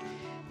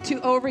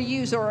to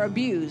overuse or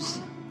abuse.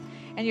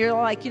 And you're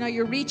like,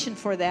 you're reaching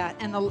for that.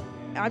 And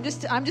I'm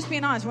just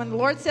being honest. When the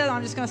Lord says,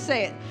 I'm just going to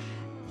say it.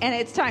 And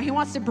it's time. He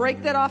wants to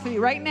break that off of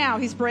you. Right now,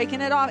 he's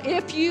breaking it off.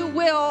 If you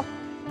will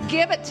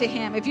give it to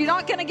him. If you're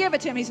not going to give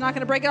it to him, he's not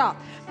going to break it off.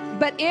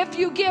 But if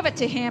you give it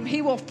to him,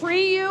 he will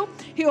free you.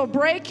 He will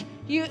break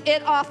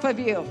it off of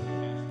you.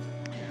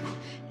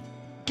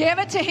 Give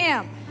it to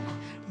him.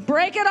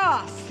 Break it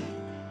off.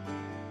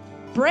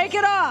 Break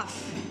it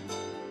off.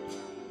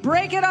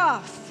 Break it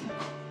off.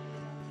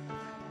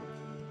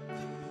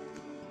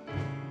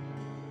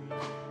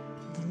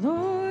 The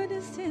Lord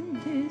is in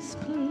this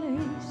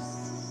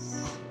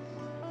place.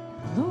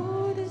 The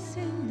Lord is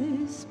in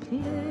this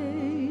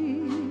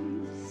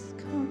place.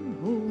 Come,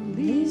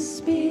 Holy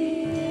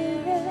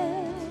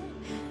Spirit,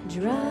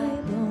 dry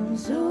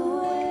bones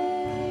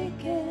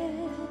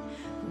awaken.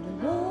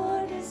 The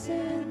Lord is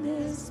in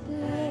this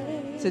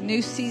place. It's a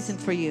new season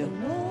for you.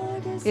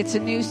 It's a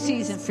new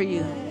season for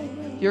you.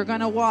 You're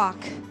going to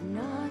walk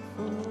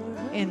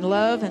in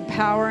love and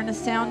power and a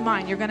sound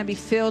mind. You're going to be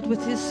filled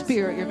with his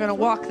spirit. You're going to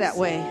walk that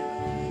way.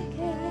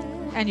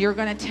 And you're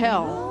going to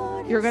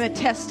tell. You're going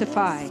to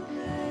testify.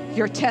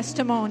 Your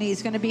testimony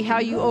is going to be how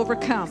you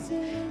overcome.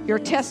 Your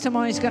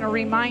testimony is going to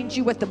remind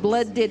you what the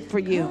blood did for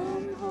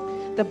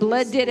you. The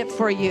blood did it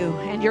for you.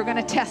 And you're going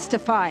to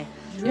testify.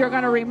 You're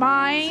going to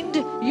remind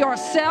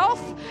yourself.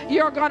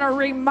 You're going to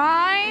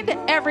remind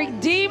every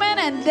demon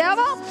and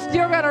devil.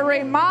 You're going to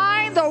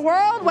remind the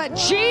world what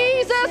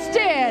Jesus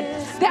did.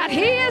 That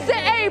he is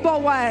the able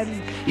one.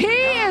 He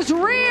is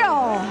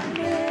real.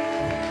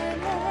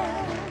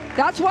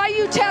 That's why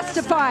you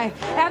testify.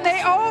 And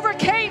they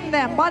overcame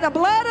them by the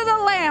blood of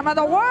the Lamb and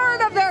the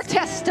word of their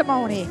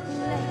testimony.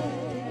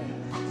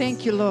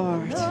 Thank you,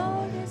 Lord.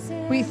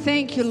 We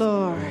thank you,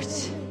 Lord.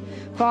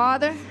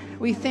 Father,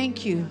 we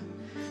thank you.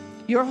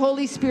 Your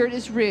Holy Spirit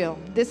is real.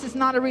 This is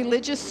not a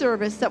religious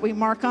service that we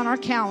mark on our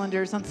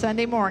calendars on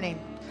Sunday morning.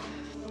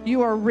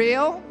 You are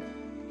real.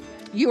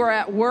 You are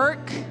at work.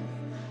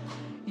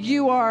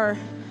 You are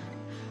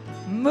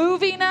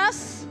moving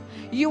us.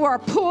 You are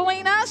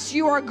pulling us.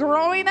 You are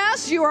growing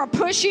us. You are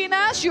pushing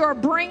us. You are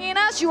bringing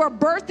us. You are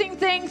birthing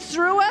things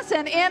through us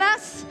and in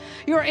us.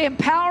 You are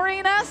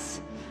empowering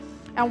us.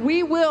 And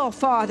we will,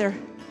 Father,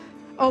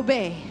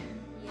 obey.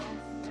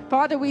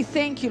 Father, we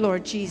thank you,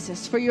 Lord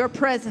Jesus, for your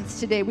presence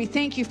today. We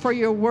thank you for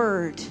your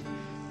word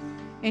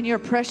in your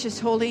precious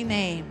holy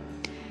name.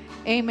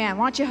 Amen.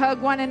 Why don't you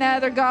hug one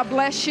another? God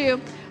bless you.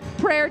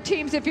 Prayer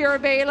teams, if you're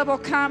available,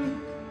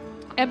 come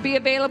and be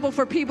available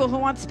for people who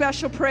want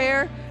special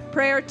prayer.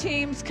 Prayer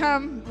teams,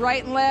 come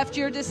right and left.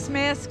 You're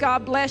dismissed.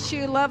 God bless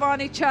you. Love on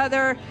each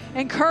other.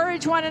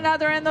 Encourage one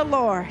another in the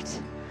Lord.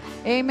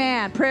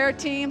 Amen. Prayer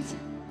teams.